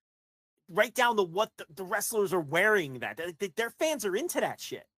 right down to what the wrestlers are wearing. That their fans are into that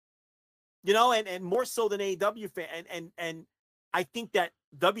shit, and more so than AEW fan. And I think that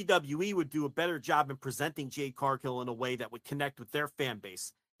WWE would do a better job in presenting Jade Cargill in a way that would connect with their fan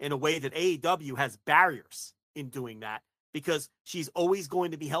base in a way that AEW has barriers in doing that, because she's always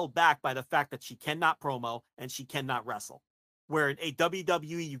going to be held back by the fact that she cannot promo and she cannot wrestle. Where in a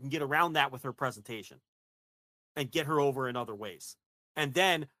WWE, you can get around that with her presentation and get her over in other ways. And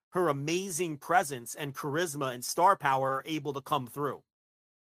then her amazing presence and charisma and star power are able to come through.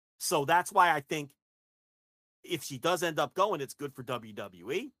 So that's why I think if she does end up going, it's good for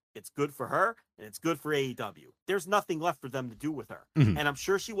WWE, it's good for her, and it's good for AEW. There's nothing left for them to do with her. Mm-hmm. And I'm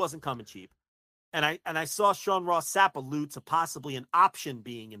sure she wasn't coming cheap. And I saw Sean Ross Sapp allude to possibly an option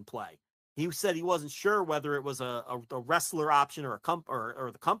being in play. He said he wasn't sure whether it was a wrestler option or or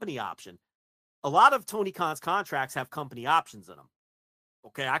the company option. A lot of Tony Khan's contracts have company options in them.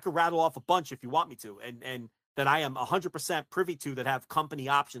 Okay, I could rattle off a bunch if you want me to. And that I am 100% privy to that have company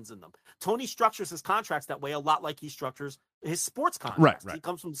options in them. Tony structures his contracts that way a lot like he structures his sports contracts. Right. He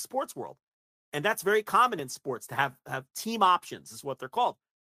comes from the sports world. And that's very common in sports to have team options is what they're called.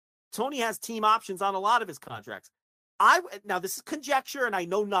 Tony has team options on a lot of his contracts. Now, this is conjecture, and I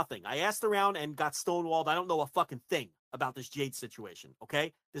know nothing. I asked around and got stonewalled. I don't know a fucking thing about this Jade situation,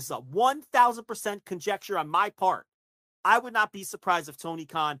 okay? This is a 1,000% conjecture on my part. I would not be surprised if Tony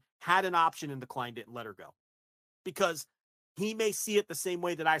Khan had an option and declined it and let her go. Because he may see it the same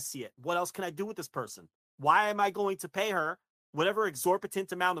way that I see it. What else can I do with this person? Why am I going to pay her whatever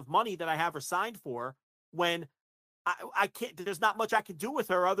exorbitant amount of money that I have her signed for when I can't, there's not much I can do with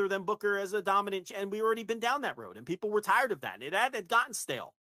her other than book her as a dominant, and we've already been down that road, and people were tired of that. And it had gotten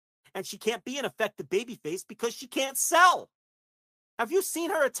stale. And she can't be an effective babyface because she can't sell. Have you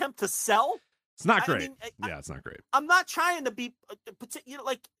seen her attempt to sell? It's not great. It's not great. I'm not trying to be,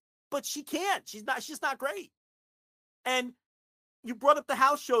 but she can't. She's not great. And you brought up the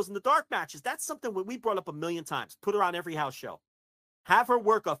house shows and the dark matches. That's something we brought up a million times. Put her on every house show. Have her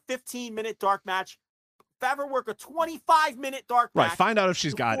work a 15-minute dark match. Have her work a 25-minute dark match. Right. Find out if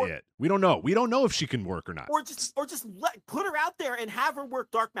she's got it. We don't know. We don't know if she can work or not. Or just put her out there and have her work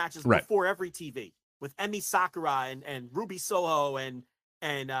dark matches before every TV with Emi Sakura and Ruby Soho and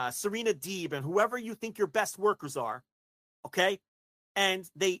Serena Deeb and whoever you think your best workers are. Okay. And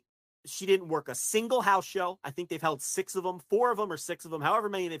she didn't work a single house show. I think they've held 6 of them, 4 of them or 6 of them, however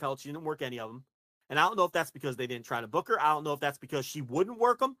many they've held. She didn't work any of them. And I don't know if that's because they didn't try to book her. I don't know if that's because she wouldn't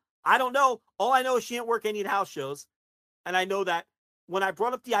work them. I don't know. All I know is she didn't work any of the house shows. And I know that when I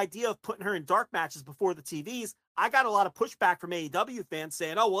brought up the idea of putting her in dark matches before the TVs, I got a lot of pushback from AEW fans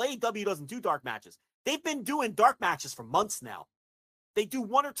saying, oh, well, AEW doesn't do dark matches. They've been doing dark matches for months now. They do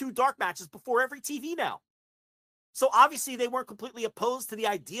 1 or 2 dark matches before every TV now. So obviously they weren't completely opposed to the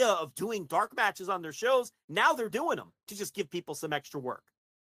idea of doing dark matches on their shows. Now they're doing them to just give people some extra work.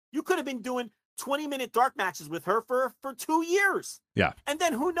 You could have been doing 20-minute dark matches with her for 2 years. Yeah. And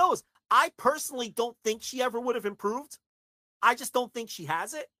then who knows? I personally don't think she ever would have improved. I just don't think she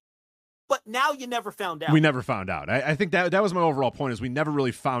has it. But now you never found out. We never found out. I think that was my overall point is we never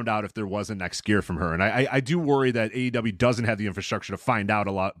really found out if there was a next gear from her. And I do worry that AEW doesn't have the infrastructure to find out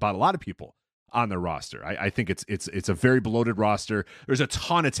about a lot of people on their roster. I think it's a very bloated roster. There's a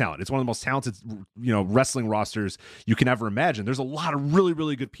ton of talent. It's one of the most talented, wrestling rosters you can ever imagine. There's a lot of really,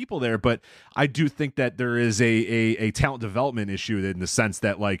 really good people there, but I do think that there is a talent development issue in the sense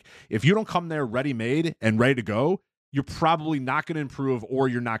that, like, if you don't come there ready-made and ready to go, you're probably not going to improve, or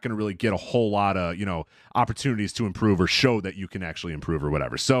you're not going to really get a whole lot of, opportunities to improve or show that you can actually improve or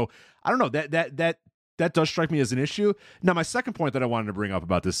whatever. So I don't know, that does strike me as an issue. Now, my second point that I wanted to bring up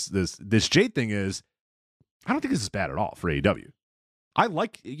about this Jade thing is, I don't think this is bad at all for AEW. I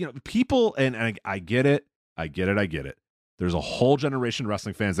like, people, and I get it. There's a whole generation of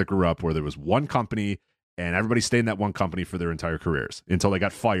wrestling fans that grew up where there was one company and everybody stayed in that one company for their entire careers until they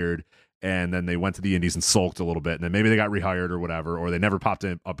got fired. And then they went to the indies and sulked a little bit. And then maybe they got rehired or whatever, or they never popped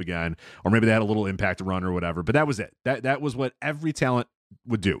up again, or maybe they had a little Impact run or whatever. But that was it. That was what every talent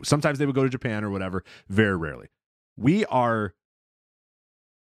would do. Sometimes they would go to Japan or whatever. Very rarely. We're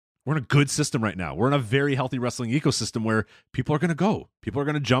in a good system right now. We're in a very healthy wrestling ecosystem where people are going to go. People are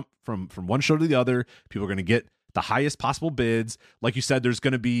going to jump from one show to the other. People are going to get the highest possible bids. Like you said, there's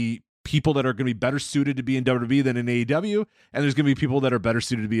going to be people that are going to be better suited to be in WWE than in AEW, and there's going to be people that are better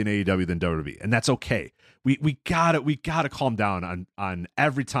suited to be in AEW than WWE, and that's okay. We gotta calm down on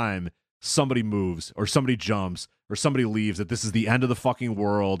every time somebody moves or somebody jumps or somebody leaves that this is the end of the fucking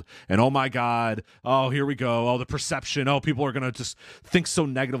world, and oh my god, oh here we go, oh the perception, oh people are going to just think so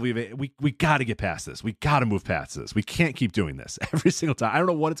negatively of it. We got to get past this. We got to move past this. We can't keep doing this every single time. I don't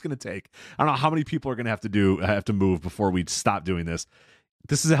know what it's going to take. I don't know how many people are going to have to move before we stop doing this.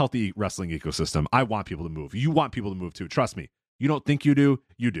 This is a healthy wrestling ecosystem. I want people to move. You want people to move too. Trust me. You don't think you do.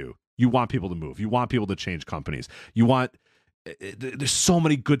 You do. You want people to move. You want people to change companies. There's so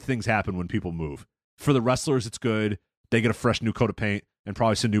many good things happen when people move. For the wrestlers, it's good. They get a fresh new coat of paint and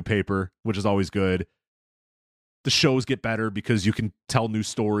probably some new paper, which is always good. The shows get better because you can tell new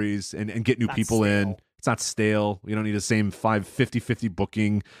stories and get new people in. It's not stale. We don't need the same 50-50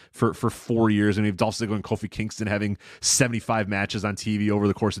 booking for 4 years. And we have Dolph Ziggler and Kofi Kingston having 75 matches on TV over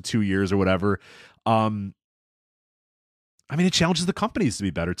the course of 2 years or whatever. It challenges the companies to be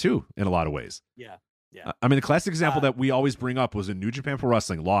better too in a lot of ways. Yeah. The classic example that we always bring up was in New Japan Pro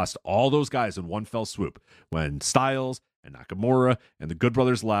Wrestling lost all those guys in one fell swoop when Styles and Nakamura and the Good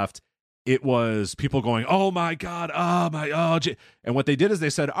Brothers left. it was people going, oh my God, and what they did is they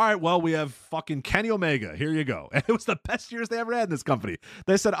said, all right, well, we have fucking Kenny Omega. Here you go. And it was the best years they ever had in this company.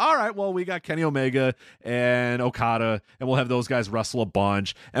 They said, all right, well, we got Kenny Omega and Okada, and we'll have those guys wrestle a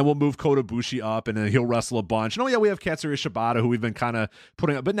bunch, and we'll move Kota Ibushi up, and then he'll wrestle a bunch. And oh yeah, we have Katsuyori Shibata, who we've been kind of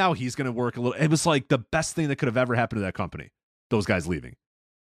putting up, but now he's going to work a little. It was like the best thing that could have ever happened to that company, those guys leaving.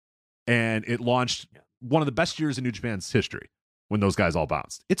 And it launched one of the best years in New Japan's history when those guys all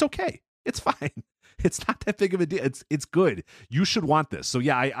bounced. It's okay. It's fine. It's not that big of a deal. It's good. You should want this. So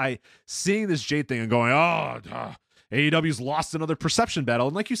yeah, I seeing this Jade thing and going, AEW's lost another perception battle.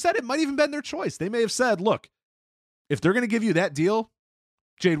 And like you said, it might even been their choice. They may have said, look, if they're going to give you that deal,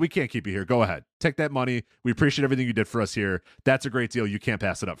 Jade, we can't keep you here. Go ahead. Take that money. We appreciate everything you did for us here. That's a great deal. You can't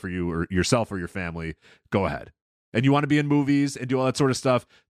pass it up for you or yourself or your family. Go ahead. And you want to be in movies and do all that sort of stuff.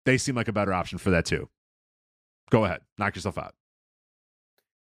 They seem like a better option for that too. Go ahead. Knock yourself out.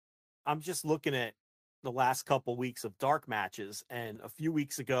 I'm just looking at the last couple weeks of dark matches, and a few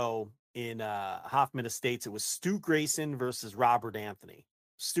weeks ago in Hoffman Estates, it was Stu Grayson versus Robert Anthony.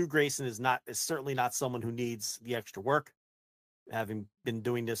 Stu Grayson is certainly not someone who needs the extra work, having been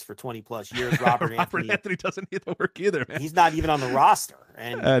doing this for 20 plus years. Robert Anthony doesn't need the work either, man. He's not even on the roster,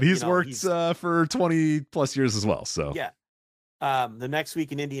 and he's worked for 20 plus years as well. So yeah. The next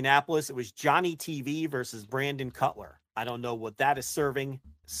week in Indianapolis, it was Johnny TV versus Brandon Cutler. I don't know what that is serving.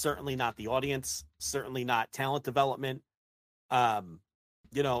 Certainly not the audience. Certainly not talent development.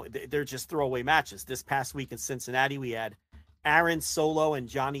 They're just throwaway matches. This past week in Cincinnati, we had Aaron Solo and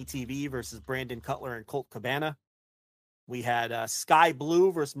Johnny TV versus Brandon Cutler and Colt Cabana. We had Sky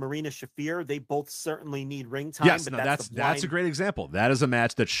Blue versus Marina Shafir. They both certainly need ring time. Yes, that's a great example. That is a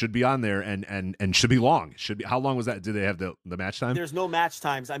match that should be on there and should be long. Should be. How long was that? Do they have the match time? There's no match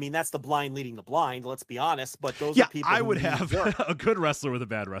times. I mean, that's the blind leading the blind. Let's be honest. But those are people. I would have a good wrestler with a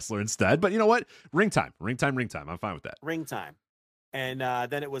bad wrestler instead. But you know what? Ring time. I'm fine with that. Ring time. And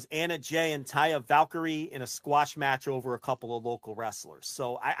then it was Anna Jay and Taya Valkyrie in a squash match over a couple of local wrestlers.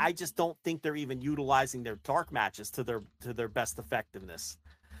 So I just don't think they're even utilizing their dark matches to their best effectiveness.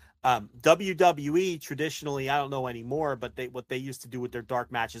 WWE traditionally, I don't know anymore, but what they used to do with their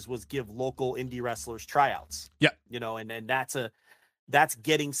dark matches was give local indie wrestlers tryouts. Yeah. And that's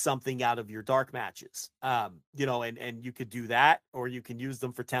getting something out of your dark matches. And you could do that, or you can use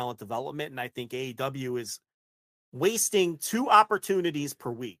them for talent development. And I think AEW is wasting 2 opportunities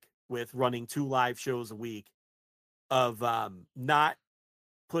per week with running 2 live shows a week of not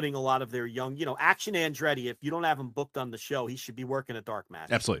putting a lot of their young, Action Andretti. If you don't have him booked on the show, he should be working a dark match.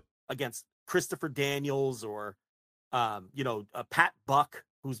 Absolutely. Against Christopher Daniels or, Pat Buck,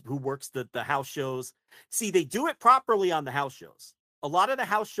 who works the house shows. See, they do it properly on the house shows. A lot of the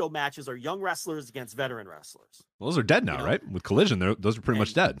house show matches are young wrestlers against veteran wrestlers. Well, those are dead now, right? With Collision, those are pretty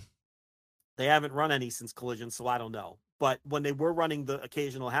much dead. They haven't run any since Collision, so I don't know. But when they were running the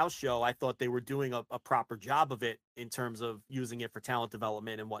occasional house show, I thought they were doing a proper job of it in terms of using it for talent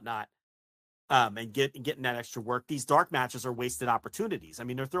development and whatnot, and getting that extra work. These dark matches are wasted opportunities. I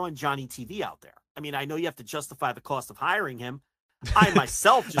mean, they're throwing Johnny TV out there. I mean, I know you have to justify the cost of hiring him. I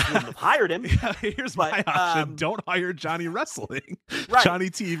myself just wouldn't have hired him. Yeah, here's my option. Don't hire Johnny Wrestling. Right. Johnny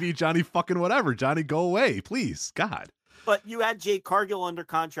TV, Johnny fucking whatever. Johnny, go away, please. God. But you had Jade Cargill under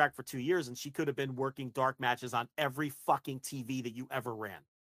contract for 2 years, and she could have been working dark matches on every fucking TV that you ever ran.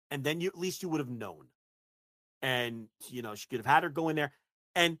 And then at least you would have known. And, she could have had her go in there.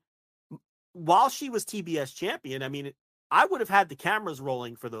 And while she was TBS champion, I mean, I would have had the cameras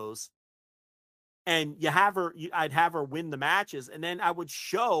rolling for those. And I'd have her win the matches. And then I would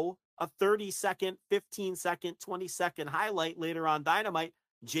show a 30-second, 15-second, 20-second highlight later on Dynamite.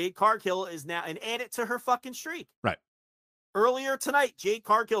 Jade Cargill is now, and add it to her fucking streak. Right. Earlier tonight, Jade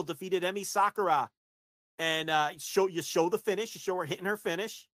Cargill defeated Emi Sakura, and you show the finish. You show her hitting her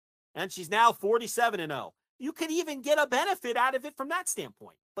finish, and she's now 47-0. You could even get a benefit out of it from that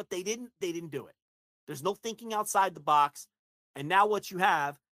standpoint, but they didn't do it. There's no thinking outside the box, and now what you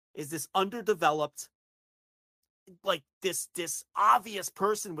have is this underdeveloped, like this obvious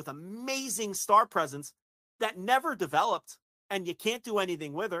person with amazing star presence that never developed, and you can't do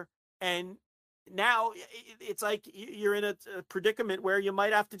anything with her, and now it's like you're in a predicament where you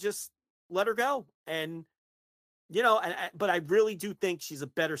might have to just let her go. And, but I really do think she's a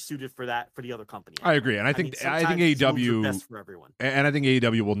better suited for the other company. I agree. And I think AEW best for everyone. And I think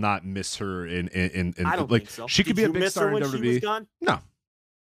AEW will not miss her in I don't think so. She could be a big star in WWE. She was gone? No,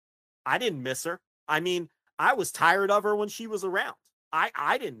 I didn't miss her. I mean, I was tired of her when she was around.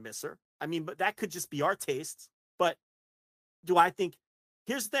 I didn't miss her. I mean, but that could just be our tastes. But do I think,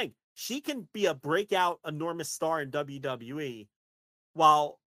 here's the thing. She can be a breakout, enormous star in WWE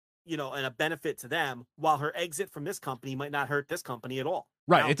while and a benefit to them, while her exit from this company might not hurt this company at all.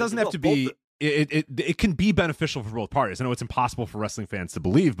 Right. It doesn't have to be. It can be beneficial for both parties. I know it's impossible for wrestling fans to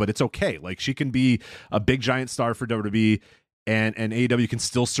believe, but it's okay. Like, she can be a big giant star for WWE, and AEW can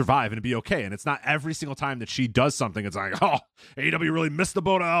still survive and be okay. And it's not every single time that she does something, it's like, oh, AEW really missed the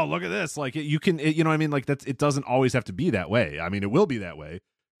boat. Oh, look at this. Like, you know what I mean? Like, it doesn't always have to be that way. I mean, it will be that way.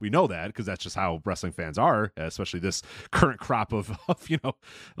 We know that because that's just how wrestling fans are, especially this current crop of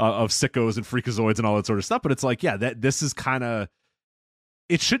sickos and freakazoids and all that sort of stuff. But it's like, yeah, this is kind of,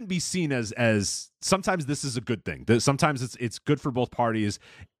 it shouldn't be seen as sometimes this is a good thing. Sometimes it's good for both parties.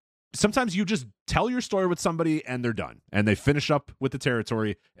 Sometimes you just tell your story with somebody and they're done and they finish up with the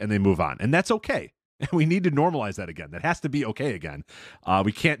territory and they move on, and that's okay. And we need to normalize that again. That has to be okay again.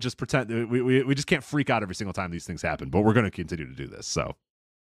 We can't just pretend. We just can't freak out every single time these things happen. But we're going to continue to do this. So.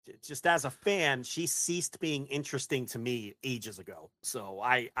 Just as a fan, she ceased being interesting to me ages ago. So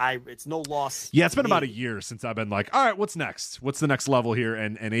it's no loss. Yeah, it's been about a year since I've been like, all right, what's next? What's the next level here?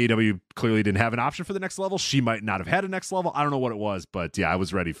 And AEW clearly didn't have an option for the next level. She might not have had a next level. I don't know what it was, but yeah, I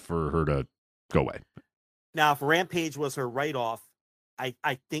was ready for her to go away. Now, if Rampage was her write-off, I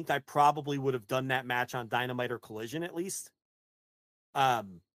think I probably would have done that match on Dynamite or Collision at least. Now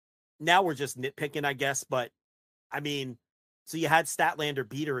we're just nitpicking, I guess, but I mean, so you had Statlander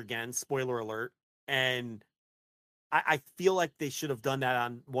beat her again, spoiler alert, and I feel like they should have done that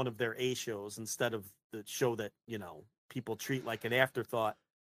on one of their A shows instead of the show that, people treat like an afterthought.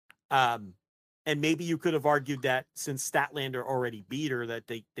 And maybe you could have argued that since Statlander already beat her, that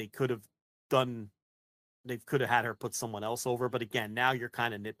they could have had her put someone else over. But again, now you're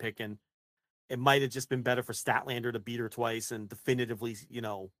kind of nitpicking. It might have just been better for Statlander to beat her twice and definitively,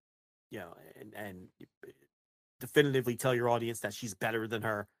 and definitively tell your audience that she's better than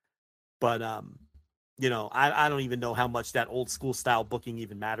her. But I don't even know how much that old school style booking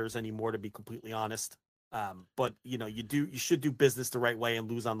even matters anymore, to be completely honest. But you should do business the right way and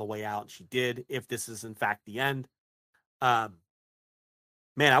lose on the way out. She did, if this is in fact the end. Man,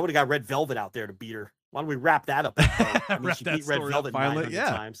 I would have got Red Velvet out there to beat her. Why don't we wrap that up? I mean, she beat Red Velvet 900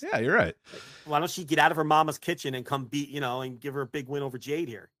 times. Yeah, you're right. Why don't she get out of her mama's kitchen and come beat, and give her a big win over Jade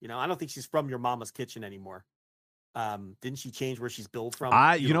here? I don't think she's from your mama's kitchen anymore. Didn't she change where she's billed from?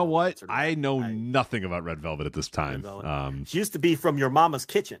 You know what? I know nothing about Red Velvet at this time. She used to be from your mama's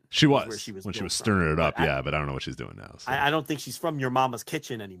kitchen. She was when she was stirring it up. But I don't know what she's doing now. So. I don't think she's from your mama's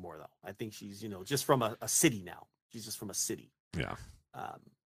kitchen anymore, though. I think she's, just from a city now. She's just from a city. Yeah.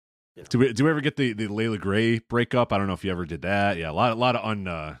 Do we ever get the Layla Gray breakup? I don't know if you ever did that. Yeah, a lot of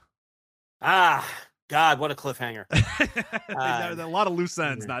God, what a cliffhanger. A lot of loose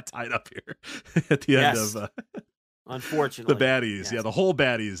ends not tied up here at the end of unfortunately the baddies. Yes. Yeah, the whole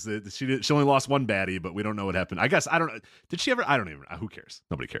baddies. She only lost one baddie, but we don't know what happened. I guess I don't know. Did she ever? I don't even know. Who cares?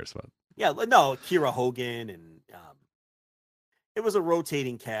 Nobody cares about it. Yeah, no, Kira Hogan, and it was a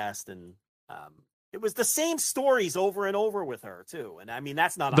rotating cast, and it was the same stories over and over with her too. And I mean,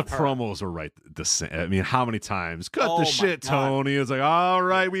 that's not the promos are right the same. I mean, how many times? Cut the shit, Tony. It's like, all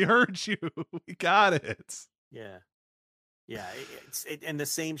right, we heard you. We got it. Yeah. It's and the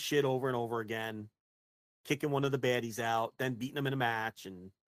same shit over and over again. Kicking one of the baddies out, then beating them in a match,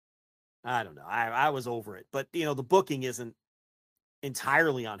 and I don't know. I was over it. But the booking isn't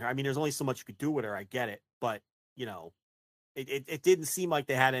entirely on her. I mean, there's only so much you could do with her. I get it, but it didn't seem like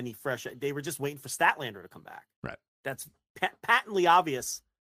they had any fresh. They were just waiting for Statlander to come back. Right. That's patently obvious,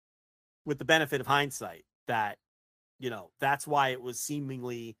 with the benefit of hindsight, that that's why it was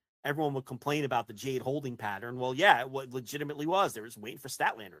seemingly everyone would complain about the Jade holding pattern. Well, yeah, it legitimately was. They were just waiting for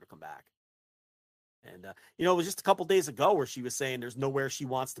Statlander to come back. And, it was just a couple days ago where she was saying there's nowhere she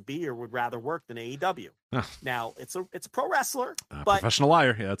wants to be or would rather work than AEW. Now, it's a pro wrestler. But professional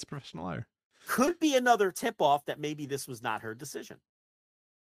liar. Yeah, it's a professional liar. Could be another tip-off that maybe this was not her decision.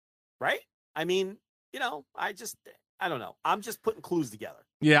 Right? I mean, I don't know. I'm just putting clues together.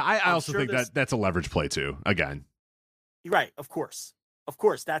 Yeah, I also think that's a leverage play, too, again. Right, of course.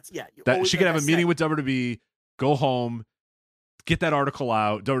 That's, yeah. She could have a meeting with WWE, go home, get that article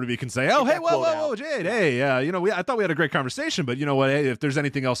out. WWE can say, "Oh, hey, whoa, Jade, hey, I thought we had a great conversation, but you know what? Hey, if there's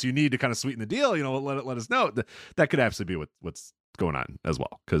anything else you need to kind of sweeten the deal, let us know." That could absolutely be what's going on as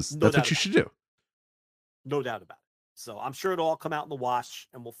well, because that's what you should do. No doubt about it. So I'm sure it'll all come out in the wash,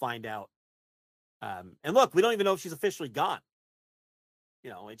 and we'll find out. And look, we don't even know if she's officially gone.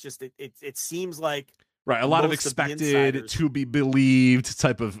 It seems like. Right, a lot of expected to be believed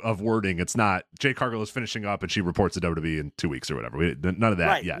type of wording. It's not Jade Cargill is finishing up and she reports to WWE in 2 weeks or whatever. None of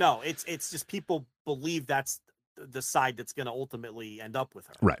that yet. No, it's just people believe that's the side that's going to ultimately end up with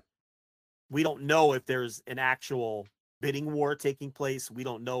her. Right. We don't know if there's an actual bidding war taking place. We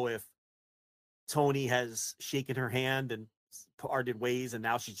don't know if Tony has shaken her hand and parted ways, and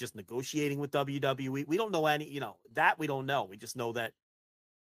now she's just negotiating with WWE. We don't know that we don't know. We just know that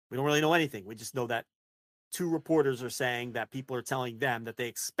we don't really know anything. We just know that 2 reporters are saying that people are telling them that they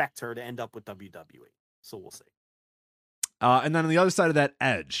expect her to end up with WWE. So we'll see. And then on the other side of that,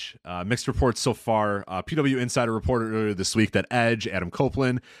 Edge. Mixed reports so far. PW Insider reported earlier this week that Edge, Adam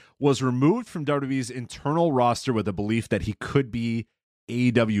Copeland, was removed from WWE's internal roster with the belief that he could be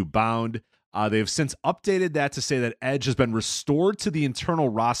AEW bound. They have since updated that to say that Edge has been restored to the internal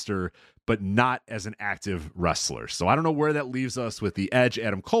roster, but not as an active wrestler. So I don't know where that leaves us with the Edge,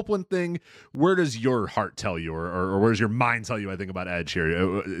 Adam Copeland thing. Where does your heart tell you, or where does your mind tell you, I think, about Edge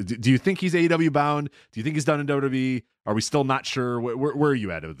here? Do you think he's AEW bound? Do you think he's done in WWE? Are we still not sure? Where are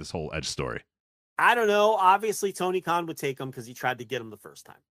you at with this whole Edge story? I don't know. Obviously, Tony Khan would take him because he tried to get him the first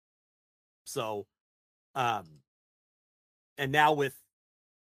time. So, and now with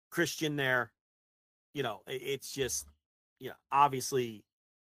Christian there, it's just, obviously,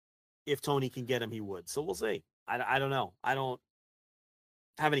 if Tony can get him, he would. So we'll see. I don't know. I don't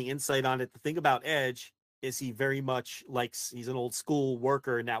have any insight on it. The thing about Edge is he very much likes, he's an old school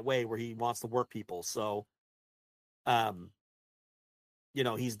worker in that way where he wants to work people. So,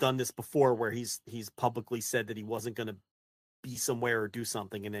 he's done this before where he's publicly said that he wasn't going to be somewhere or do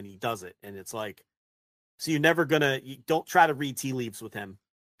something, and then he does it. And it's like, so you don't try to read tea leaves with him.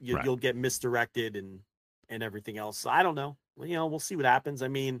 Right. You'll get misdirected and everything else. So I don't know. We'll see what happens. I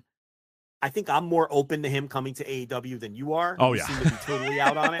mean, I think I'm more open to him coming to AEW than you are. Oh, you yeah. seem to be totally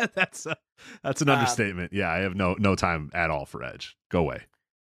out on it. That's an understatement. Yeah, I have no time at all for Edge. Go away.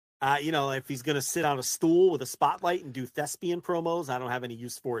 If he's going to sit on a stool with a spotlight and do thespian promos, I don't have any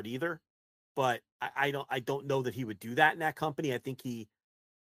use for it either. But I don't know that he would do that in that company. I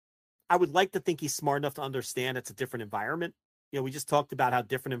would like to think he's smart enough to understand it's a different environment. We just talked about how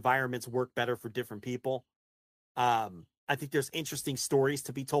different environments work better for different people. I think there's interesting stories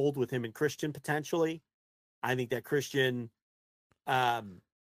to be told with him and Christian potentially. I think that Christian,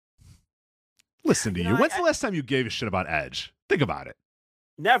 listen to you. When's the last time you gave a shit about Edge? Think about it.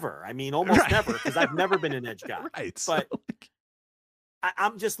 Never. I mean, almost never, because I've never been an Edge guy. Right. But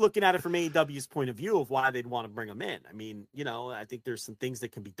I'm just looking at it from AEW's point of view of why they'd want to bring him in. I mean, I think there's some things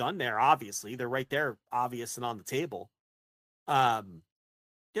that can be done there. Obviously, they're right there, obvious and on the table.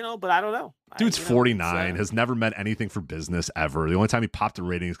 But I don't know. Dude's 49, has never meant anything for business ever. The only time he popped the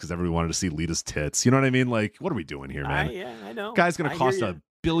ratings because everybody wanted to see Lita's tits. You know what I mean? Like, what are we doing here, man? Yeah, I know. Guy's going to cost $1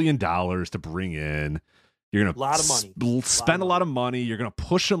 billion to bring in. You're going to a lot of money. Spend a lot of money. You're going to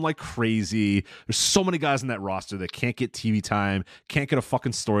push him like crazy. There's so many guys in that roster that can't get TV time, can't get a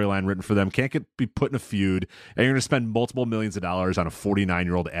fucking storyline written for them, can't be put in a feud, and you're going to spend multiple millions of dollars on a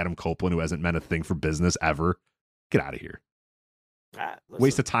 49-year-old Adam Copeland who hasn't meant a thing for business ever. Get out of here.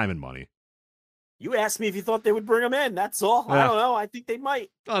 Waste of time and money. You asked me if you thought they would bring him in. That's all. Yeah. I don't know. I think they might.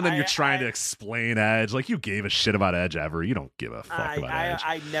 Oh, and then you're trying to explain Edge. Like, you gave a shit about Edge ever. You don't give a fuck about Edge.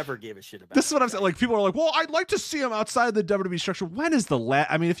 I never gave a shit about This is what I'm saying. Like, people are like, well, I'd like to see him outside the WWE structure. When is the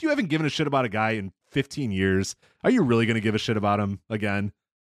last? I mean, if you haven't given a shit about a guy in 15 years, are you really going to give a shit about him again?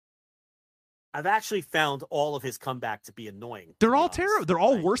 I've actually found all of his comeback to be annoying. They're all terrible. They're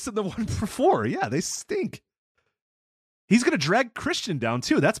all worse than the one before. Yeah, they stink. He's going to drag Christian down,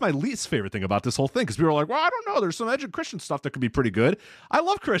 too. That's my least favorite thing about this whole thing, because people are like, well, I don't know. There's some Edge and Christian stuff that could be pretty good. I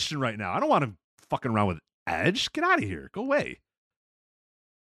love Christian right now. I don't want him fucking around with Edge. Get out of here. Go away.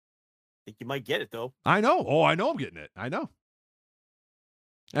 I think you might get it, though. I know. Oh, I know I'm getting it. I know.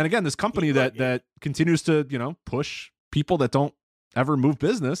 And again, this company that continues to, push people that don't ever move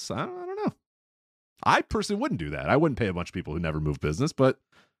business, I don't know. I personally wouldn't do that. I wouldn't pay a bunch of people who never move business, but,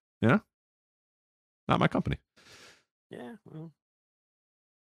 not my company. Yeah, well,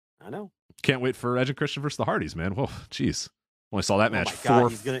 I know. Can't wait for Edge and Christian versus the Hardys, man. Whoa, jeez. Only saw that match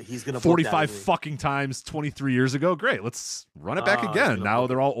he's gonna 45 fucking times 23 years ago. Great, let's run it back again. Now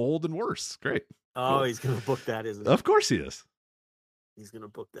they're all old and worse. Great. Oh, cool. He's going to book that, isn't he? Of course he is. He's going to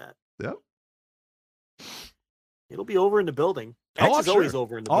book that. Yep. It'll be over in the building. Edge is always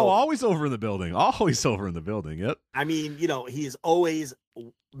over in the building. Oh, always over in the building. Always over in the building. Yep. I mean, he is always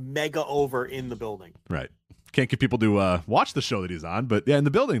mega over in the building. Right. Can't get people to watch the show that he's on, but yeah, in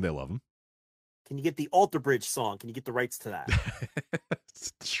the building, they love him. Can you get the Alter Bridge song? Can you get the rights to that?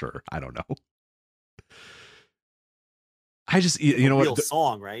 Sure. I don't know. I just, you know what? Real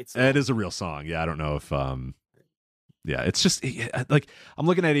song, right? So. It is a real song. Yeah. I don't know if, yeah, it's just like I'm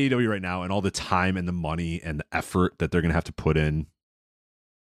looking at AEW right now and all the time and the money and the effort that they're going to have to put in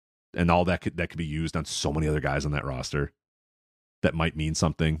and all that could be used on so many other guys on that roster that might mean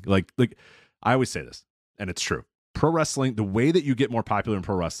something. Like I always say this, and it's true. pro wrestling, the way that you get more popular in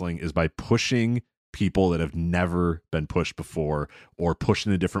pro wrestling is by pushing people that have never been pushed before, or pushed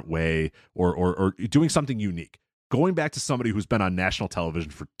in a different way, or doing something unique. Going back to somebody who's been on national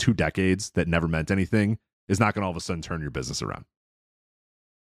television for 2 decades that never meant anything is not going to all of a sudden turn your business around.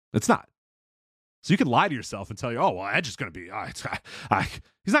 It's not. So you can lie to yourself and tell you, oh, well, Edge is going to be,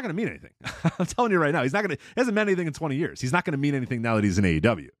 he's not going to mean anything. I'm telling you right now, he hasn't meant anything in 20 years. He's not going to mean anything now that he's in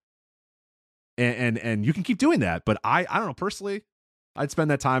AEW. And you can keep doing that. But I don't know, personally, I'd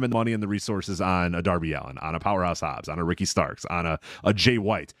spend that time and the money and the resources on a Darby Allin, on a Powerhouse Hobbs, on a Ricky Starks, on a Jay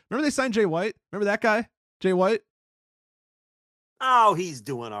White. Remember they signed Jay White? Remember that guy? Jay White? Oh, he's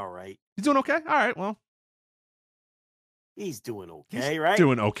doing all right. He's doing okay? All right, well. He's doing okay, right?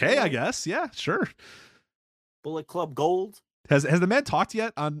 Doing okay, I guess. Yeah, sure. Bullet Club Gold. Has the man talked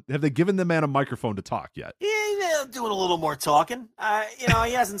yet? Have they given the man a microphone to talk yet? Yeah, doing a little more talking.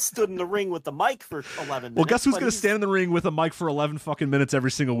 He hasn't stood in the ring with the mic for 11 minutes. Well, guess who's going to stand in the ring with a mic for 11 fucking minutes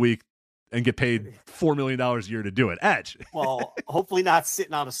every single week and get paid $4 million a year to do it? Edge. Well, hopefully not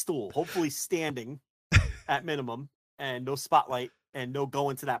sitting on a stool. Hopefully standing at minimum, and no spotlight and no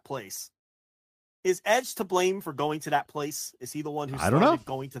going to that place. Is Edge to blame for going to that place? Is he the one who started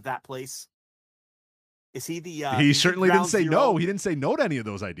going to that place? Is he the... he certainly didn't say no. He didn't say no to any of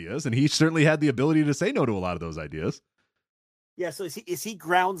those ideas, and he certainly had the ability to say no to a lot of those ideas. Yeah, so is he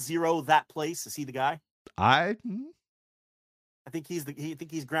ground zero that place? Is he the guy? I think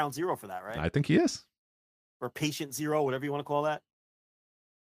he's ground zero for that, right? I think he is. Or patient zero, whatever you want to call that.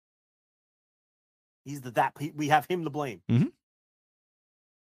 We have him to blame. Mm-hmm.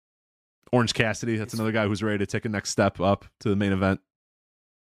 Orange Cassidy, that's another guy who's ready to take a next step up to the main event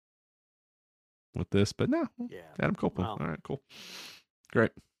with this, but no. Yeah. Adam Copeland. Well, all right, cool.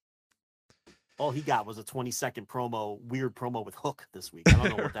 Great. All he got was a 20-second weird promo with Hook this week. I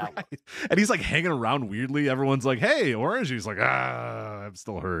don't know what that was. And he's like hanging around weirdly. Everyone's like, hey, Orange. He's like, I'm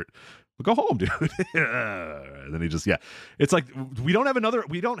still hurt. Well, go home, dude. And then he just, it's like, we don't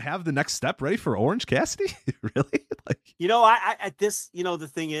have the next step ready for Orange Cassidy. Really? The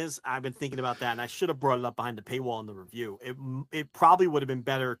thing is, I've been thinking about that, and I should have brought it up behind the paywall in the review. It probably would have been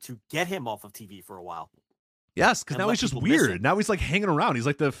better to get him off of TV for a while. Yes, because now he's just weird. Now he's like hanging around. He's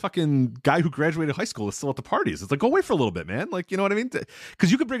like the fucking guy who graduated high school is still at the parties. It's like, go away for a little bit, man. Like, you know what I mean? Because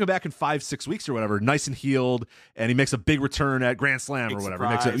you could bring him back in 5-6 weeks or whatever, nice and healed, and he makes a big return at Grand Slam big or whatever.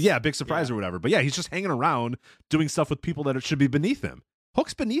 Big surprise or whatever. But yeah, he's just hanging around doing stuff with people that should be beneath him.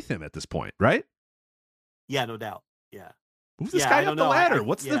 Hook's beneath him at this point, right? Yeah, no doubt. Yeah. Move this guy up the ladder.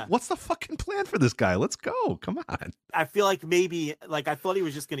 What's the fucking plan for this guy? Let's go. Come on. I feel like maybe, I thought he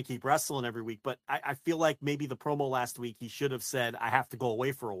was just going to keep wrestling every week, but I feel like maybe the promo last week, he should have said, I have to go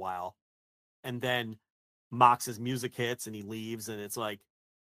away for a while. And then Mox's music hits and he leaves, and it's like,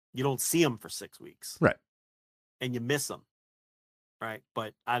 you don't see him for 6 weeks. Right. And you miss him. Right.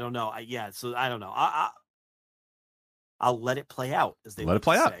 But I don't know. So I don't know. I'll let it play out, as they let it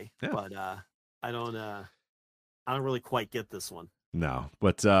play out. Yeah. But I don't really quite get this one. No,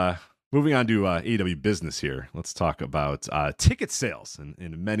 but moving on to AEW business here, let's talk about ticket sales in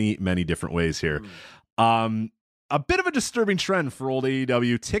many, many different ways here. A bit of a disturbing trend for old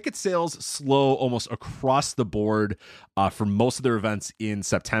AEW. Ticket sales slow almost across the board for most of their events in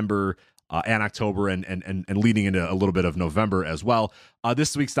September and October and leading into a little bit of November as well.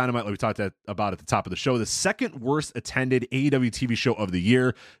 This week's Dynamite, like we talked about at the top of the show, the second worst attended AEW TV show of the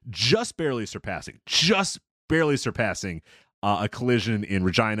year, just barely surpassing a Collision in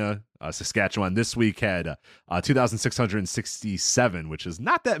Regina, Saskatchewan. This week had 2,667, which is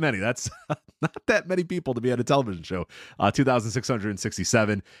not that many. That's not that many people to be at a television show.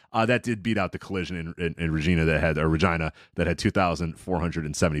 2,667. That did beat out the Collision in Regina that had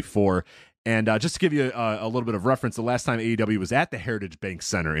 2,474. And just to give you a little bit of reference, the last time AEW was at the Heritage Bank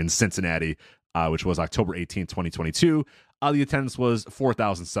Center in Cincinnati, which was October 18, 2022, the attendance was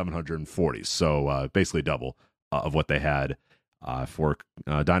 4,740. So basically double of what they had for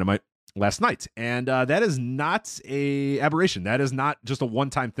Dynamite last night. And that is not a aberration. That is not just a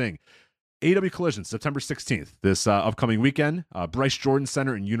one-time thing. AEW Collision, September 16th, this upcoming weekend, Bryce Jordan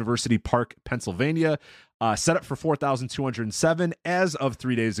Center in University Park, Pennsylvania, set up for 4,207. As of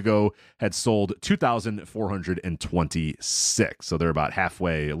 3 days ago, had sold 2,426. So they're about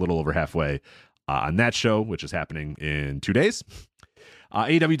halfway, a little over halfway on that show, which is happening in 2 days.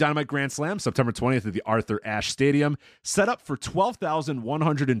 AEW Dynamite Grand Slam, September 20th at the Arthur Ashe Stadium, set up for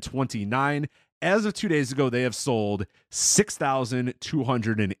 12,129. As of 2 days ago, they have sold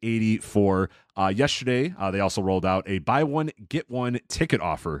 6,284. Yesterday, they also rolled out a buy one, get one ticket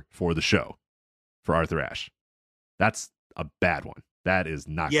offer for the show for Arthur Ashe. That's a bad one. That is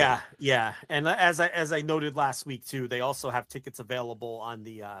not yeah, good. Yeah. And as I noted last week too, they also have tickets available on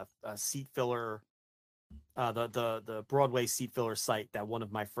the seat filler, the Broadway seat filler site that one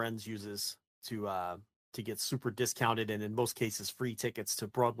of my friends uses to get super discounted and in most cases free tickets to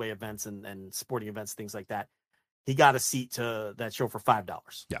Broadway events and sporting events, things like that. He got a seat to that show for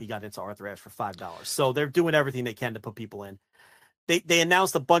 $5. Yeah. He got into Arthur Ashe for $5. So they're doing everything they can to put people in. They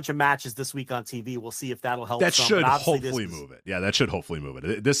announced a bunch of matches this week on TV. We'll see if that'll help. That should hopefully move it. Yeah, that should hopefully move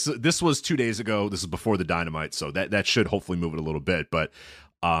it. This was 2 days ago. This is before the Dynamite, so that should hopefully move it a little bit. But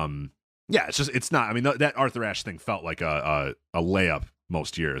yeah, it's not. I mean, that Arthur Ashe thing felt like a layup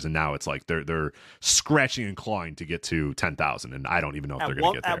most years, and now it's like they're scratching and clawing to get to 10,000, and I don't even know if they're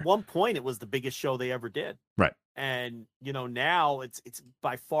going to get there. At one point, it was the biggest show they ever did, right? And now it's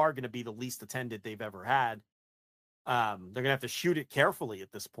by far going to be the least attended they've ever had. They're gonna have to shoot it carefully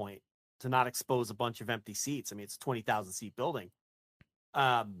at this point to not expose a bunch of empty seats. I mean, it's a 20,000 seat building.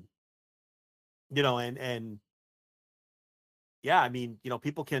 And yeah, I mean,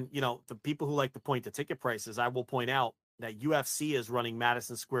 people can, the people who like to point to ticket prices, I will point out that UFC is running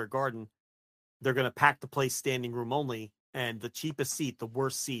Madison Square Garden. They're going to pack the place standing room only, and the cheapest seat, the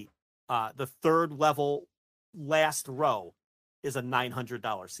worst seat, the third level last row is a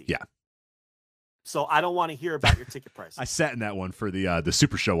 $900 seat. Yeah. So I don't want to hear about your ticket price. I sat in that one for the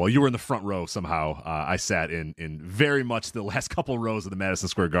Super Show. While you were in the front row somehow, I sat in very much the last couple rows of the Madison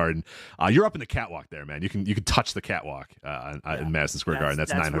Square Garden. You're up in the catwalk there, man. You can touch the catwalk in Madison Square Garden.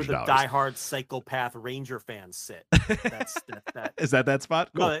 That's $900. Where the diehard psychopath Ranger fans sit. Is that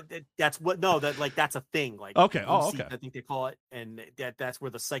spot? Cool. No, that's a thing. Like okay, okay. I think they call it, and that's where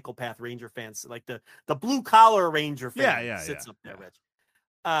the psychopath Ranger fans, like the blue collar Ranger fan, sits up there, Rich.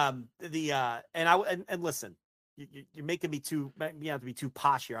 And listen, you're making me have to be too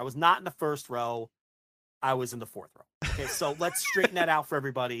posh here. I was not in the first row. I was in the fourth row. Okay, so let's straighten that out for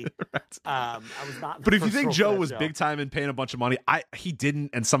everybody. Right. I was not. But if you think Joe was big time and paying a bunch of money, he didn't,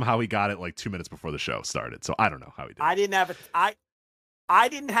 and somehow he got it like 2 minutes before the show started. So I don't know how he did. I didn't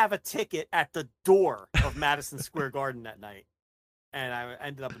have a ticket at the door of Madison Square Garden that night, and I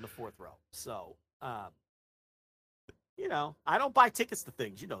ended up in the fourth row. So. I don't buy tickets to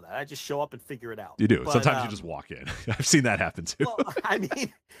things. You know that. I just show up and figure it out. You do. But, sometimes you just walk in. I've seen that happen too. Well, I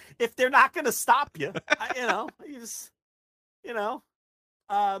mean, if they're not going to stop you, you just,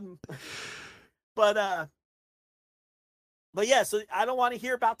 but yeah. So I don't want to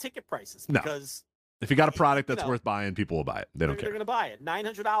hear about ticket prices because if you got a product that's worth buying, people will buy it. They don't care. They're going to buy it.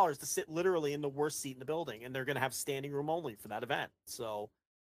 $900 to sit literally in the worst seat in the building, and they're going to have standing room only for that event. So.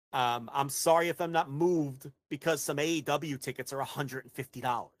 I'm sorry if I'm not moved because some AEW tickets are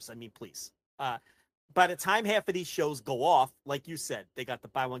 $150. I mean, please. By the time half of these shows go off, like you said, they got the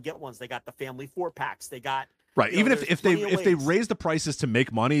buy one get ones, they got the family 4-packs, they got right. Even if they raise the prices to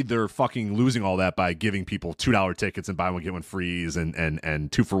make money, they're fucking losing all that by giving people $2 tickets and buy one get one frees and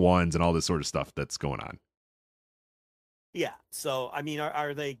 2-for-1s and all this sort of stuff that's going on. Yeah. So, I mean,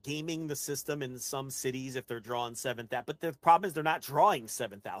 are they gaming the system in some cities if they're drawing 7,000? But the problem is they're not drawing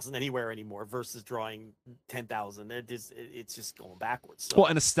 7,000 anywhere anymore versus drawing 10,000. It's just going backwards. So. Well,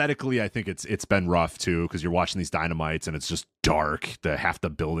 and aesthetically, I think it's been rough too because you're watching these Dynamites and it's just dark. Half the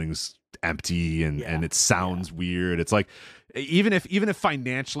building's empty and it sounds weird. It's like even if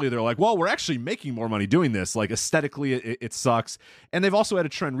financially they're like, well, we're actually making more money doing this. Like aesthetically, it sucks. And they've also had a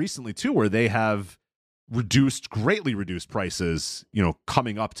trend recently too where they have greatly reduced prices,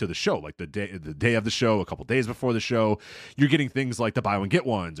 coming up to the show, like the day of the show, a couple days before the show, you're getting things like the buy one get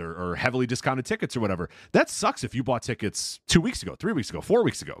ones or heavily discounted tickets or whatever. That sucks if you bought tickets 2 weeks ago, 3 weeks ago, 4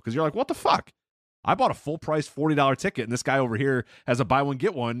 weeks ago, because you're like, what the fuck? I bought a full price $40 ticket and this guy over here has a buy one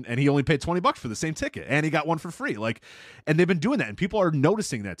get one and he only paid $20 for the same ticket and he got one for free. And they've been doing that and people are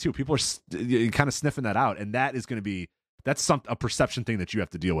noticing that too. People are kind of sniffing that out, and that is going to be that's a perception thing that you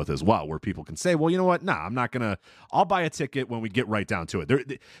have to deal with as well, where people can say, well, you know what? Nah, I'm not going to, I'll buy a ticket when we get right down to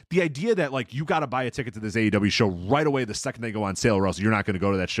it. The idea that you got to buy a ticket to this AEW show right away the second they go on sale or else you're not going to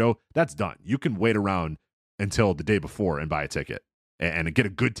go to that show, that's done. You can wait around until the day before and buy a ticket and get a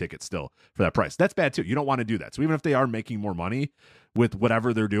good ticket still for that price. That's bad too. You don't want to do that. So even if they are making more money with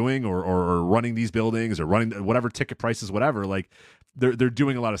whatever they're doing or running these buildings or running whatever ticket prices, whatever, they're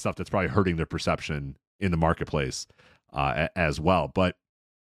doing a lot of stuff that's probably hurting their perception in the marketplace as well. But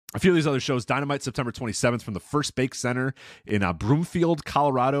a few of these other shows, Dynamite September 27th from the First Bake Center in Broomfield,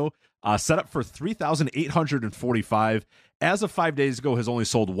 Colorado, set up for 3,845. As of 5 days ago, has only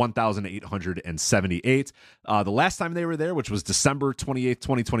sold 1,878. The last time they were there, which was December 28th,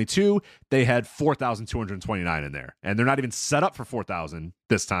 2022, they had 4,229 in there. And they're not even set up for 4,000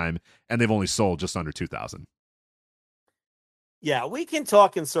 this time, and they've only sold just under 2,000. Yeah, we can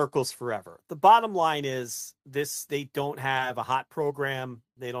talk in circles forever. The bottom line is they don't have a hot program.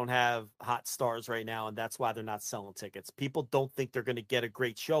 They don't have hot stars right now, and that's why they're not selling tickets. People don't think they're going to get a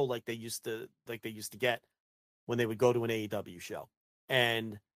great show like they used to get when they would go to an AEW show.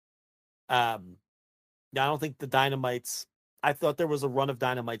 And I don't think the Dynamites, I thought there was a run of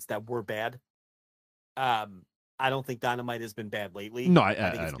Dynamites that were bad. I don't think Dynamite has been bad lately. No, I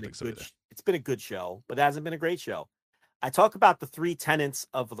don't think so either. It's been a good show, but it hasn't been a great show. I talk about the 3 tenets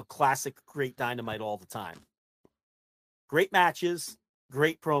of the classic great Dynamite all the time. Great matches,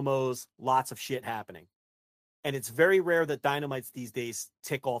 great promos, lots of shit happening. And it's very rare that Dynamites these days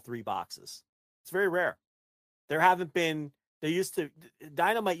tick all 3 boxes. It's very rare. Dynamite used to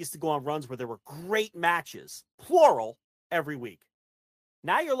go on runs where there were great matches, plural, every week.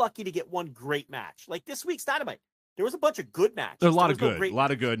 Now you're lucky to get one great match. Like this week's Dynamite, there was a bunch of good matches. There's a lot of good, a lot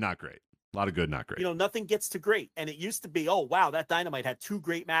of good, not great. A lot of good, not great. Nothing gets to great. And it used to be, oh, wow, that Dynamite had 2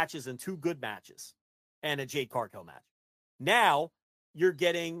 great matches and 2 good matches and a Jade Cargill match. Now you're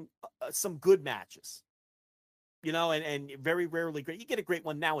getting some good matches, and very rarely great. You get a great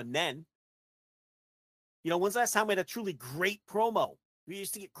one now and then. When's the last time we had a truly great promo? We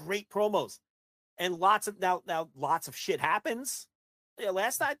used to get great promos and lots of shit happens. Yeah,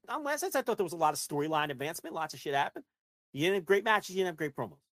 last night I thought there was a lot of storyline advancement. Lots of shit happened. You didn't have great matches. You didn't have great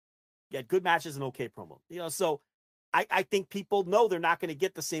promos. You had good matches and okay promos. So I think people know they're not going to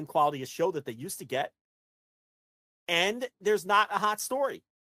get the same quality of show that they used to get. And there's not a hot story.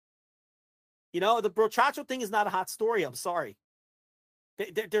 The Brochacho thing is not a hot story. I'm sorry.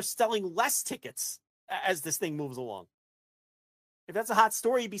 They're selling less tickets as this thing moves along. If that's a hot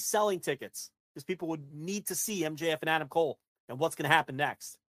story, you'd be selling tickets because people would need to see MJF and Adam Cole and what's going to happen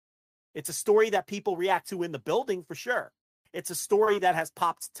next. It's a story that people react to in the building for sure. It's a story that has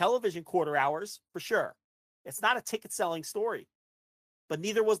popped television quarter hours for sure. It's not a ticket selling story, but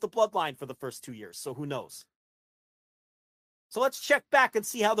neither was the Bloodline for the first 2 years. So who knows? So let's check back and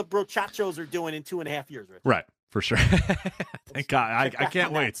see how the Brochachos are doing in 2.5 years. Rich. Right. For sure. Thank God. I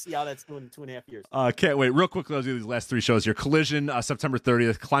can't wait. See how that's doing in 2.5 years. Can't wait. Real quick, let's do these last 3 shows here. Collision, September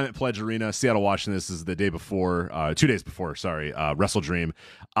 30th, Climate Pledge Arena, Seattle, Washington. This is the day before, 2 days before, Wrestle Dream.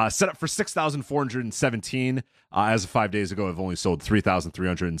 Set up for 6,417. As of 5 days ago, I've only sold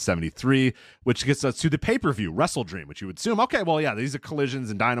 3,373, which gets us to the pay-per-view, Wrestle Dream, which you would assume, okay, well, yeah, these are Collisions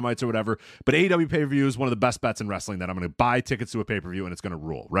and Dynamites or whatever, but AEW pay-per-view is one of the best bets in wrestling that I'm going to buy tickets to a pay-per-view and it's going to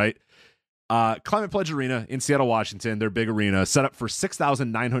rule, right? Climate Pledge Arena in Seattle, Washington, their big arena, set up for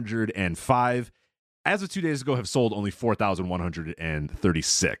 6,905. As of 2 days ago, have sold only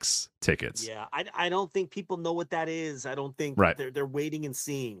 4,136 tickets. Yeah, I don't think people know what that is. I don't think they're waiting and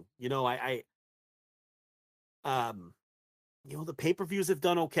seeing. The pay-per-views have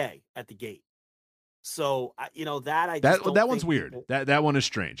done okay at the gate. So, that one's weird. That one is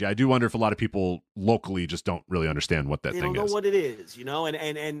strange. Yeah, I do wonder if a lot of people locally just don't really understand what that thing is. They don't know what it is,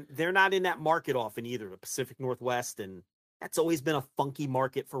 and they're not in that market often either, the Pacific Northwest, and that's always been a funky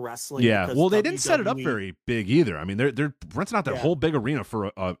market for wrestling. Yeah, well, they didn't set it up very big either. I mean, they're renting out their whole big arena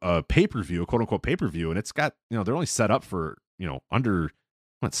for a pay-per-view, a quote-unquote pay-per-view, and it's got, they're only set up for, under,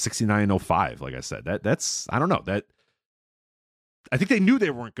 6,905, like I said. That's, I don't know, that... I think they knew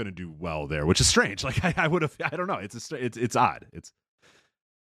they weren't going to do well there, which is strange. Like I would have, I don't know. It's odd.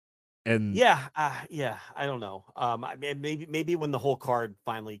 I don't know. Maybe when the whole card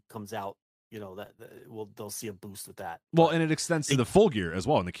finally comes out, they'll see a boost with that. Well, and it extends to the Full Gear as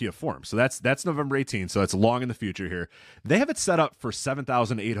well in the Kia Forum. So that's November 18th. So that's long in the future here. They have it set up for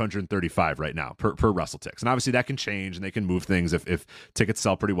 7,835 right now per WrestleTix. And obviously that can change and they can move things if tickets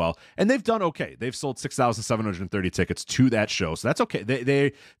sell pretty well. And they've done okay. They've sold 6,730 tickets to that show. So that's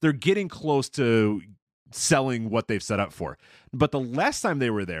okay. They're getting close to selling what they've set up for. But the last time they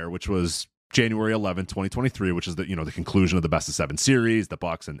were there, which was January 11th, 2023, which is the conclusion of the Best of 7 series, the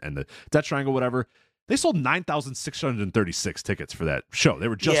Bucks and the Death Triangle, whatever. They sold 9,636 tickets for that show. They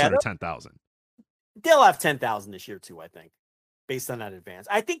were just under 10,000. They'll have 10,000 this year too, I think, based on that advance.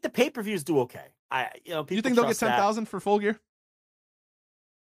 I think the pay-per-views do okay. You think they'll get 10,000 for Full Gear?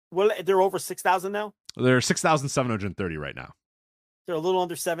 Well, they're over 6,000 now. They're 6,730 right now. They're a little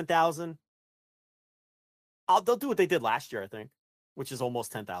under 7,000. They'll do what they did last year, I think, which is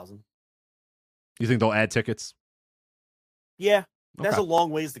almost 10,000. You think they'll add tickets? Yeah, that's a long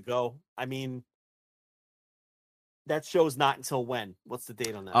ways to go. I mean, that show's not until when? What's the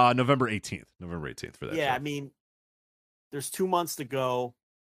date on that? November 18th. November 18th for that show. I mean, there's 2 months to go.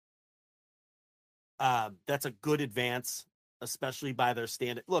 That's a good advance, especially by their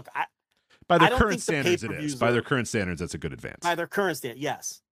standard. Look, by their current standards, it is. By their current standards, that's a good advance. By their current standards,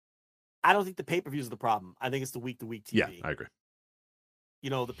 yes. I don't think the pay-per-views are the problem. I think it's the week-to-week TV. Yeah, I agree.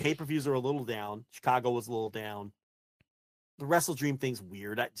 The pay-per-views are a little down. Chicago was a little down. The Wrestle Dream thing's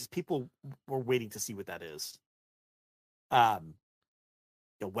weird. People were waiting to see what that is.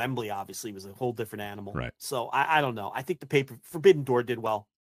 Wembley obviously was a whole different animal. Right. So I don't know. I think the Forbidden Door did well.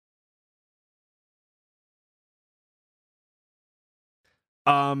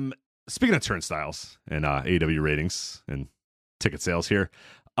 Speaking of turnstiles and AEW ratings and ticket sales here,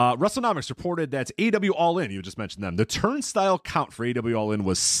 WrestleNomics reported that AEW All In, you just mentioned them, the turnstile count for AEW All In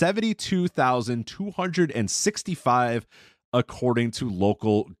was 72,265 according to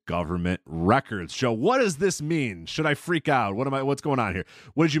local government records. Joe, what does this mean? Should I freak out? What's going on here?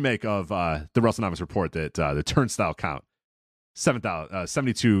 What did you make of the WrestleNomics report that the turnstile count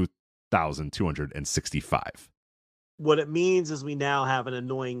 72,265? What it means is we now have an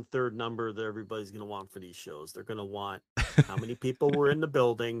annoying third number that everybody's going to want for these shows. They're going to want how many people were in the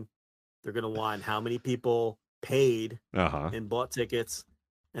building. They're going to want how many people paid and bought tickets.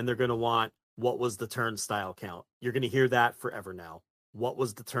 And they're going to want what was the turnstile count. You're going to hear that forever now. What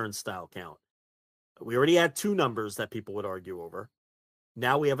was the turnstile count? We already had two numbers that people would argue over.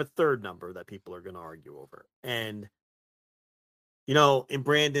 Now we have a third number that people are going to argue over. And, in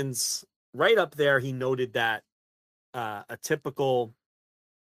Brandon's right up there, he noted that a typical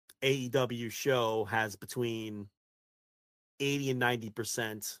AEW show has between 80 and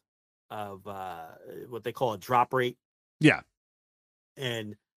 90% of what they call a drop rate. Yeah.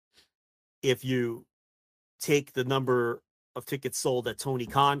 And if you take the number of tickets sold that Tony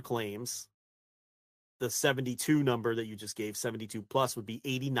Khan claims, the 72 number that you just gave, 72 plus, would be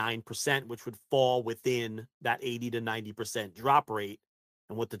 89%, which would fall within that 80 to 90% drop rate.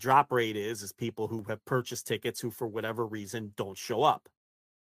 And what the drop rate is people who have purchased tickets who, for whatever reason, don't show up.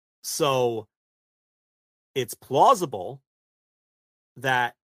 So it's plausible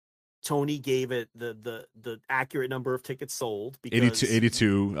that Tony gave it the accurate number of tickets sold. Because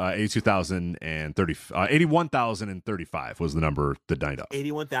 81,035 was the number the night of.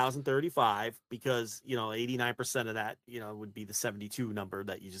 81,035, because 89% of that would be the 72 number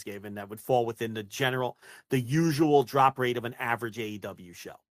that you just gave, and that would fall within the usual drop rate of an average AEW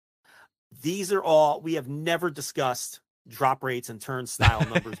show. These are all, we have never discussed drop rates and turnstile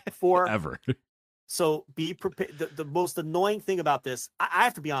numbers before ever. So be prepared. The most annoying thing about this, I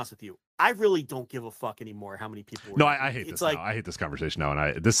have to be honest with you, I really don't give a fuck anymore how many people were. No, I hate this now. I hate this conversation now,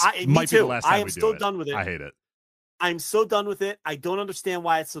 and this might be the last time we do it. I am so done with it. I hate it. I'm so done with it. I don't understand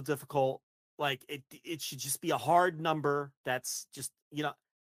why it's so difficult. Like, it should just be a hard number that's just,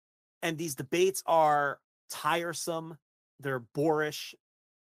 and these debates are tiresome. They're boorish.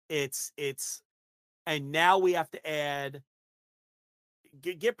 And now we have to add,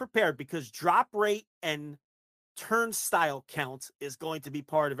 get prepared, because drop rate and turnstile count is going to be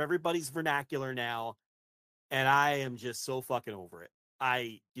part of everybody's vernacular now. And I am just so fucking over it.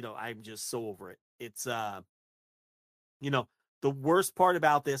 I'm just so over it. It's, the worst part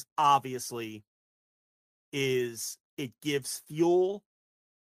about this, obviously, is it gives fuel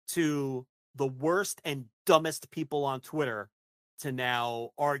to the worst and dumbest people on Twitter to now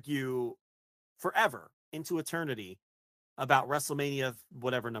argue forever into eternity about WrestleMania,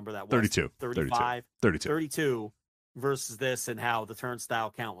 whatever number that was. 32. 35. 32 versus this, and how the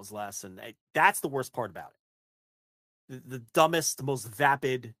turnstile count was less. And that's the worst part about it. The dumbest, most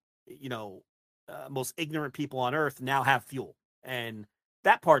vapid, most ignorant people on earth now have fuel. And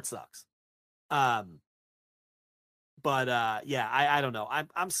that part sucks. I don't know.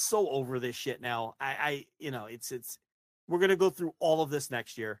 I'm so over this shit now. It's we're going to go through all of this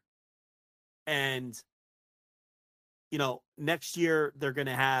next year. And next year they're going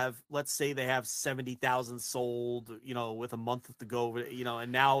to have, let's say they have 70,000 sold, with a month to go,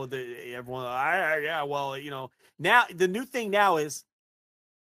 and now everyone, now the new thing now is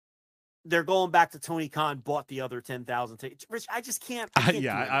they're going back to Tony Khan bought the other 10,000 tickets. Rich, I just can't.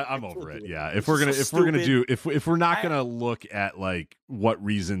 I'm over it. Yeah. If we're not going to look at like what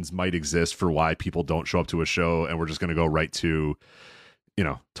reasons might exist for why people don't show up to a show, and we're just going to go right to,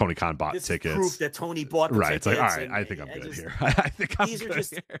 Tony Khan bought tickets. Proof that Tony bought the tickets. It's like, all right, I think I'm good here. I think I'm good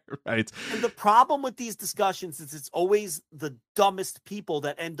here. Right. And the problem with these discussions is it's always the dumbest people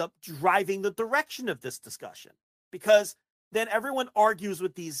that end up driving the direction of this discussion, because then everyone argues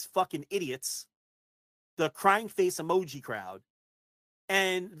with these fucking idiots, the crying face emoji crowd,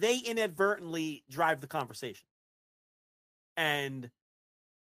 and they inadvertently drive the conversation. And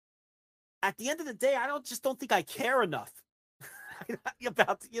at the end of the day, I don't think I care enough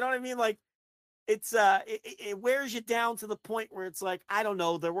about, you know what I mean? Like, it's it wears you down to the point where it's like, I don't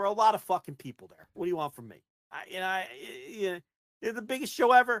know, there were a lot of fucking people there. What do you want from me? They're the biggest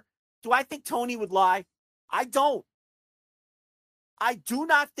show ever. Do I think Tony would lie? I don't. I do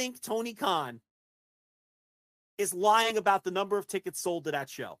not think Tony Khan is lying about the number of tickets sold to that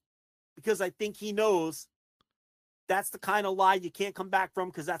show, because I think he knows that's the kind of lie you can't come back from,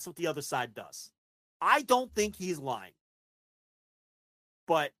 because that's what the other side does. I don't think he's lying.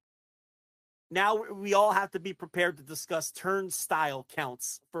 But now we all have to be prepared to discuss turnstile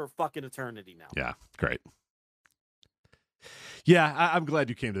counts for fucking eternity now. Yeah, great. Yeah, I'm glad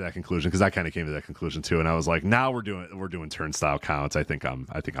you came to that conclusion, because I kind of came to that conclusion too, and I was like, now we're doing turnstile counts. I think I'm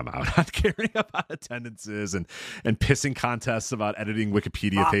out on caring about attendances and pissing contests about editing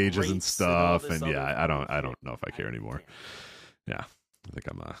Wikipedia pages and stuff. And yeah, I don't know if I care anymore. Yeah, I think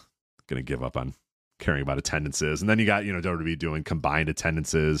I'm gonna give up on caring about attendances. And then you got WWE doing combined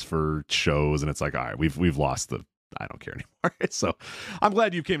attendances for shows, and it's like, all right, we've lost I don't care anymore. So I'm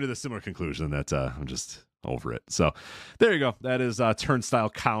glad you came to the similar conclusion that I'm just over it. So there you go. That is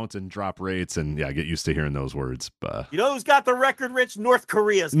turnstile count and drop rates, and yeah, get used to hearing those words. But you know who's got the record, Rich? North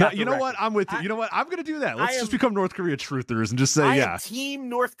Korea's got you know record. what? I'm with you. You know what? I'm gonna do that. Let's just become North Korea truthers and just say, I am team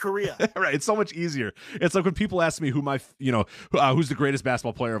North Korea. Right. It's so much easier. It's like when people ask me who who's the greatest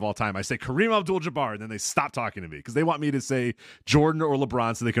basketball player of all time, I say Kareem Abdul-Jabbar, and then they stop talking to me because they want me to say Jordan or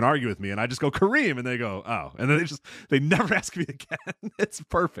LeBron so they can argue with me, and I just go Kareem, and they go, oh, and then they never ask me again. It's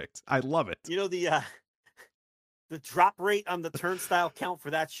perfect. I love it. You know, the drop rate on the turnstile count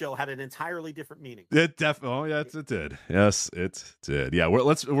for that show had an entirely different meaning. It definitely. Oh, yes, it did. Yes, it did. Yeah, we're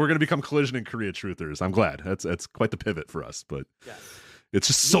going to become Collision and Korea truthers. I'm glad. That's quite the pivot for us. But it's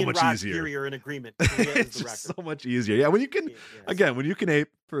just so much easier. You're in agreement. It's just so much easier. Yeah, when you can ape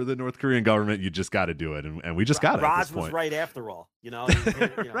for the North Korean government, you just got to do it, and we just got it. Raj at this point. Was right after all.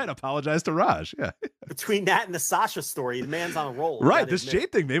 Right. Apologize to Raj. Yeah. Between that and the Sasha story, the man's on a roll. Right. This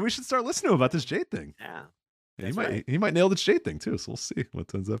Jade thing. Maybe we should start listening to him about this Jade thing. Yeah. He might nail the Jade thing too, so we'll see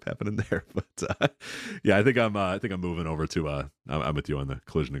what ends up happening there. But yeah, I think I'm moving over to I'm with you on the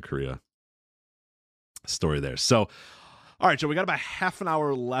Collision in Korea story there. So, all right, Joe, we got about half an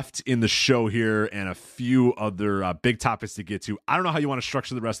hour left in the show here, and a few other big topics to get to. I don't know how you want to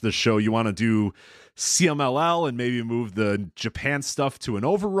structure the rest of the show. You want to do CMLL and maybe move the Japan stuff to an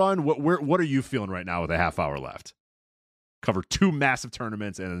overrun? What are you feeling right now with a half hour left? Cover two massive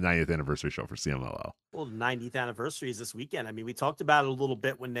tournaments and a 90th anniversary show for CMLL. Well, the 90th anniversary is this weekend. I mean, we talked about it a little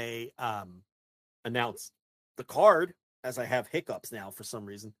bit when they announced the card, as I have hiccups now for some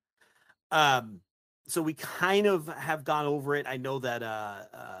reason. So we kind of have gone over it. I know that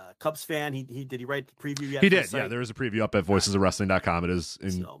Cubs fan, did he write the preview yet? He did. Yeah, there is a preview up at voicesofwrestling.com. It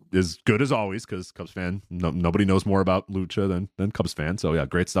is good as always, because Cubs fan, nobody knows more about Lucha than Cubs fan. So yeah,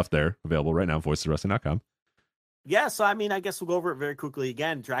 great stuff there. Available right now, voicesofwrestling.com. Yeah, so I mean, I guess we'll go over it very quickly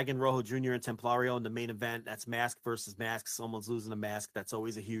again. Dragon Rojo Jr. and Templario in the main event. That's mask versus mask. Someone's losing a mask. That's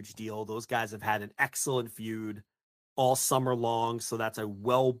always a huge deal. Those guys have had an excellent feud all summer long, so that's a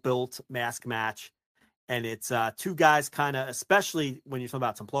well-built mask match. And it's two guys kind of, especially when you're talking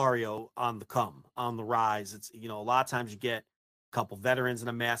about Templario, on the rise. It's, a lot of times you get a couple veterans in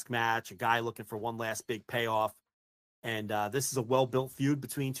a mask match, a guy looking for one last big payoff. And this is a well-built feud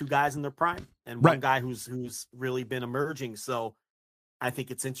between two guys in their prime and one guy who's really been emerging. So I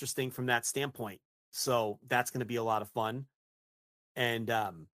think it's interesting from that standpoint. So that's going to be a lot of fun. And,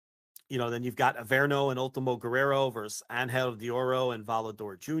 then you've got Averno and Ultimo Guerrero versus Angel de Oro and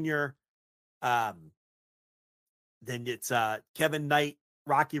Volador Jr. Then it's Kevin Knight,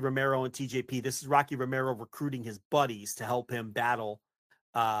 Rocky Romero, and TJP. This is Rocky Romero recruiting his buddies to help him battle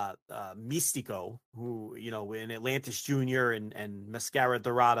Mystico, who, in Atlantis Jr. and Mascara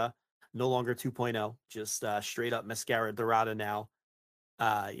Dorada, no longer 2.0, just straight up Mascara Dorada now.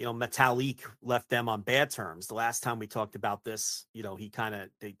 Metalik left them on bad terms. The last time we talked about this, they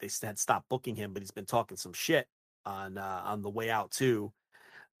had stopped booking him, but he's been talking some shit on the way out too.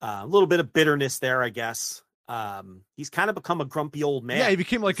 A little bit of bitterness there, I guess. He's kind of become a grumpy old man. Yeah, he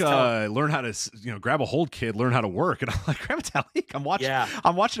became like learn how to grab a hold kid, learn how to work. And I'm like, grab Metalik.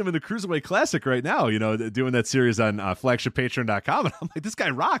 I'm watching him in the Cruiserweight Classic right now, doing that series on FlagshipPatreon.com. And I'm like, this guy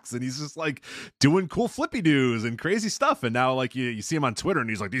rocks, and he's just like doing cool flippy doos and crazy stuff. And now like you see him on Twitter, and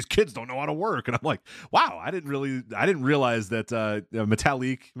he's like, these kids don't know how to work. And I'm like, wow, I didn't realize that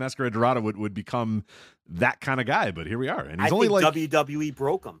Metalik Masquerade Dorada would become that kind of guy. But here we are, and he's only like WWE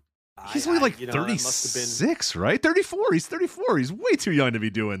broke him. He's only like 36, right? 34. He's 34. He's way too young to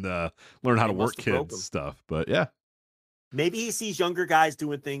be doing the learn how to work kids stuff. But yeah. Maybe he sees younger guys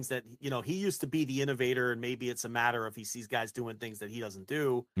doing things that, he used to be the innovator, and maybe it's a matter of he sees guys doing things that he doesn't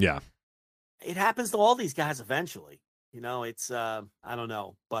do. Yeah. It happens to all these guys eventually. It's, I don't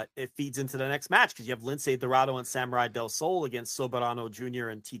know, but it feeds into the next match because you have Lince Dorado and Samurai Del Sol against Soberano Jr.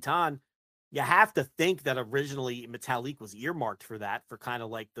 and Titan. you have to think that originally Metalik was earmarked for that, for kind of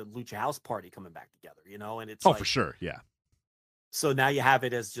like the Lucha House Party coming back together, and it's for sure. Yeah. So now you have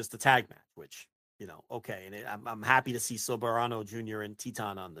it as just a tag match, which, okay. And I'm happy to see Soberano Jr. and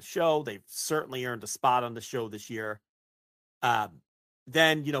Titan on the show. They've certainly earned a spot on the show this year.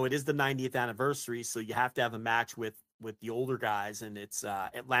 Then, it is the 90th anniversary, so you have to have a match with the older guys, and it's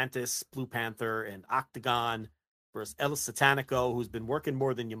Atlantis, Blue Panther, and Octagon versus El Satanico, who's been working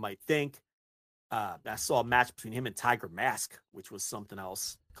more than you might think. I saw a match between him and Tiger Mask, which was something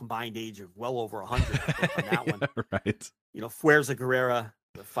else. Combined age of well over 100 on that one. Right. Fuerza Guerrera,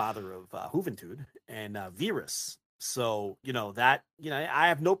 the father of Juventud, and Virus. So, I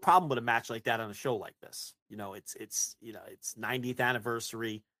have no problem with a match like that on a show like this. It's 90th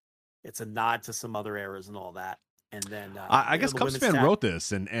anniversary. It's a nod to some other eras and all that. And then I guess Cubs fan wrote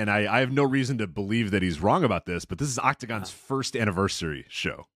this, and I have no reason to believe that he's wrong about this, but this is Octagon's first anniversary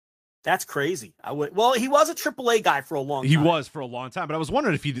show. That's crazy. He was a AAA guy for a long time. He was for a long time, but I was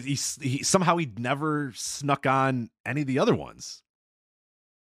wondering if he somehow he'd never snuck on any of the other ones.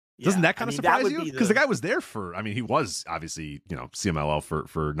 Doesn't that kind of surprise you? Because the guy was there he was obviously, CMLL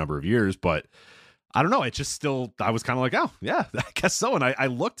for a number of years, but I don't know. It just I was kind of like, oh, yeah, I guess so. And I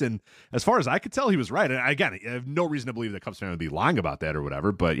looked, and as far as I could tell, he was right. And again, I have no reason to believe that Cubs fan would be lying about that or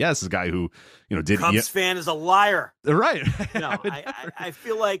whatever. But yeah, this is a guy who, did. Cubs fan is a liar. Right. No, I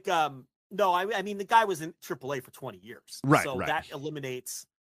feel like, no, I mean, the guy was in AAA for 20 years. Right. So right. that eliminates,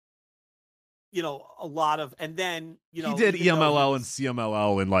 a lot of, and then, he did EMLL and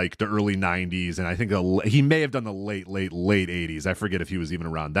CMLL in like the early 90s. And I think he may have done the late 80s. I forget if he was even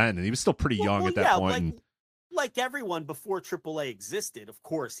around then. And he was still pretty young at that point. Like everyone before AAA existed, of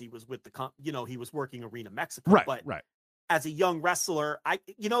course, he was with he was working Arena Mexico. Right. But right. As a young wrestler,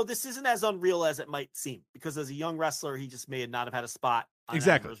 this isn't as unreal as it might seem, because as a young wrestler, he just may not have had a spot on an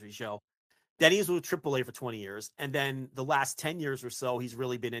anniversary show. Then he was with AAA for 20 years. And then the last 10 years or so, he's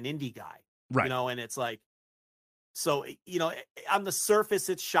really been an indie guy. Right. And it's like, so, on the surface,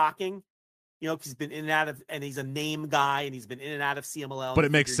 it's shocking, because he's been in and out of, and he's a name guy, and he's been in and out of CMLL. But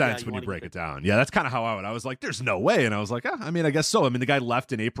it makes sense when you break it down. Yeah, that's kind of how I was like, there's no way. And I was like, I guess so. The guy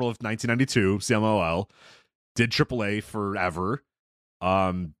left in April of 1992, CMLL, did AAA forever,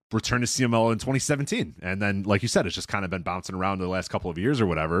 returned to CMLL in 2017. And then, like you said, it's just kind of been bouncing around the last couple of years or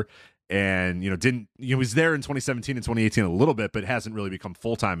whatever. And, he was there in 2017 and 2018 a little bit, but hasn't really become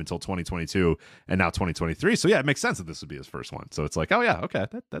full-time until 2022 and now 2023. So yeah, it makes sense that this would be his first one. So it's like, oh yeah, okay,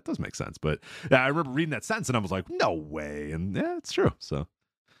 that does make sense. But yeah, I remember reading that sentence and I was like, no way. And yeah, it's true. So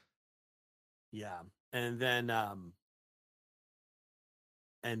yeah. And then the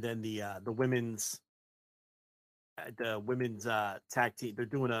women's tag team,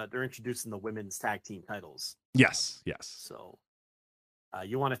 they're introducing the women's tag team titles. Yes. So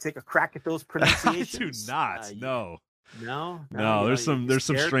you want to take a crack at those pronunciations? I do not. No. There's some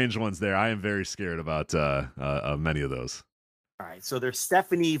strange ones there. I am very scared about many of those. All right. So there's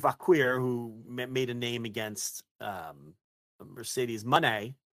Stephanie Vaquer, who made a name against Mercedes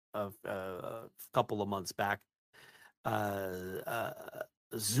Moné a couple of months back.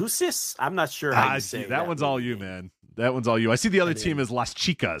 Zeusis? I'm not sure how you say that one's all you, man. That one's all you. I see the other team is Las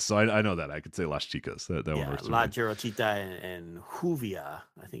Chicas, so I know that. I could say Las Chicas. That one works. La Gerochita and Juvia.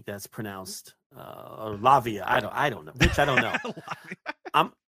 I think that's pronounced or Lavia. I don't know. Which I don't know.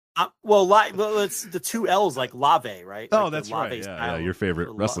 Well, it's the two L's like Lave, right? Oh, like that's right. Yeah, your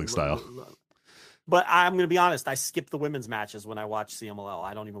favorite wrestling style. But I'm going to be honest. I skip the women's matches when I watch CMLL.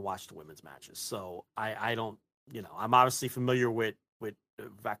 I don't even watch the women's matches. So I don't. I'm obviously familiar with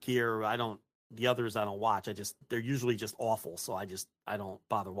Vakir. The others I don't watch. They're usually just awful. So I don't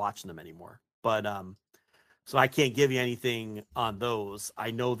bother watching them anymore. But, so I can't give you anything on those.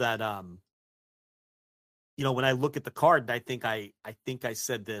 I know that, when I look at the card, I think I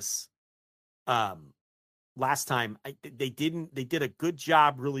said this, last time. They did a good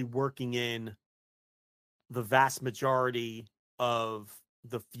job really working in the vast majority of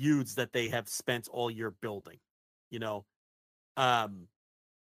the feuds that they have spent all year building,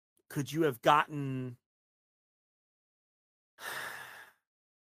 could you have gotten,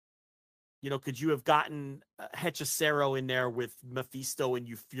 Hechicero in there with Mephisto and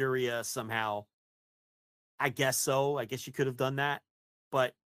Euphoria somehow? I guess so. I guess you could have done that.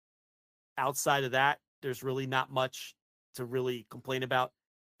 But outside of that, there's really not much to really complain about.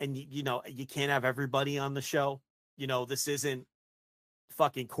 And, you can't have everybody on the show. This isn't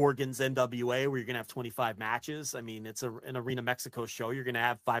fucking Corgan's NWA where you're going to have 25 matches. I mean, it's an Arena Mexico show. You're going to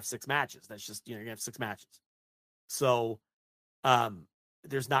have 5-6 matches. That's just, you're going to have 6 matches. So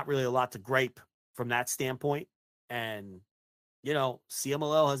there's not really a lot to gripe from that standpoint. And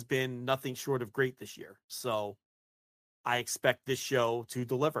CMLL has been nothing short of great this year. So I expect this show to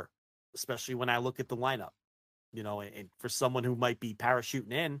deliver, especially when I look at the lineup. And for someone who might be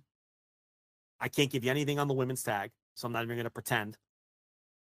parachuting in, I can't give you anything on the women's tag, so I'm not even going to pretend.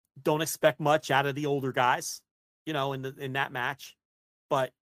 Don't expect much out of the older guys, in that match.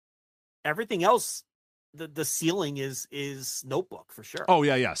 But everything else, the ceiling is Notebook for sure. Oh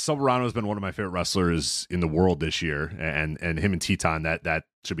yeah. Soberano has been one of my favorite wrestlers in the world this year, and him and Teton, that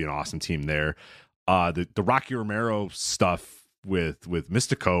should be an awesome team there. The Rocky Romero stuff with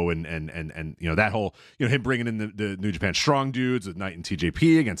Mystico and that whole him bringing in the New Japan Strong dudes with Knight and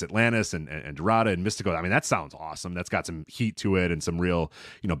TJP against Atlantis and Dorada and Mystico. I mean, that sounds awesome. That's got some heat to it and some real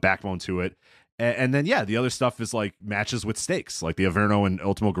backbone to it. And then the other stuff is like matches with stakes, like the Averno and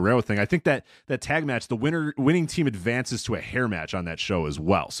Ultimo Guerrero thing. I think that tag match, the winning team advances to a hair match on that show as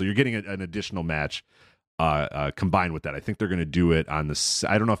well. So you're getting an additional match combined with that. I think they're going to do it on the.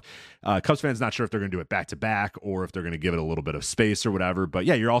 I don't know if Cubs fans not sure if they're going to do it back to back or if they're going to give it a little bit of space or whatever. But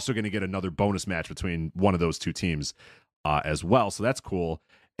yeah, you're also going to get another bonus match between one of those two teams as well. So that's cool.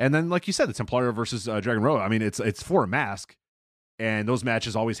 And then, like you said, the Templario versus Dragon Road. I mean, it's for a mask. And those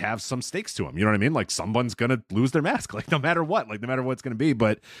matches always have some stakes to them. You know what I mean? Like someone's going to lose their mask, like no matter what it's going to be.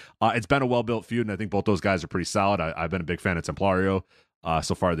 But it's been a well-built feud, and I think both those guys are pretty solid. I've been a big fan of Templario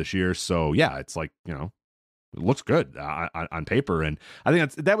so far this year. So yeah, it's like, it looks good on paper. And I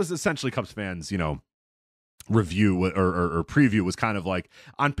think that was essentially Cubs fans, review or preview was kind of like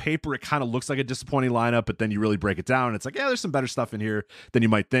on paper, it kind of looks like a disappointing lineup, but then you really break it down. And it's like, yeah, there's some better stuff in here than you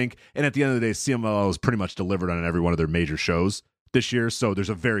might think. And at the end of the day, CMLL has pretty much delivered on every one of their major shows this year, so there's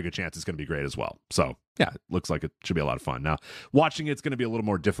a very good chance it's going to be great as well. So yeah, it looks like it should be a lot of fun. Now, watching it's going to be a little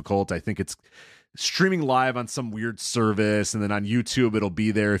more difficult. I think it's streaming live on some weird service, and then on YouTube it'll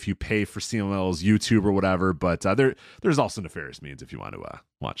be there if you pay for CMLL's YouTube or whatever. But there's also nefarious means if you want to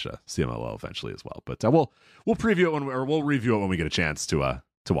watch CMLL eventually as well. But we'll preview it we'll review it when we get a chance to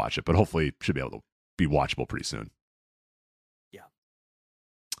watch it. But hopefully, it should be able to be watchable pretty soon.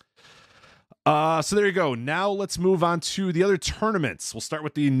 So there you go. Now let's move on to the other tournaments. We'll start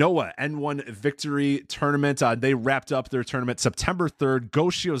with the Noah N-1 Victory Tournament. They wrapped up their tournament September 3rd. Go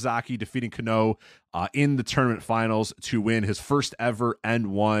Shiozaki defeating Kano in the tournament finals to win his first ever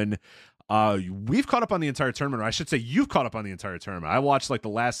N-1. We've caught up on the entire tournament, or I should say you've caught up on the entire tournament. I watched like the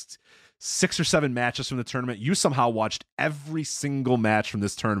last 6 or 7 matches from the tournament. You somehow watched every single match from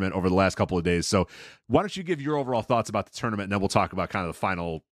this tournament over the last couple of days. So why don't you give your overall thoughts about the tournament, and then we'll talk about kind of the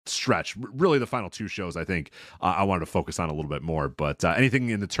final stretch, really the final 2 shows. I think I wanted to focus on a little bit more, but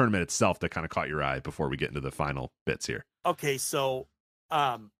anything in the tournament itself that kind of caught your eye before we get into the final bits here? Okay, so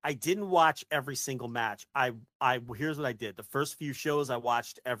I didn't watch every single match. I here's what I did. The first few shows I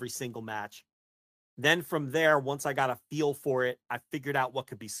watched every single match. Then from there, once I got a feel for it, I figured out what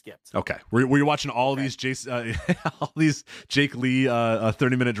could be skipped. Okay, were you watching all these all these Jake Lee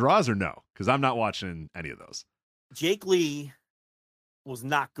 30-minute draws, or no? Because I'm not watching any of those. Jake Lee was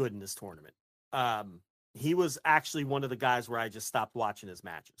not good in this tournament. He was actually one of the guys where I just stopped watching his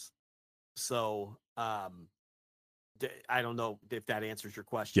matches. So I don't know if that answers your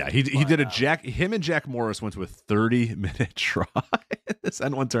question. Yeah, he did him and Jack Morris went to a 30-minute draw in this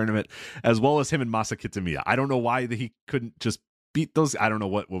N1 tournament, as well as him and Masa Kitamiya. I don't know why he couldn't just beat those. I don't know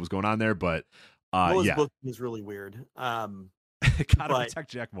what was going on there, but his booking is really weird. Gotta protect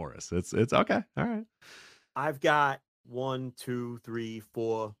Jack Morris. It's okay. All right. I've got 1, 2, 3,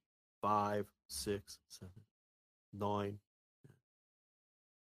 4, 5, 6, 7, 9.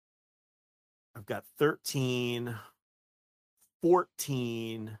 I've got 13,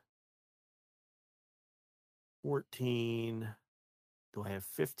 14. Do I have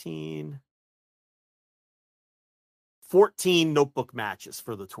 15? 14 notebook matches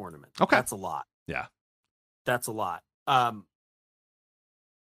for the tournament. Okay. That's a lot. Yeah. That's a lot. And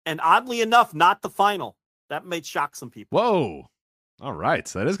oddly enough, not the final. That may shock some people. Whoa. All right.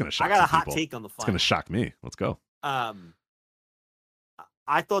 So that is going to shock some people. I got a hot take on the final. It's going to shock me. Let's go. I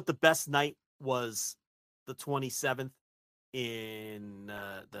thought the best night was the 27th in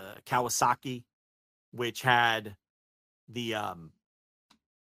the Kawasaki, which had the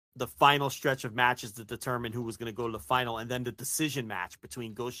final stretch of matches to determine who was going to go to the final, and then the decision match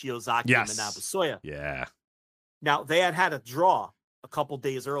between Go Shiozaki and Manabu Soya. Yeah. Now, they had a draw a couple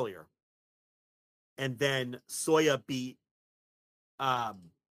days earlier, and then Soya beat El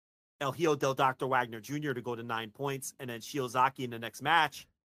Hijo del Dr. Wagner Jr. to go to 9 points, and then Shiozaki in the next match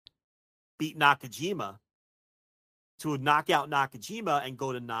beat Nakajima to knock out Nakajima and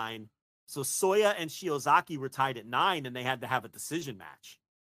go to 9. So Soya and Shiozaki were tied at 9, and they had to have a decision match.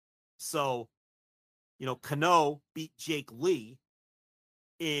 So, Kano beat Jake Lee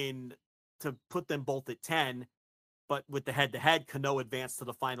to put them both at 10, but with the head-to-head, Kano advanced to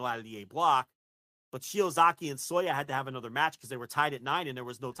the final out of the A block. But Shiozaki and Soya had to have another match because they were tied at 9 and there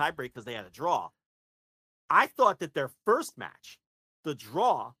was no tiebreak because they had a draw. I thought that their first match, the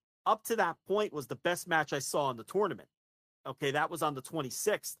draw, up to that point was the best match I saw in the tournament. Okay, that was on the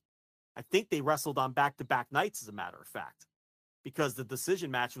 26th. I think they wrestled on back-to-back nights, as a matter of fact, because the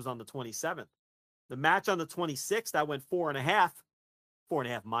decision match was on the 27th. The match on the 26th, I went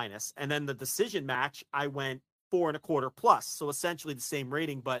 4.5 minus. And then the decision match, I went 4.25 plus. So essentially the same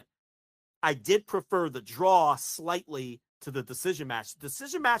rating, but I did prefer the draw slightly to the decision match. The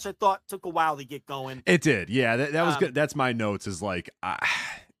decision match, I thought, took a while to get going. It did. Yeah, that was good. That's my notes is like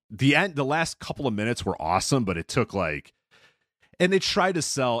the last couple of minutes were awesome, but it took and they tried to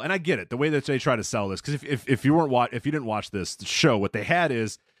sell, and I get it, the way that they try to sell this, because if you didn't watch this show, what they had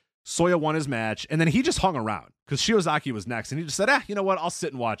is Soya won his match, and then he just hung around because Shiozaki was next, and he just said, you know what? I'll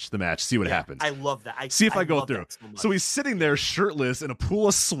sit and watch the match, see what happens. I love that. See if I go through. So he's sitting there shirtless in a pool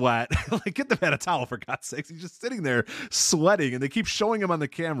of sweat. Like, get the man a towel, for God's sakes. He's just sitting there sweating, and they keep showing him on the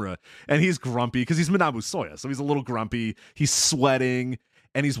camera, and he's grumpy because he's Manabu Soya, so he's a little grumpy. He's sweating,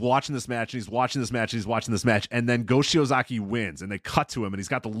 and he's watching this match, and he's watching this match, and he's watching this match, and then Go Shiozaki wins, and they cut to him, and he's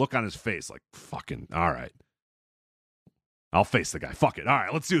got the look on his face like, fucking, all right. I'll face the guy. Fuck it. All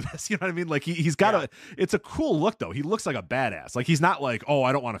right, let's do this. You know what I mean? Like he's got it's a cool look though. He looks like a badass. Like he's not like, oh,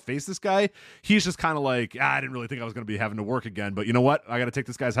 I don't want to face this guy. He's just kind of like, I didn't really think I was going to be having to work again, but you know what? I got to take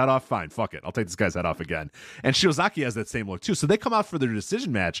this guy's head off. Fine. Fuck it. I'll take this guy's head off again. And Shiozaki has that same look too. So they come out for their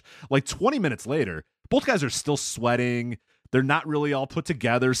decision match like 20 minutes later. Both guys are still sweating. They're not really all put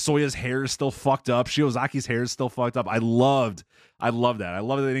together. Soya's hair is still fucked up. Shiozaki's hair is still fucked up. I love that. I love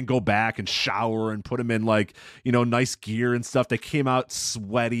that they didn't go back and shower and put him in nice gear and stuff. They came out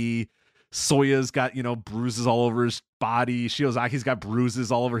sweaty. Soya's got, bruises all over his body. Shiozaki's got bruises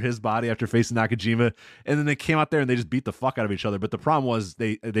all over his body after facing Nakajima. And then they came out there and they just beat the fuck out of each other. But the problem was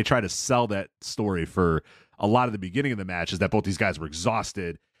they tried to sell that story for a lot of the beginning of the match, is that both these guys were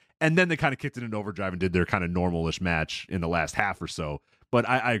exhausted. And then they kind of kicked it into overdrive and did their kind of normal-ish match in the last half or so. But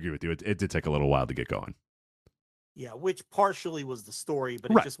I agree with you. It did take a little while to get going. Yeah, which partially was the story,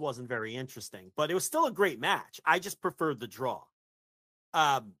 but it just wasn't very interesting. But it was still a great match. I just preferred the draw.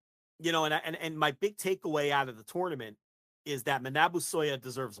 And my big takeaway out of the tournament is that Manabu Soya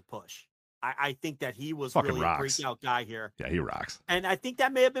deserves a push. I think that he was fucking really rocks. a breakout guy here. Yeah, he rocks. And I think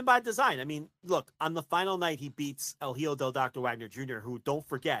that may have been by design. I mean, look, on the final night, he beats El Hijo del Dr. Wagner Jr., who, don't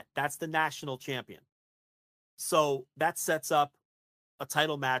forget, that's the national champion. So that sets up a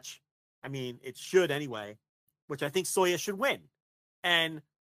title match. I mean, it should anyway, which I think Soya should win. And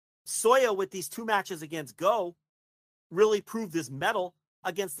Soya, with these two matches against Go, really proved his mettle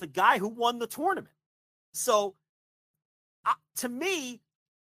against the guy who won the tournament. So, to me,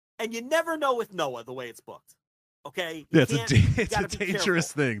 and you never know with Noah the way it's booked. Okay? Yeah, it's a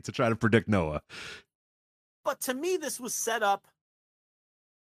dangerous thing to try to predict Noah. But to me, this was set up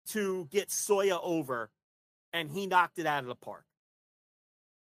to get Soya over, and he knocked it out of the park.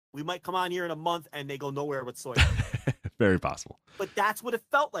 We might come on here in a month, and they go nowhere with Soya. Very possible. But that's what it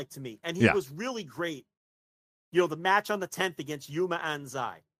felt like to me. And he was really great. The match on the 10th against Yuma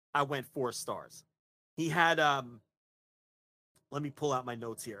Anzai, I went 4 stars. He had, let me pull out my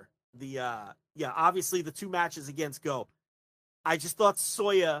notes here. Obviously the 2 matches against Go. I just thought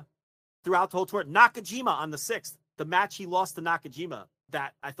Soya throughout the whole tournament. Nakajima on the 6th, the match he lost to Nakajima,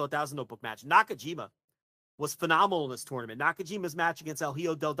 I thought that was a notebook match. Nakajima was phenomenal in this tournament. Nakajima's match against El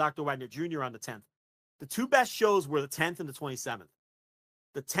Hijo del Dr. Wagner Jr. on the 10th. The 2 best shows were the 10th and the 27th.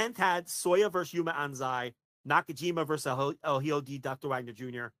 The 10th had Soya versus Yuma Anzai, Nakajima versus El Hijo del Dr. Wagner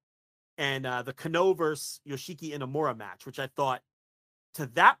Jr., and the Kano versus Yoshiki Inamura match, which I thought to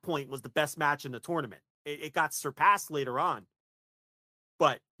that point was the best match in the tournament. It got surpassed later on.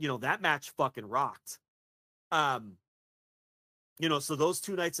 But, that match fucking rocked. So those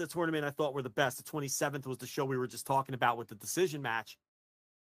 2 nights of the tournament I thought were the best. The 27th was the show we were just talking about with the decision match.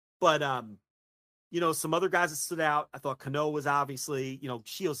 But, some other guys that stood out. I thought Kano was obviously,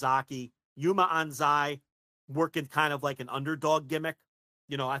 Shiozaki, Yuma Anzai working kind of like an underdog gimmick.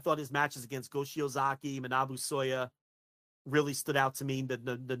 I thought his matches against Go Shiozaki, Manabu Soya really stood out to me. The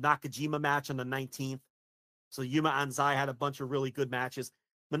Nakajima match on the 19th. So Yuma Anzai had a bunch of really good matches.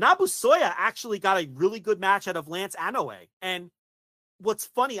 Manabu Soya actually got a really good match out of Lance Anoa'i. And what's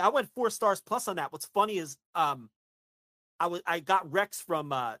funny, I went 4 stars plus on that. What's funny is I got Rex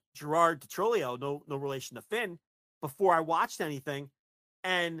from Gerard DiTrolio, no relation to Finn, before I watched anything.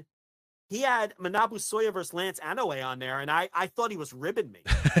 And he had Manabu Soya versus Lance Anoa'i on there, and I thought he was ribbing me.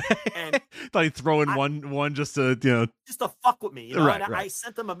 And thought he'd throw in one just to, just to fuck with me, you know. Right, and right. I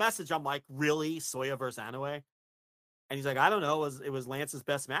sent him a message. I'm like, really, Soya versus Anoa'i? And he's like, I don't know. It was Lance's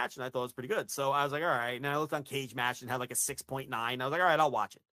best match, and I thought it was pretty good. So I was like, all right. And I looked on Cage Match and had like a 6.9. I was like, all right, I'll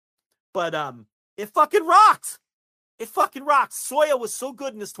watch it. But it fucking rocked. It fucking rocked. Soya was so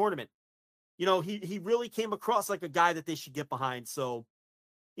good in this tournament. You know, he really came across like a guy that they should get behind. So,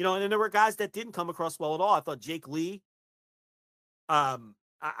 you know, and then there were guys that didn't come across well at all. I thought Jake Lee, I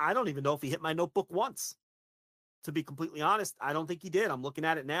don't even know if he hit my notebook once. To be completely honest, I don't think he did. I'm looking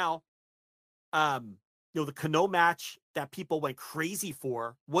at it now. You know, the Kano match that people went crazy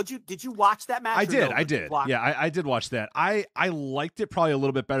for. Did you watch that match? I did. Yeah, I did watch that. I liked it probably a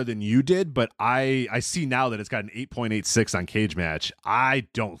little bit better than you did, but I see now that it's got an 8.86 on Cage Match. I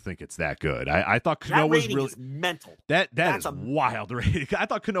don't think it's that good. I thought Kano was really is mental. That is a wild rating. I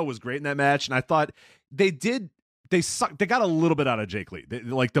thought Kano was great in that match, and I thought they got a little bit out of Jake Lee.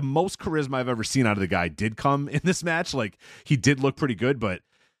 Like the most charisma I've ever seen out of the guy did come in this match. Like he did look pretty good, but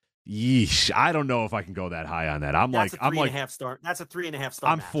yeesh, I don't know if I can go that high on that. I'm like 3.5 star. That's a 3.5 star.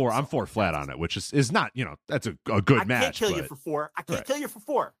 I'm 4 flat on it, which is not, that's a good match. I can't kill you for 4. I can't kill you for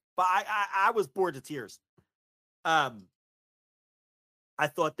 4. But I was bored to tears. I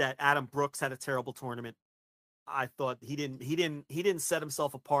thought that Adam Brooks had a terrible tournament. I thought he didn't set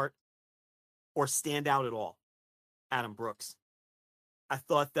himself apart or stand out at all. Adam Brooks. I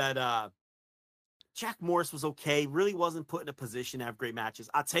thought that Jack Morris was okay. Really wasn't put in a position to have great matches.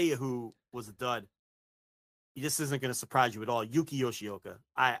 I'll tell you who was a dud. This isn't going to surprise you at all. Yuki Yoshioka.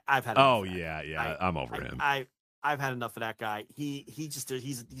 I've had. Oh yeah. I'm over him. I've had enough of that guy. He's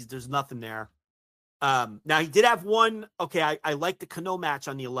there's nothing there. Now he did have one. Okay, I liked the Kano match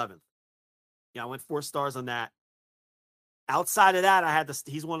on the 11th. Yeah, I went 4 stars on that. Outside of that,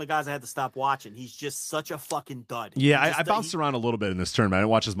 he's one of the guys I had to stop watching. He's just such a fucking dud. Yeah, I bounced around a little bit in this tournament. I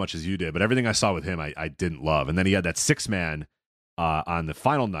didn't watch as much as you did, but everything I saw with him, I didn't love. And then he had that 6-man on the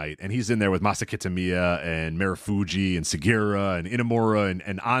final night, and he's in there with Masakitamiya and Marufuji and Sugiura and Inamura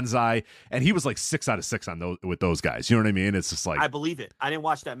and Anzai, and he was like 6 out of 6 on with those guys. You know what I mean? It's just like, I believe it. I didn't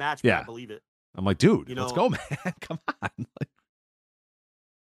watch that match, but I believe it. I'm like, dude, let's go, man. Come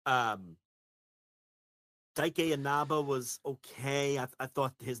on. Daike Inaba was okay. I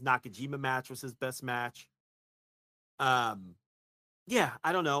thought his Nakajima match was his best match. Yeah,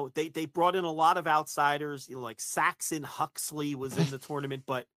 I don't know. They brought in a lot of outsiders, like Saxon Huxley was in the tournament,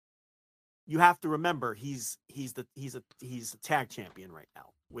 but you have to remember he's a tag champion right now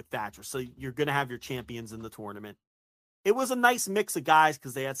with Thatcher. So you're gonna have your champions in the tournament. It was a nice mix of guys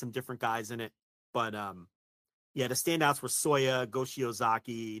because they had some different guys in it. But yeah, the standouts were Soya, Goshi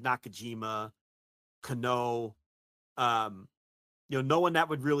Ozaki, Nakajima, Kano, no one that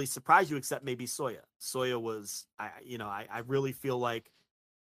would really surprise you except maybe Soya. Soya was, I really feel like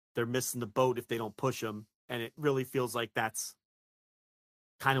they're missing the boat if they don't push him, and it really feels like that's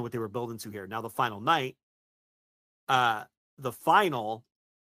kind of what they were building to here. Now the final night, the final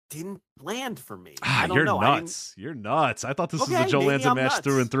didn't land for me. I don't know. Nuts. You're nuts. I thought this was a Joe Lanza match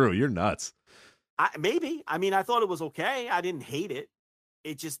through and through. You're nuts. Maybe. I mean, I thought it was okay. I didn't hate it.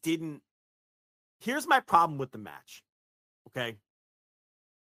 It just didn't. Here's my problem with the match. Okay.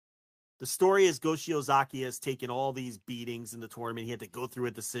 The story is Goshi Ozaki has taken all these beatings in the tournament. He had to go through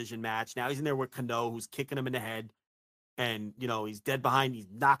a decision match. Now he's in there with Kano, who's kicking him in the head. And, he's dead behind. He's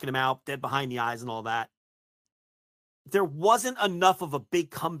knocking him out, dead behind the eyes and all that. There wasn't enough of a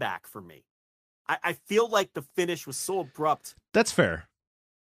big comeback for me. I feel like the finish was so abrupt. That's fair.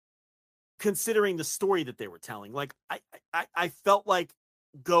 Considering the story that they were telling. Like, I felt like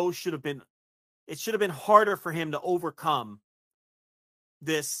Go should have been... It should have been harder for him to overcome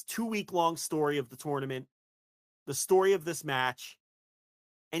this 2-week-long story of the tournament, the story of this match,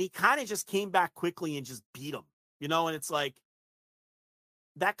 and he kind of just came back quickly and just beat him, and it's like,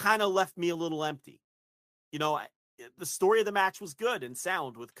 that kind of left me a little empty. The story of the match was good and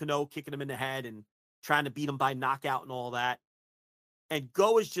sound with Kano kicking him in the head and trying to beat him by knockout and all that. And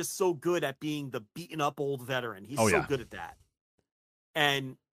Go is just so good at being the beaten up old veteran. He's good at that.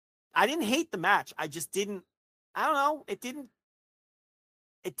 And I didn't hate the match. I just didn't, I don't know. It didn't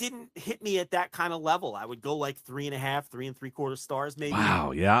hit me at that kind of level. I would go like 3.5, 3 3/4 stars, maybe.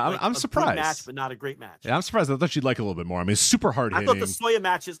 Wow. Yeah. Like I'm surprised. Good match, but not a great match. Yeah. I'm surprised. I thought you'd like it a little bit more. I mean, it's super hard hitting. I thought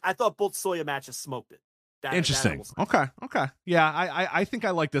both Soya matches smoked it. Interesting. Okay. Yeah. I think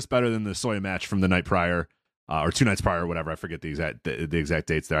I like this better than the Soya match from the night prior. or 2 nights prior, or whatever. I forget the exact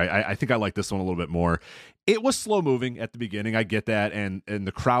dates there. I think I like this one a little bit more. It was slow moving at the beginning. I get that, and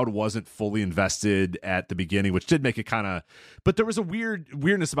the crowd wasn't fully invested at the beginning, which did make it kind of. But there was a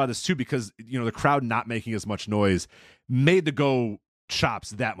weirdness about this too, because the crowd not making as much noise made the go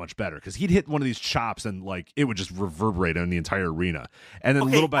chops that much better, because he'd hit one of these chops and like it would just reverberate in the entire arena, and then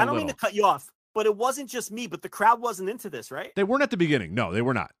little by little. I don't mean to cut you off, but it wasn't just me, but the crowd wasn't into this, right? They weren't at the beginning. No, they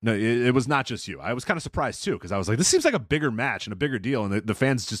were not. No, it was not just you. I was kind of surprised too, because I was like, this seems like a bigger match and a bigger deal, and the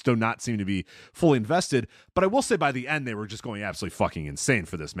fans just do not seem to be fully invested. But I will say by the end, they were just going absolutely fucking insane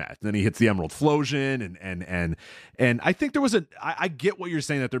for this match. And then he hits the Emerald Flosion, and I think there was I get what you're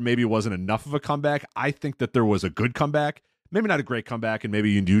saying, that there maybe wasn't enough of a comeback. I think that there was a good comeback. Maybe not a great comeback, and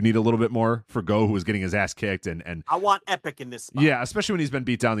maybe you do need a little bit more for Go, who was getting his ass kicked. And I want Epic in this spot. Yeah, especially when he's been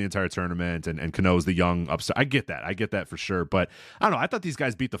beat down the entire tournament, and Kano's the young upstart. I get that for sure. But I don't know. I thought these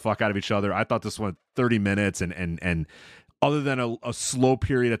guys beat the fuck out of each other. I thought this went 30 minutes, and other than a slow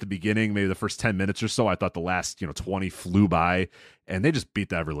period at the beginning, maybe the first 10 minutes or so, I thought the last 20 flew by, and they just beat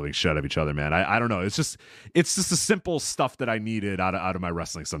the ever living shit out of each other, man. I don't know. It's just the simple stuff that I needed out of my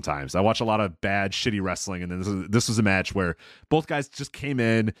wrestling sometimes. I watch a lot of bad, shitty wrestling, and then this was a match where both guys just came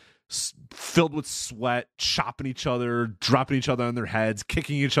in filled with sweat, chopping each other, dropping each other on their heads,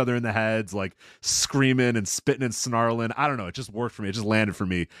 kicking each other in the heads, like screaming and spitting and snarling. I don't know. It just worked for me. It just landed for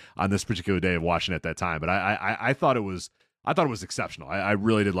me on this particular day of watching it at that time. But I thought it was exceptional. I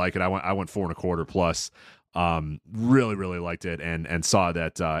really did like it. I went 4 1/4 plus. Really liked it, and saw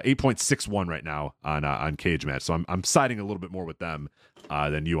that 8.61 right now on Cage Match. So I'm siding a little bit more with them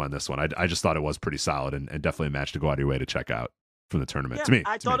than you on this one. I just thought it was pretty solid, and definitely a match to go out of your way to check out from the tournament. Yeah, to me,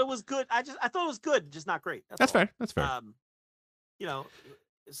 I thought it was good. I thought it was good, just not great. That's fair. That's fair.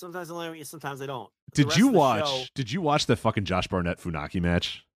 Sometimes they learn you, sometimes they don't. Did you watch the fucking Josh Barnett Funaki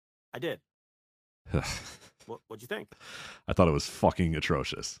match? I did. What'd you think? I thought it was fucking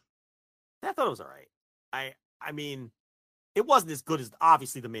atrocious. I thought it was all right. I mean, it wasn't as good as,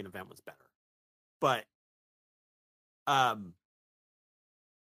 obviously the main event was better, but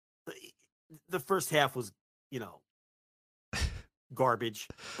the first half was garbage.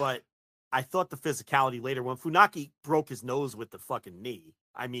 But I thought the physicality later, when Funaki broke his nose with the fucking knee,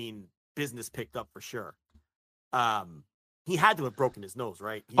 I mean, business picked up for sure. He had to have broken his nose,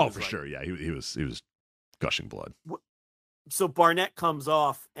 right? Sure. Yeah, he was gushing blood. So Barnett comes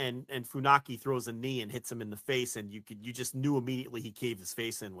off, and Funaki throws a knee and hits him in the face, and you just knew immediately he caved his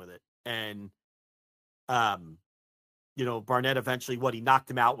face in with it. And Barnett eventually, he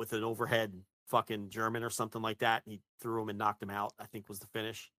knocked him out with an overhead fucking German or something like that. He threw him and knocked him out, I think was the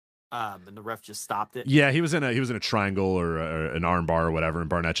finish. And the ref just stopped it. Yeah, he was in a triangle or an arm bar or whatever, and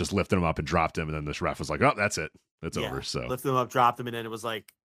Barnett just lifted him up and dropped him, and then this ref was like, "Oh, that's it, it's over." So lifted him up, dropped him, and then it was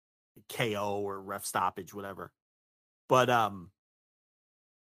like KO or ref stoppage, whatever. But I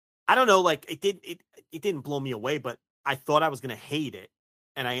don't know, like it didn't blow me away, but I thought I was gonna hate it,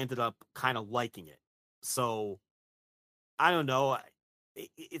 and I ended up kind of liking it. So I don't know.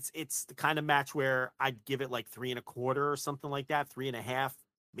 It's the kind of match where I'd give it like 3 1/4 or something like that, 3.5,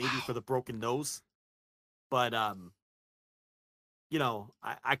 maybe for the broken nose. But I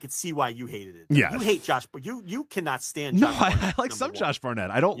could see why you hated it. Yeah, you hate Josh, but you cannot stand Josh Barnett. I like some Josh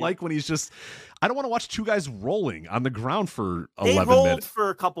Barnett. I don't like when he's just. I don't want to watch two guys rolling on the ground for 11 minutes. They rolled for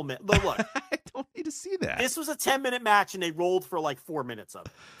a couple minutes. Look, I don't need to see that. This was a 10-minute match, and they rolled for like 4 minutes of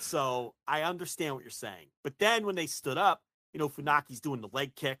it. So I understand what you're saying. But then when they stood up, Funaki's doing the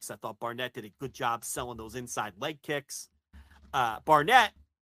leg kicks. I thought Barnett did a good job selling those inside leg kicks. Barnett,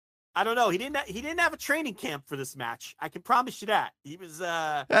 I don't know. He didn't have a training camp for this match. I can promise you that. He was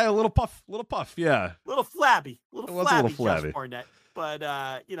a little puff, yeah. A little flabby, flabby. Josh Barnett. But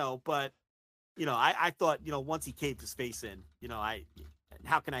I thought, once he caved his face in,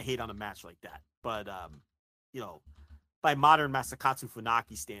 how can I hate on a match like that? But by modern Masakatsu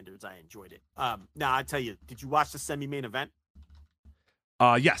Funaki standards, I enjoyed it. Now I tell you, did you watch the semi-main event?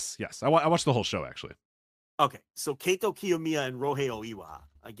 Yes. I watched the whole show, actually. Okay, so Kaito Kiyomiya and Rohei Oiwa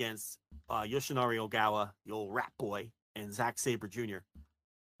against Yoshinari Ogawa, the old rat boy, and Zack Sabre Jr.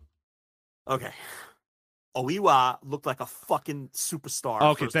 Okay. Oiwa looked like a fucking superstar.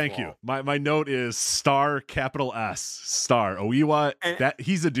 Okay, thank you. My note is star, capital S, star. Oiwa,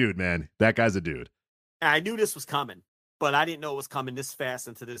 he's a dude, man. That guy's a dude. And I knew this was coming, but I didn't know it was coming this fast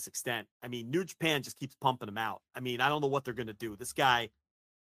and to this extent. I mean, New Japan just keeps pumping him out. I mean, I don't know what they're going to do. This guy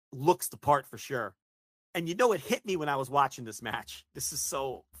looks the part for sure. And it hit me when I was watching this match. This is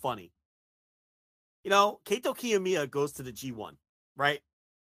so funny. Kaito Kiyomiya goes to the G1, right?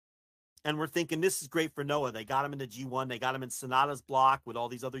 And we're thinking this is great for Noah. They got him in the G1. They got him in Sonata's block with all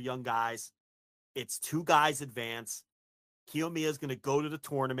these other young guys. It's 2 guys advance. Kiyomiya is going to go to the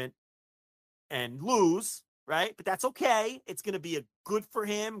tournament and lose, right? But that's okay. It's going to be a good for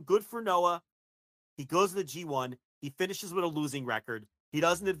him, good for Noah. He goes to the G1. He finishes with a losing record. He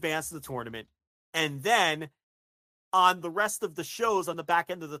doesn't advance to the tournament. And then on the rest of the shows on the back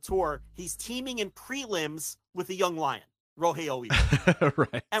end of the tour, he's teaming in prelims with a young lion, Rohei Oiwa.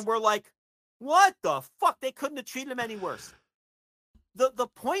 Right. And we're like, what the fuck? They couldn't have treated him any worse. The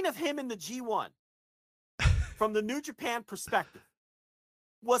point of him in the G1, from the New Japan perspective,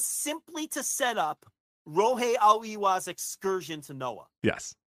 was simply to set up Rohei Oiwa's excursion to Noah.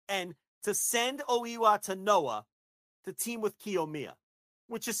 Yes. And to send Oiwa to Noah to team with Kiyomiya,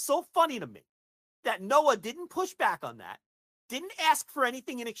 which is so funny to me that Noah didn't push back on that, didn't ask for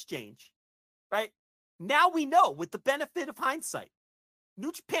anything in exchange, right? Now we know, with the benefit of hindsight,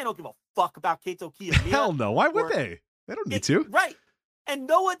 New Japan don't give a fuck about Kaito Kiyomiya. Hell no. Why would they? They don't need to. Right. And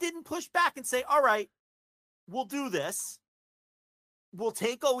Noah didn't push back and say, all right, we'll do this. We'll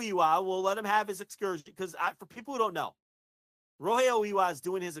take Oiwa. We'll let him have his excursion. Because for people who don't know, Rohei Oiwa is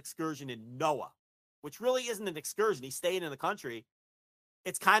doing his excursion in Noah, which really isn't an excursion. He's staying in the country.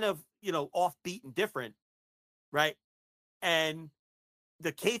 It's kind of, offbeat and different, right? And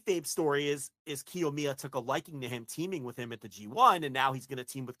the kayfabe story is Kiyomiya took a liking to him teaming with him at the G1, and now he's going to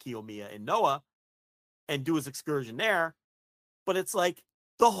team with Kiyomiya in Noah and do his excursion there. But it's like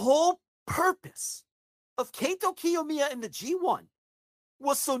the whole purpose of Kaito Kiyomiya in the G1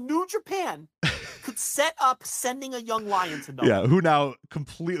 was so New Japan could set up sending a young lion to Noah. Yeah, who now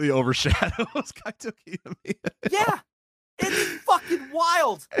completely overshadows Kaito Kiyomiya. Yeah, it's fucking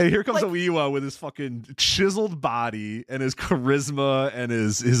wild. And here comes Oiwa with his fucking chiseled body and his charisma and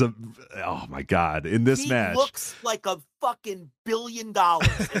his oh my god, in this match. He looks like a fucking $1 billion in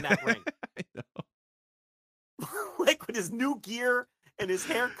that ring. I know. Like with his new gear and his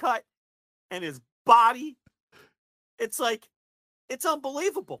haircut and his body. It's like, it's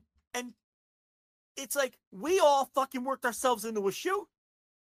unbelievable. And it's like, we all fucking worked ourselves into a shoot.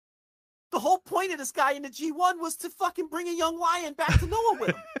 The whole point of this guy in the G1 was to fucking bring a young lion back to Noah with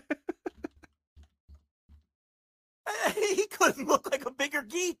him. He couldn't look like a bigger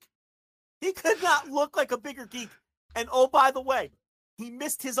geek. He could not look like a bigger geek. And oh, by the way, he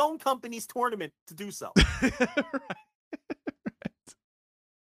missed his own company's tournament to do so. Right.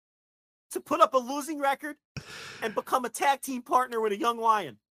 To put up a losing record and become a tag team partner with a young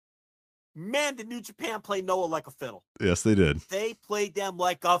lion. Man, did New Japan play Noah like a fiddle. Yes, they did. They played them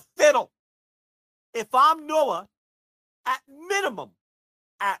like a fiddle. If I'm Noah, at minimum,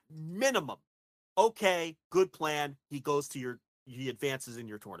 okay, good plan. He advances in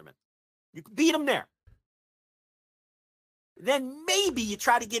your tournament. You can beat him there. Then maybe you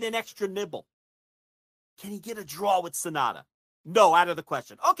try to get an extra nibble. Can he get a draw with Sonata? No, out of the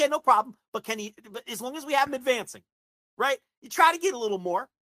question. Okay, no problem. But as long as we have him advancing, right? You try to get a little more.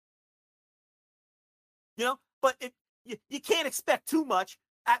 But you can't expect too much.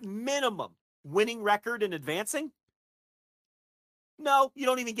 At minimum, winning record and advancing. No, you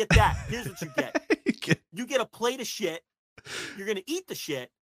don't even get that. Here's what you get. You get a plate of shit. You're going to eat the shit.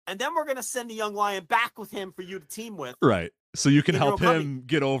 And then we're going to send the young lion back with him for you to team with. Right. So you can help him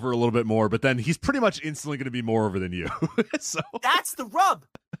get over a little bit more, but then he's pretty much instantly going to be more over than you. So that's the rub.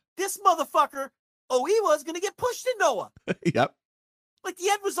 This motherfucker, Oiwa, is going to get pushed to Noah. Yep. Like, the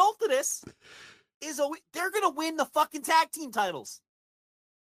end result of this is they're going to win the fucking tag team titles.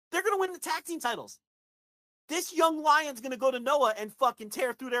 They're going to win the tag team titles. This young lion's going to go to Noah and fucking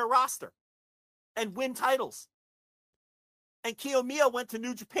tear through their roster and win titles. And Kiyomiya went to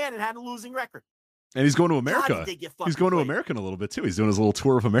New Japan and had a losing record. And he's going to America. God, he's going to America in a little bit, too. He's doing his little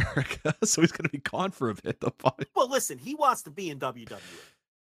tour of America, so he's going to be gone for a bit. Well, listen, he wants to be in WWE.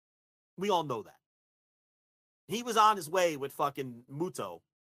 We all know that. He was on his way with fucking Muto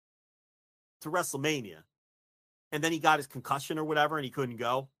to WrestleMania. And then he got his concussion or whatever, and he couldn't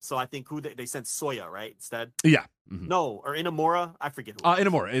go. So I think they sent Soya, right, instead? Yeah. Mm-hmm. No, or Inamura. I forget who.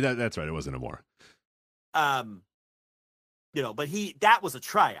 Inamura. That's right. It was Inamura. But that was a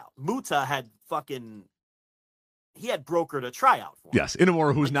tryout. Muta had brokered a tryout for him. Yes,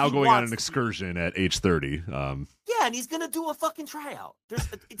 Inamura, who's now going on an excursion at age 30. Yeah, and he's going to do a fucking tryout.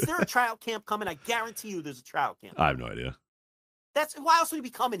 Is there a tryout camp coming? I guarantee you there's a tryout camp. I have no idea. Why else would he be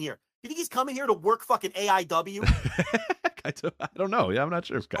coming here? You think he's coming here to work fucking AIW? Kaito, I don't know. Yeah, I'm not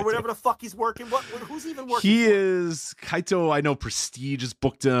sure if Kaito. Or whatever the fuck he's working. Who's even working? Kaito, I know Prestige has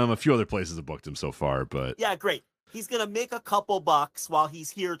booked him. A few other places have booked him so far, but. Yeah, great. He's going to make a couple bucks while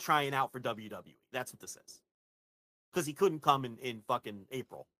he's here trying out for WWE. That's what this is. Because he couldn't come in fucking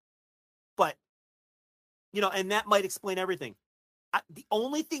April. But, and that might explain everything. the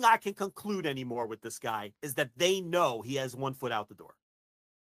only thing I can conclude anymore with this guy is that they know he has 1 foot out the door.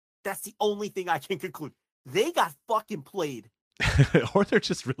 That's the only thing I can conclude. They got fucking played. Or they're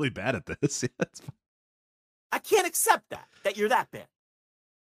just really bad at this. Yeah, that's fine. I can't accept that you're that bad.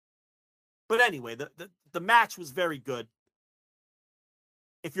 But anyway, the match was very good.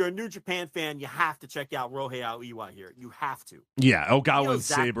 If you're a New Japan fan, you have to check out Ryohei Aoiwa here. You have to. Yeah, Ogawa and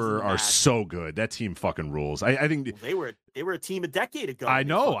Sabre are so good. That team fucking rules. I think they were a team a decade ago. I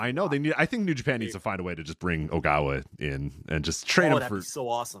know. I think New Japan needs to find a way to just bring Ogawa in and just train him that'd be so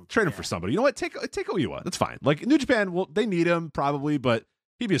awesome. Train him for somebody. You know what? Take Oiwa. That's fine. Like New Japan, well, they need him probably, but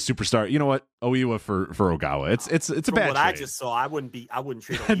he'd be a superstar. You know what? Oiwa for Ogawa. It's a From bad what trade. I just saw, I wouldn't trade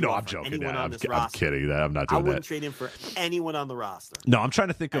Oiwa no, I'm for joking. anyone on this I'm roster. kidding. I'm not doing that. I wouldn't trade him for anyone on the roster. No, I'm trying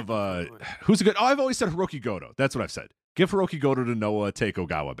to think of who's a good. Oh, I've always said Hiroki Goto. That's what I've said. Give Hiroki Goto to Noah. Take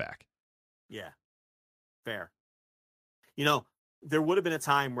Ogawa back. Yeah, fair. You know, there would have been a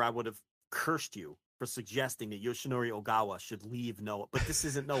time where I would have cursed you for suggesting that Yoshinori Ogawa should leave Noah, but this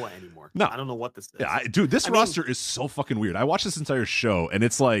isn't Noah anymore. No, I don't know what this is. Yeah, dude, this roster is so fucking weird. I watched this entire show, and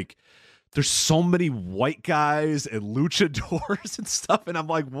it's like there's so many white guys and luchadors and stuff, and I'm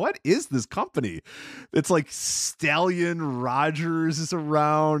like, what is this company? It's like Stallion Rogers is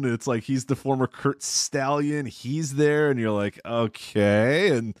around. It's like he's the former Kurt Stallion. He's there, and you're like,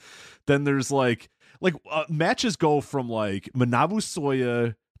 okay. And then there's like matches go from like Manabu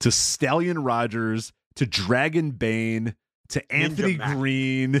Soya to Stallion Rogers to Dragon Bane to Anthony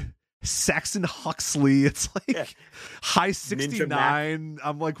Green, Saxon Huxley. It's like high 69.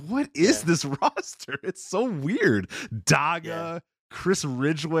 I'm like, what is this roster? It's so weird. Daga, Chris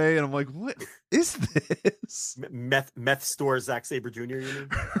Ridgway, and I'm like, what is this? Meth store Zack Sabre Jr. You mean?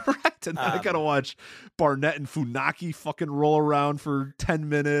 Right. And then I gotta watch Barnett and Funaki fucking roll around for 10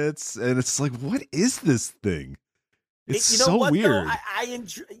 minutes, and it's like, what is this thing? It's so weird. Though? I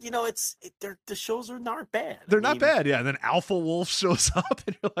enjoy. You know, the shows aren't bad. They're not bad. Yeah. And then Alpha Wolf shows up,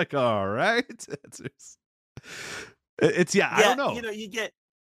 and you're like, all right. I don't know. You know, you get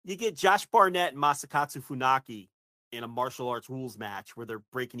Josh Barnett and Masakatsu Funaki in a martial arts rules match where they're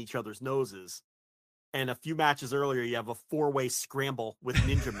breaking each other's noses. And a few matches earlier, you have a 4-way scramble with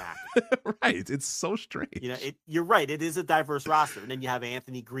Ninja Mac. Right. It's so strange. You know, you're right. It is a diverse roster. And then you have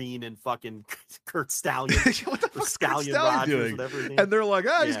Anthony Green and fucking Kurt Stallion. What the fuck's Stallion Kurt Stallion Rogers, doing? whatever his name. And they're like,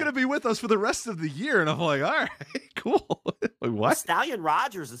 he's going to be with us for the rest of the year. And I'm like, all right, cool. Like, what? Well, Stallion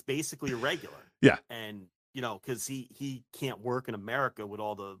Rogers is basically a regular. Yeah. And, you know, because he can't work in America with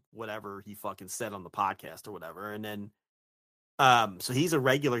all the whatever he fucking said on the podcast or whatever. And then, so he's a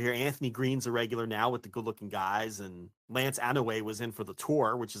regular here. Anthony Green's a regular now with the good-looking guys, and Lance Anoa'i was in for the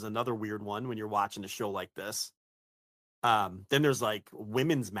tour, which is another weird one when you're watching a show like this. Then there's like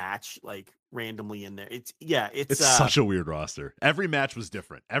women's match, like randomly in there. It's such a weird roster. Every match was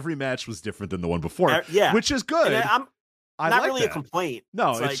different. Every match was different than the one before, which is good. I'm I not like really that. a complaint. No,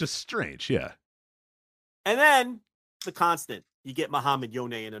 it's it's like, just strange. Yeah. And then the constant, you get Muhammad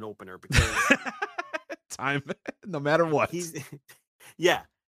Yone in an opener because time, no matter what.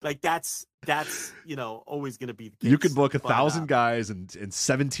 Like that's you know, always going to be the case. You could book 1,000 guys and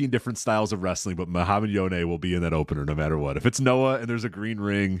 17 different styles of wrestling, but Muhammad Yone will be in that opener no matter what. If it's Noah and there's a green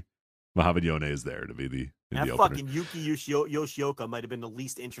ring, Muhammad Yone is there to be the opener. Fucking Yuki Yoshioka might have been the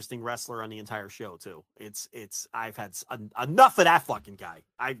least interesting wrestler on the entire show too. I've had enough of that fucking guy.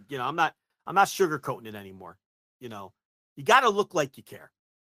 I'm not sugarcoating it anymore. You know, you got to look like you care.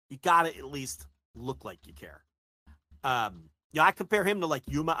 You got to at least look like you care. I compare him to like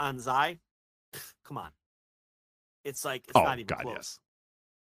Yuma Anzai. Come on. It's like, it's not even close.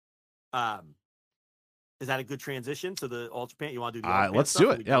 Yes. Is that a good transition to the All Japan? You want to do the let's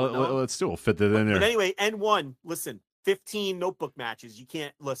do it. Yeah, let's do it. We'll fit that in there. But anyway, N-1, listen, 15 notebook matches. You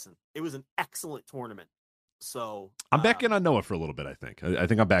can't listen. It was an excellent tournament. So I'm back in on Noah for a little bit, I think. I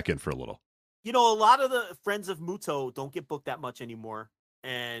think I'm back in for a little. You know, a lot of the friends of Muto don't get booked that much anymore.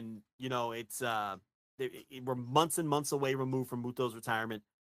 And, you know, it's we're months and months away removed from Muto's retirement.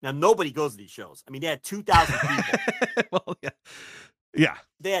 Now, nobody goes to these shows. I mean, they had 2,000 people. Well, yeah.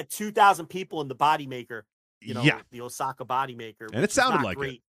 They had 2,000 people in the Body Maker, you know, the Osaka Body Maker. And it sounded like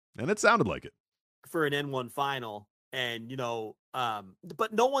it. For an N1 final. And, you know,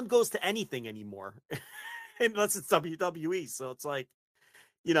 but no one goes to anything anymore unless it's WWE. So it's like,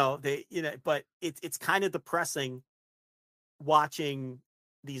 you know, but it's kind of depressing watching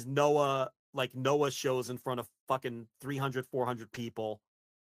these Noah shows in front of fucking 300, 400 people.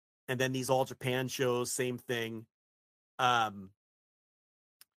 And then these All Japan shows, same thing. Now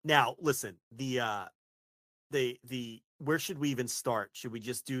listen, the where should we even start? Should we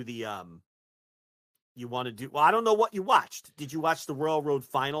just do the you want to do? Well, I don't know what you watched. Did you watch the Royal Road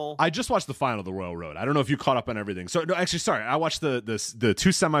final? I just watched the final of the Royal Road. I don't know if you caught up on everything. So no, actually, sorry, I watched the 2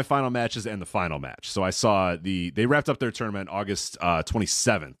 semifinal matches and the final match. So I saw they wrapped up their tournament August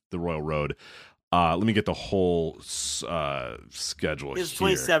 27th, the Royal Road. Let me get the whole schedule. It's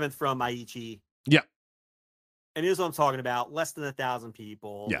 27th from Aichi. Yeah. And here's what I'm talking about. Less than 1,000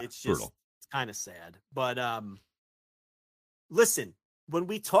 people. Yeah, it's just brutal. It's kind of sad. But listen, when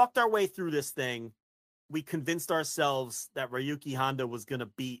we talked our way through this thing, we convinced ourselves that Ryuki Honda was going to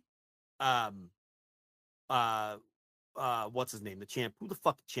beat what's his name? The champ. Who the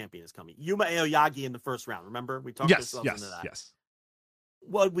fuck champion is coming? Yuma Aoyagi in the first round. Remember? We talked ourselves into that. Yes.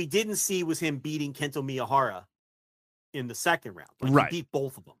 What we didn't see was him beating Kento Miyahara in the second round. Right. He beat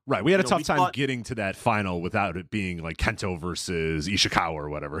both of them. Right. We had a tough time getting to that final without it being like Kento versus Ishikawa or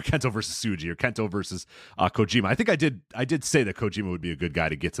whatever, Kento versus Tsuji or Kento versus Kojima. I think I did say that Kojima would be a good guy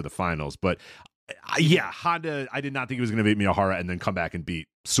to get to the finals, but Honda, I did not think he was going to beat Miyahara and then come back and beat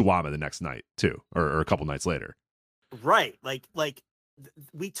Suwama the next night too, or a couple nights later. Right. Like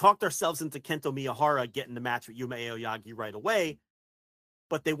we talked ourselves into Kento Miyahara getting the match with Yuma Aoyagi right away,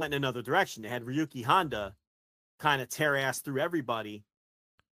 but they went in another direction. They had Ryuki Honda kind of tear ass through everybody,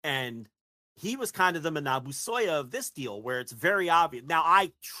 and he was kind of the Manabu Soya of this deal, where it's very obvious. Now,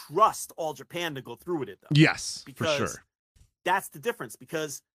 I trust All Japan to go through with it, though. Yes, because for sure. That's the difference,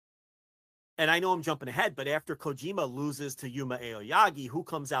 because, and I know I'm jumping ahead, but after Kojima loses to Yuma Aoyagi, who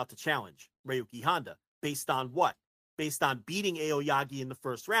comes out to challenge Ryuki Honda? Based on what? Based on beating Aoyagi in the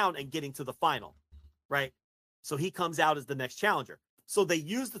first round and getting to the final, right? So he comes out as the next challenger. So they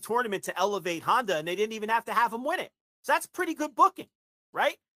used the tournament to elevate Honda, and they didn't even have to have him win it. So that's pretty good booking,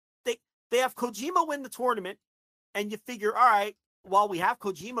 right? They have Kojima win the tournament, and you figure, all right, while we have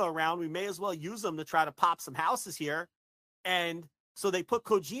Kojima around, we may as well use him to try to pop some houses here. And so they put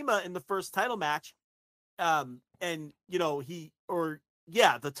Kojima in the first title match. And, the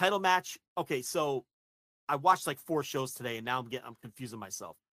title match. Okay, so I watched like 4 shows today, and now I'm confusing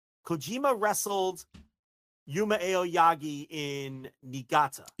myself. Kojima wrestled Yuma Aoyagi in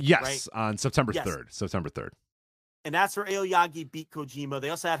Niigata. Yes, right? on September 3rd. And that's where Aoyagi beat Kojima.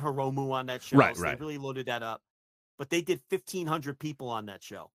 They also had Hiromu on that show. Right. They really loaded that up. But they did 1,500 people on that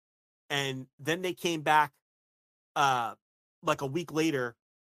show. And then they came back like a week later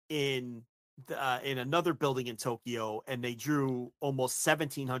in another building in Tokyo, and they drew almost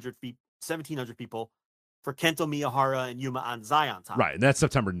 1,700 people for Kento Miyahara and Yuma Anzai on top. Right, and that's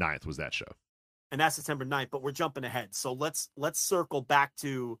September 9th was that show. And that's September 9th, but we're jumping ahead. So let's circle back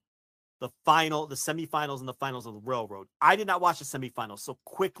to the semifinals and the finals of the Railroad. I did not watch the semifinals. So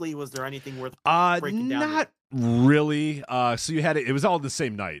quickly, was there anything worth breaking down? Not really. So you had it was all the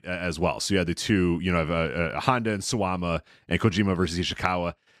same night as well. So you had the two, Honda and Suwama and Kojima versus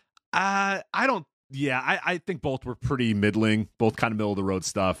Ishikawa. I think both were pretty middling, both kind of middle of the road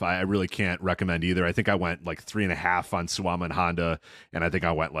stuff. I really can't recommend either. I think I went like 3.5 on Suwama and Honda, and I think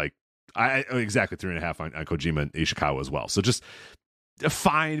I went like exactly 3.5 on Kojima and Ishikawa as well. So just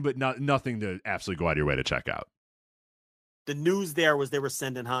fine, but nothing to absolutely go out of your way to check out. The news there was they were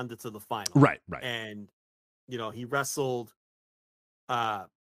sending Honda to the final. Right. And, he wrestled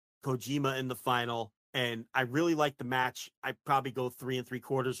Kojima in the final, and I really liked the match. I'd probably go 3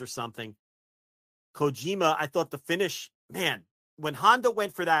 3/4 or something. Kojima, I thought the finish, man, when Honda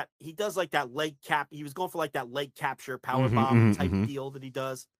went for that, he does like that leg cap. He was going for like that leg capture powerbomb type deal that he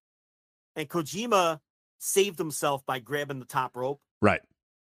does. And Kojima saved himself by grabbing the top rope. Right.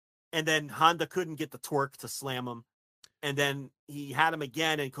 And then Honda couldn't get the torque to slam him. And then he had him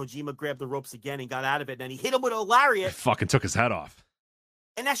again, and Kojima grabbed the ropes again and got out of it. And then he hit him with a lariat. Fucking took his head off.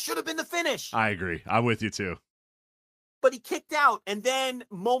 And that should have been the finish. I agree. I'm with you too. But he kicked out. And then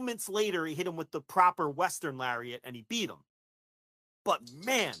moments later, he hit him with the proper Western lariat and he beat him. But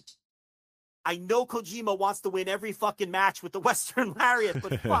man, I know Kojima wants to win every fucking match with the Western lariat,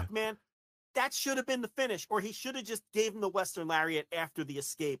 but fuck, man. That should have been the finish, or he should have just gave him the Western lariat after the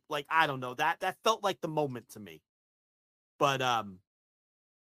escape. Like, I don't know. That felt like the moment to me. But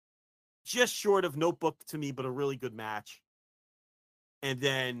just short of notebook to me, but a really good match. And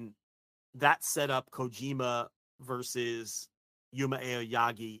then that set up Kojima versus Yuma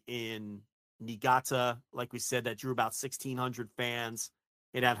Aoyagi in Niigata. Like we said, that drew about 1,600 fans.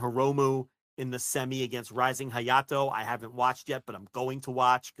 It had Hiromu in the semi against Rising Hayato. I haven't watched yet, but I'm going to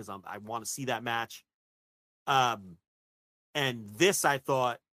watch because I want to see that match. And this I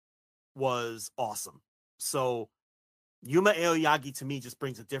thought was awesome. So Yuma Aoyagi to me just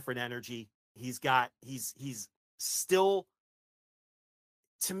brings a different energy. He's still,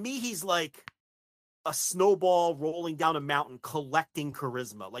 to me, he's like a snowball rolling down a mountain, collecting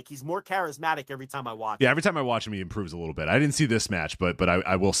charisma. Like, he's more charismatic every time I watch him. Yeah, every time I watch him, he improves a little bit. I didn't see this match, but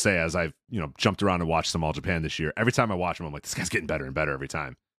I will say, as I've jumped around and watched some All Japan this year, every time I watch him, I'm like, this guy's getting better and better every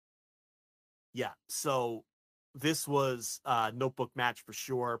time. Yeah, so this was a notebook match for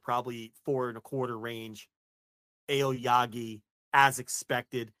sure, probably 4 1/4 range. Aoyagi, as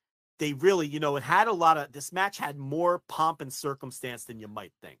expected. They really, it had this match had more pomp and circumstance than you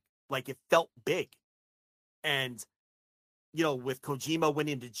might think. Like, it felt big. And, with Kojima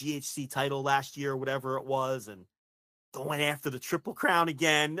winning the GHC title last year, whatever it was, and going after the Triple Crown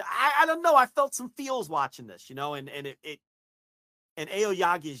again, I don't know. I felt some feels watching this, and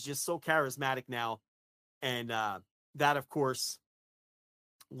Aoyagi is just so charismatic now. And that, of course,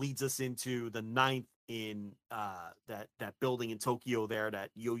 leads us into the 9th in that building in Tokyo there, that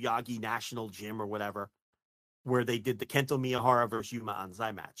Yoyagi National Gym or whatever, where they did the Kento Miyahara versus Yuma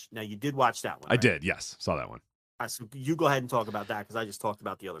Anzai match. Now, you did watch that one, right? I did, yes. Saw that one. All right, so you go ahead and talk about that, because I just talked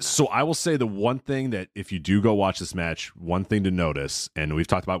about the other match. So I will say the one thing that if you do go watch this match, one thing to notice, and we've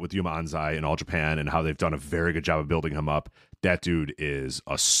talked about with Yuma Anzai in All Japan and how they've done a very good job of building him up, that dude is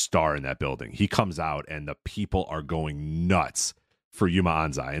a star in that building. He comes out and the people are going nuts for Yuma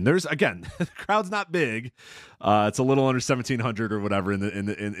Anzai. And there's, again, the crowd's not big. It's a little under 1,700 or whatever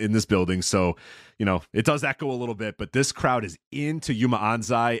in this building. So, it does echo a little bit, but this crowd is into Yuma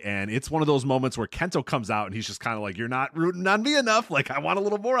Anzai. And it's one of those moments where Kento comes out and he's just kind of like, you're not rooting on me enough. Like, I want a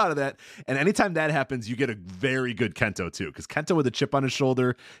little more out of that. And anytime that happens, you get a very good Kento too, because Kento with a chip on his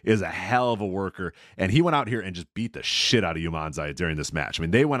shoulder is a hell of a worker. And he went out here and just beat the shit out of Yuma Anzai during this match. I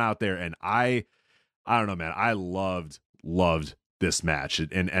mean, they went out there and I don't know, man, I loved this match.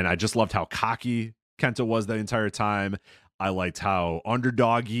 And I just loved how cocky Kento was the entire time. I liked how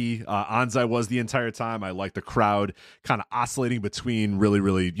underdoggy Anzai was the entire time. I liked the crowd kind of oscillating between really,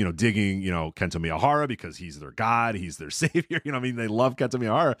 really, digging, Kento Miyahara because he's their god, he's their savior. They love Kento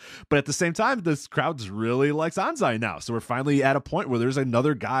Miyahara. But at the same time, this crowd really likes Anzai now. So we're finally at a point where there's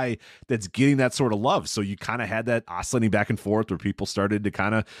another guy that's getting that sort of love. So you kind of had that oscillating back and forth where people started to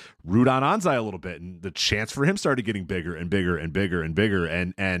kind of root on Anzai a little bit. And the chance for him started getting bigger and bigger and bigger and bigger.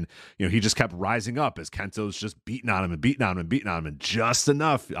 And he just kept rising up as Kento's just beating on him and beating on him and just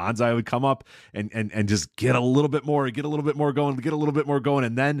enough. Anzai would come up and just get a little bit more going.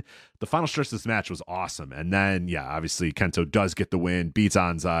 And then the final stretch of this match was awesome. And then, yeah, obviously Kento does get the win, beats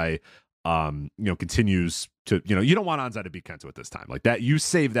Anzai, continues to, you don't want Anzai to beat Kento at this time like that. You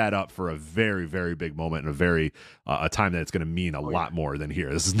save that up for a very, very big moment and a time that it's going to mean a lot more than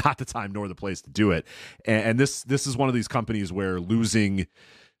here. This is not the time nor the place to do it. And this is one of these companies where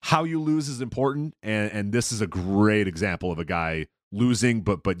how you lose is important, and this is a great example of a guy losing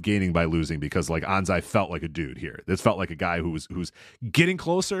but gaining by losing, because like Anzai felt like a dude here. This felt like a guy who's getting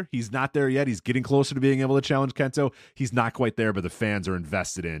closer. He's not there yet. He's getting closer to being able to challenge Kento. He's not quite there, but the fans are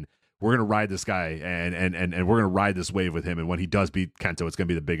invested in, we're gonna ride this guy and we're gonna ride this wave with him. And when he does beat Kento, it's gonna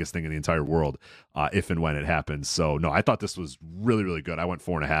be the biggest thing in the entire world, if and when it happens. So no, I thought this was really, really good. I went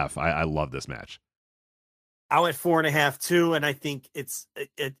 4.5. I love this match. I went 4.5 too, and I think it's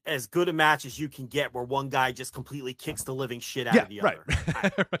as good a match as you can get, where one guy just completely kicks the living shit out of the other.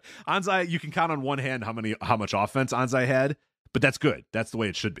 Anzai, you can count on one hand how much offense Anzai had, but that's good. That's the way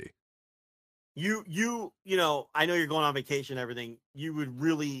it should be. I know you're going on vacation and everything. You would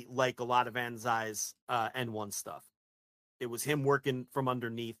really like a lot of Anzai's N-1 stuff. It was him working from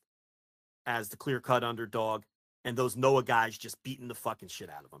underneath as the clear-cut underdog, and those Noah guys just beating the fucking shit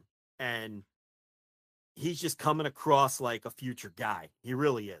out of him. And he's just coming across like a future guy. He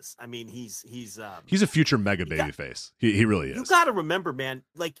really is. I mean, he's a future mega baby face. He really is. You got to remember, man,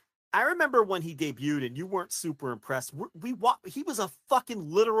 like, I remember when he debuted and you weren't super impressed. He was a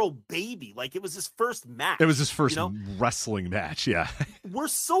fucking literal baby. Like, it was his first match. It was his first wrestling match. Yeah. We're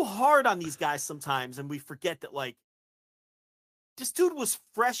so hard on these guys sometimes, and we forget that, like, this dude was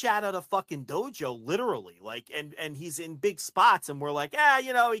fresh out of the fucking dojo, literally. Like, and he's in big spots, and we're like,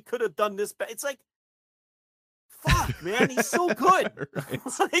 he could have done this. It's like, fuck, man, he's so good.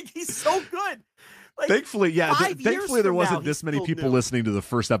 Like, he's so good. Like, thankfully there wasn't this many people listening to the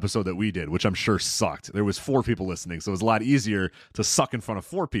first episode that we did, which I'm sure sucked. There was 4 people listening, so it was a lot easier to suck in front of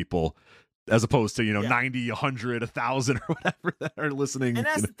 4 people as opposed to 90, 100, 1,000 or whatever that are listening. And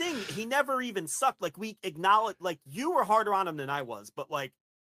that's the thing, he never even sucked. Like, we acknowledge, like, you were harder on him than I was, but like,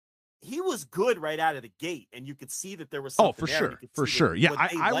 he was good right out of the gate, and you could see that there was something for sure. Yeah,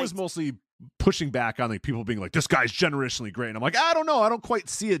 I was mostly pushing back on like people being like, this guy's generationally great. And I'm like, I don't know. I don't quite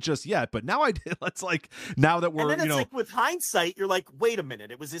see it just yet. But now I did. Let's like, now that we're, and then it's like with hindsight, you're like, wait a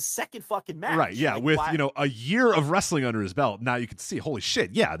minute. It was his second fucking match. Right. Yeah. Like, with, why? a year of wrestling under his belt. Now you can see, holy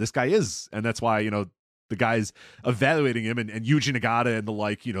shit. Yeah, this guy is. And that's why, the guys evaluating him and Yuji Nagata and the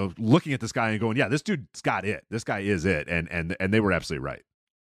like, looking at this guy and going, yeah, this dude's got it. This guy is it. And they were absolutely right.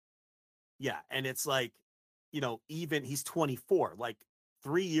 Yeah. And it's like, even he's 24, like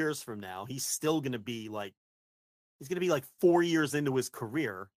 3 years from now, he's still going to be like, 4 years into his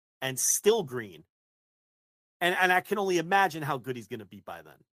career and still green. And I can only imagine how good he's going to be by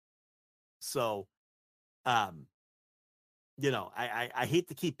then. So, I hate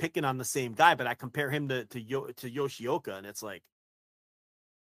to keep picking on the same guy, but I compare him to Yoshioka, and it's like,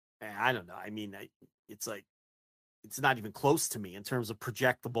 I don't know. I mean, it's like, it's not even close to me in terms of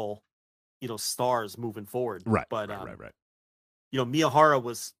projectable, stars moving forward. Right. But, right. Miyahara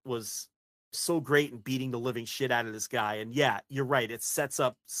was so great in beating the living shit out of this guy. And yeah, you're right. It sets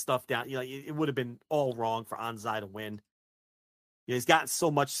up stuff down. It would have been all wrong for Anzai to win. He's gotten so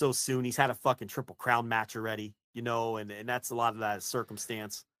much so soon. He's had a fucking Triple Crown match already, and that's a lot of that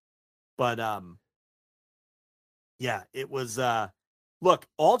circumstance. But, yeah, it was, look,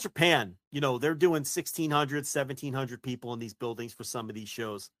 All Japan, they're doing 1,600, 1,700 people in these buildings for some of these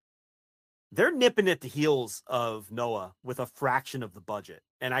shows. They're nipping at the heels of Noah with a fraction of the budget.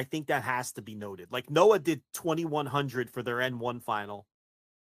 And I think that has to be noted. Like, Noah did 2,100 for their N-1 final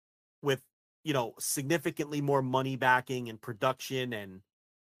with, significantly more money backing and production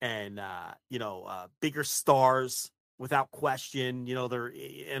and bigger stars without question, they're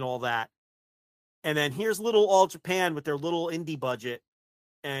and all that. And then here's little All Japan with their little indie budget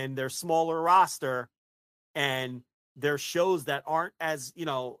and their smaller roster and their shows that aren't as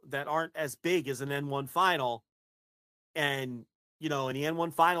big as an N-1 final. And, in the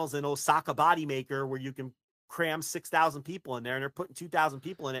N-1 finals in Osaka Bodymaker where you can cram 6,000 people in there and they're putting 2,000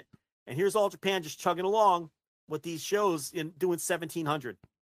 people in it. And here's All Japan just chugging along with these shows and doing 1,700,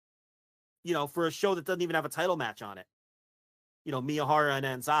 for a show that doesn't even have a title match on it. Miyahara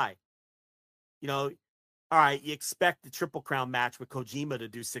and Anzai, all right, you expect the Triple Crown match with Kojima to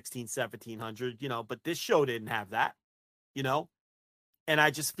do 1,700, but this show didn't have that, and I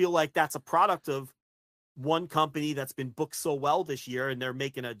just feel like that's a product of one company that's been booked so well this year, and they're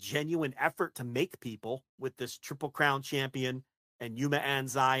making a genuine effort to make people with this Triple Crown champion and Yuma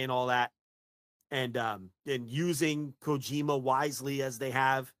Anzai and all that, and using Kojima wisely as they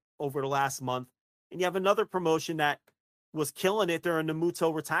have over the last month. And you have another promotion that was killing it during the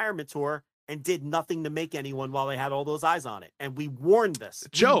Muto retirement tour and did nothing to make anyone while they had all those eyes on it. And we warned this.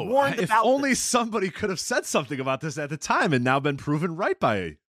 Joe, if only somebody could have said something about this at the time and now been proven right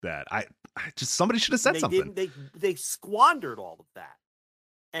by that. I just, somebody should have said something. They squandered all of that.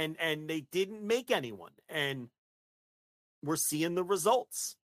 And they didn't make anyone. And we're seeing the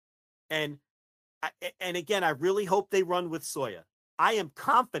results. And again, I really hope they run with Soya. I am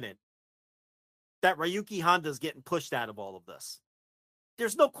confident that Ryuki Honda's getting pushed out of all of this.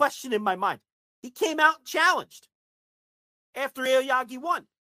 There's no question in my mind. He came out and challenged after Aoyagi won.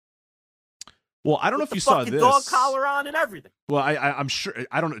 Well, I don't know if you saw this. Dog collar on and everything. Well, I'm sure.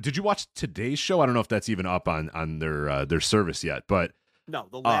 I don't know. Did you watch today's show? I don't know if that's even up on their service yet. But no,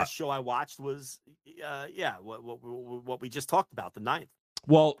 the last show I watched was what we just talked about, the 9th.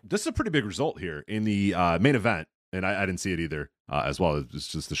 Well, this is a pretty big result here in the main event, and I didn't see it either. As well, it's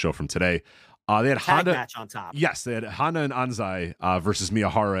just the show from today. They had Tag Honda match on top. Yes, they had Honda and Anzai versus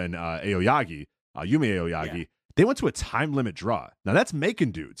Miyahara and Aoyagi, Yumi Aoyagi. Yeah. They went to a time limit draw. Now that's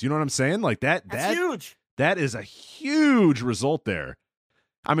making dudes. You know what I'm saying? Like that's huge. That is a huge result there.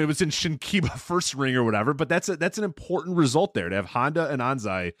 I mean, it was in Shinkiba first ring or whatever, but that's an important result there to have Honda and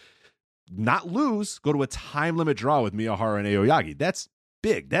Anzai not lose, go to a time limit draw with Miyahara and Aoyagi. That's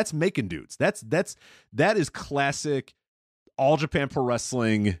big. That's making dudes. That is classic All Japan Pro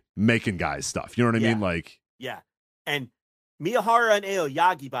Wrestling making guys stuff. You know what I mean? Like, yeah. And Miyahara and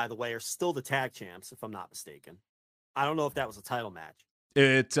Aoyagi, by the way, are still the tag champs, if I'm not mistaken. I don't know if that was a title match.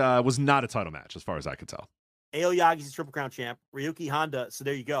 It was not a title match, as far as I could tell. Aoyagi's a Triple Crown champ. Ryuki Honda, so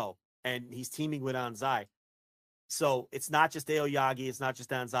there you go. And he's teaming with Anzai. So it's not just Aoyagi, it's not just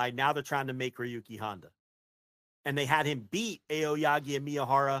Anzai. Now they're trying to make Ryuki Honda. And they had him beat Aoyagi and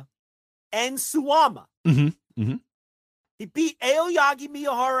Miyahara and Suwama. Mm-hmm. Mm-hmm. He beat Aoyagi,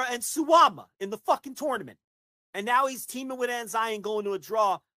 Miyahara, and Suwama in the fucking tournament. And now he's teaming with Anzai and going to a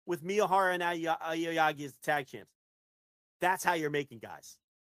draw with Miyahara and Aoyagi as the tag champs. That's how you're making guys.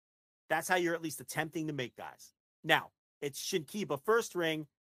 That's how you're at least attempting to make guys. Now, it's Shinkiba first ring,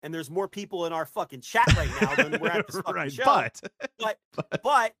 and there's more people in our fucking chat right now than we're at this fucking show.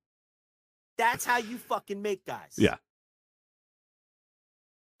 But That's how you fucking make guys. Yeah.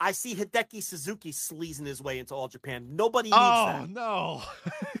 I see Hideki Suzuki sleazing his way into All Japan. Nobody needs that. Oh, no.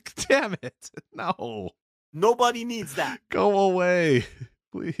 Damn it. No. Nobody needs that. Go away,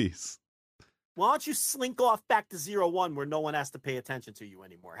 please. Why don't you slink off back to 0-1 where no one has to pay attention to you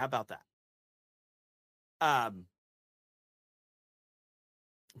anymore? How about that?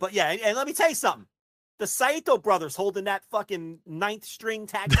 But yeah, and let me tell you something. The Saito brothers holding that fucking 9th string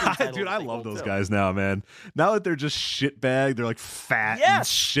tag team title. Dude, I love those guys now, man. Now that they're just shitbag, they're like fat and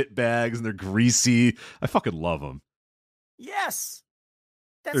shitbags and they're greasy. I fucking love them. Yes.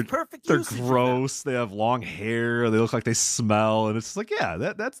 That's perfect. They're gross. They have long hair. They look like they smell. And it's just like, yeah,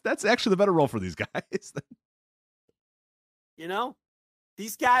 that's actually the better role for these guys. You know?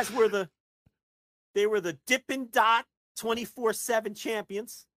 These guys were the Dippin' Dot 24/7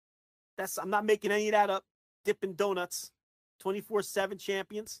 champions. I'm not making any of that up. Dippin' Donuts 24/7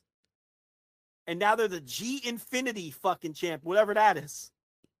 champions. And now they're the G Infinity fucking champ, whatever that is.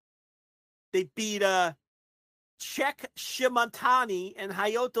 They beat Czech Shimantani and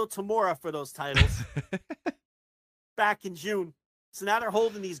Hayato Tamura for those titles back in June. So now they're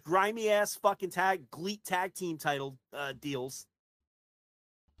holding these grimy ass fucking GLEAT tag team title deals.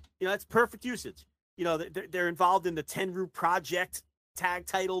 You know, that's perfect usage. You know, they're involved in the Tenru Project tag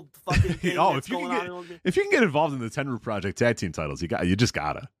title fucking thing. Oh, if you can get involved in the Tenru Project tag team titles, you just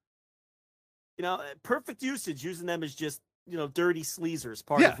gotta. You know, perfect usage, using them as just, you know, dirty sleazers,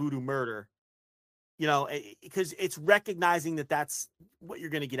 part of Voodoo Murder. You know, because it's recognizing that that's what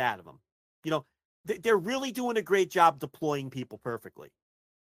you're going to get out of them. You know, they're really doing a great job deploying people perfectly,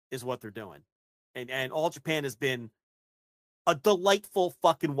 is what they're doing. And All Japan has been a delightful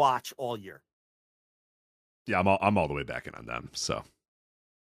fucking watch all year. Yeah, I'm all the way back in on them. So,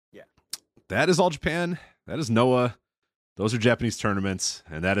 yeah, that is All Japan. That is Noah. Those are Japanese tournaments,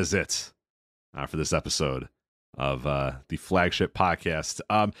 and that is it for this episode of the Flagship podcast.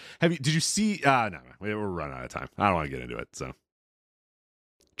 Did you see? No, we're running out of time. I don't want to get into it. So,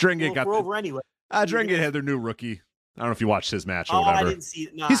 Dragon Gate we're over anyway. Dragon Gate had their new rookie. I don't know if you watched his match or Oh, whatever. I didn't see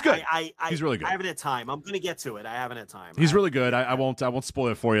it. No, he's good. He's really good. I haven't had time. I'm going to get to it. I haven't had time. He's really good. I won't spoil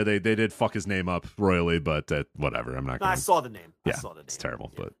it for you. They did fuck his name up royally, but whatever. I'm not. No, I saw the name. Yeah, I saw the name. It's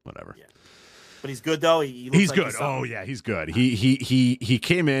terrible, but whatever. Yeah. But he's good though. He's good. Oh yeah, he's good. He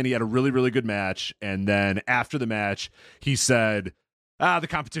came in. He had a really, really good match, and then after the match, he said, the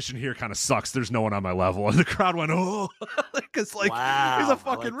competition here kind of sucks. There's no one on my level. And the crowd went, oh, because he's a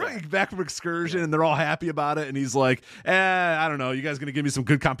fucking ring back from excursion, and they're all happy about it. And he's like, I don't know, you guys gonna give me some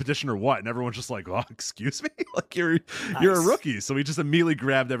good competition or what? And everyone's just like, oh, excuse me, like you're a rookie. So he just immediately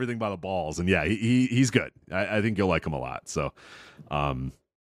grabbed everything by the balls, and yeah, he's good. I think you'll like him a lot. So,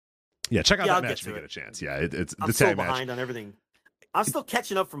 yeah, check out that match if you get a chance. Yeah, it's I'm the so tag match. behind on everything. I'm still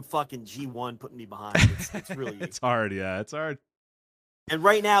catching up from fucking G1 putting me behind. It's really it's hard. Yeah, it's hard. And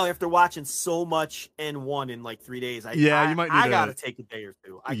right now, after watching so much N1 in like 3 days, I gotta take a day or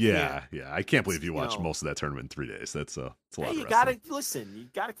two. I can't believe you watched most of that tournament in 3 days. That's a lot. Hey, you gotta listen. You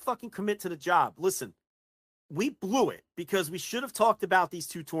gotta fucking commit to the job. Listen, we blew it because we should have talked about these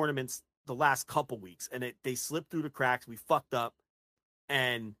two tournaments the last couple weeks, and they slipped through the cracks. We fucked up,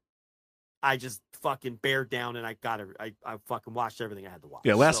 and I just fucking bared down, and I fucking watched everything I had to watch.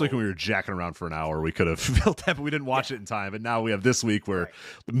 Yeah, last week when we were jacking around for an hour, we could have filled that, but we didn't watch it in time. And now we have this week where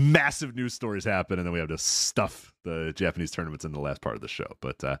massive news stories happen, and then we have to stuff the Japanese tournaments in the last part of the show.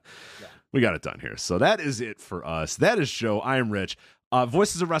 But we got it done here. So that is it for us. That is Joe. I am Rich.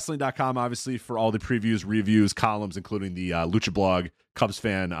 Voicesofwrestling.com, obviously, for all the previews, reviews, columns, including the Lucha Blog Cubs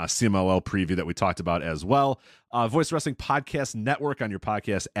fan CMLL preview that we talked about as well. Voice Wrestling Podcast Network on your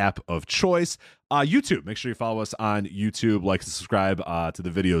podcast app of choice. YouTube, make sure you follow us on YouTube, like and subscribe to the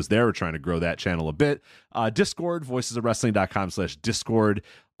videos there. We're trying to grow that channel a bit. Discord, voicesofwrestling.com/Discord.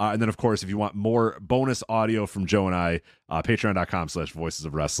 And then, of course, if you want more bonus audio from Joe and I,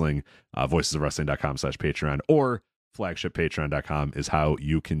 patreon.com/voicesofwrestling, voicesofwrestling.com/Patreon, or flagshippatreon.com is how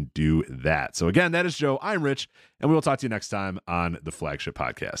you can do that. So again, that is Joe. I'm Rich, and we will talk to you next time on the Flagship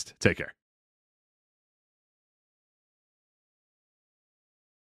Podcast. Take care.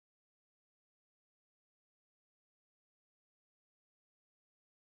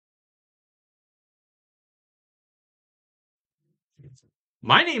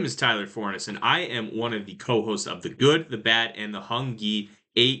 My name is Tyler Fornes, and I am one of the co-hosts of the Good, the Bad, and the Hungy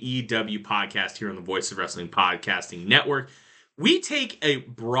AEW podcast here on the Voice of Wrestling Podcasting Network. We take a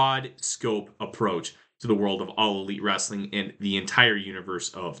broad scope approach to the world of All Elite Wrestling and the entire universe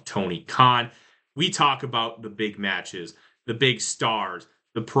of Tony Khan. We talk about the big matches, the big stars,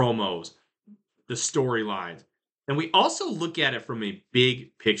 the promos, the storylines, And we also look at it from a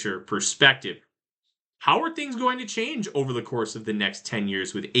big picture perspective. How are things going to change over the course of the next 10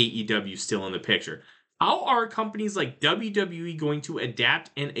 years with AEW still in the picture? How are companies like WWE going to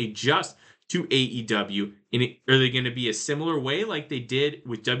adapt and adjust to AEW? Are they going to be a similar way like they did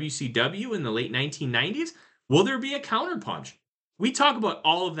with WCW in the late 1990s? Will there be a counterpunch? We talk about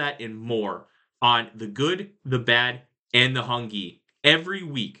all of that and more on The Good, the Bad, and the Hungy every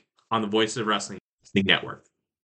week on the Voices of Wrestling Network.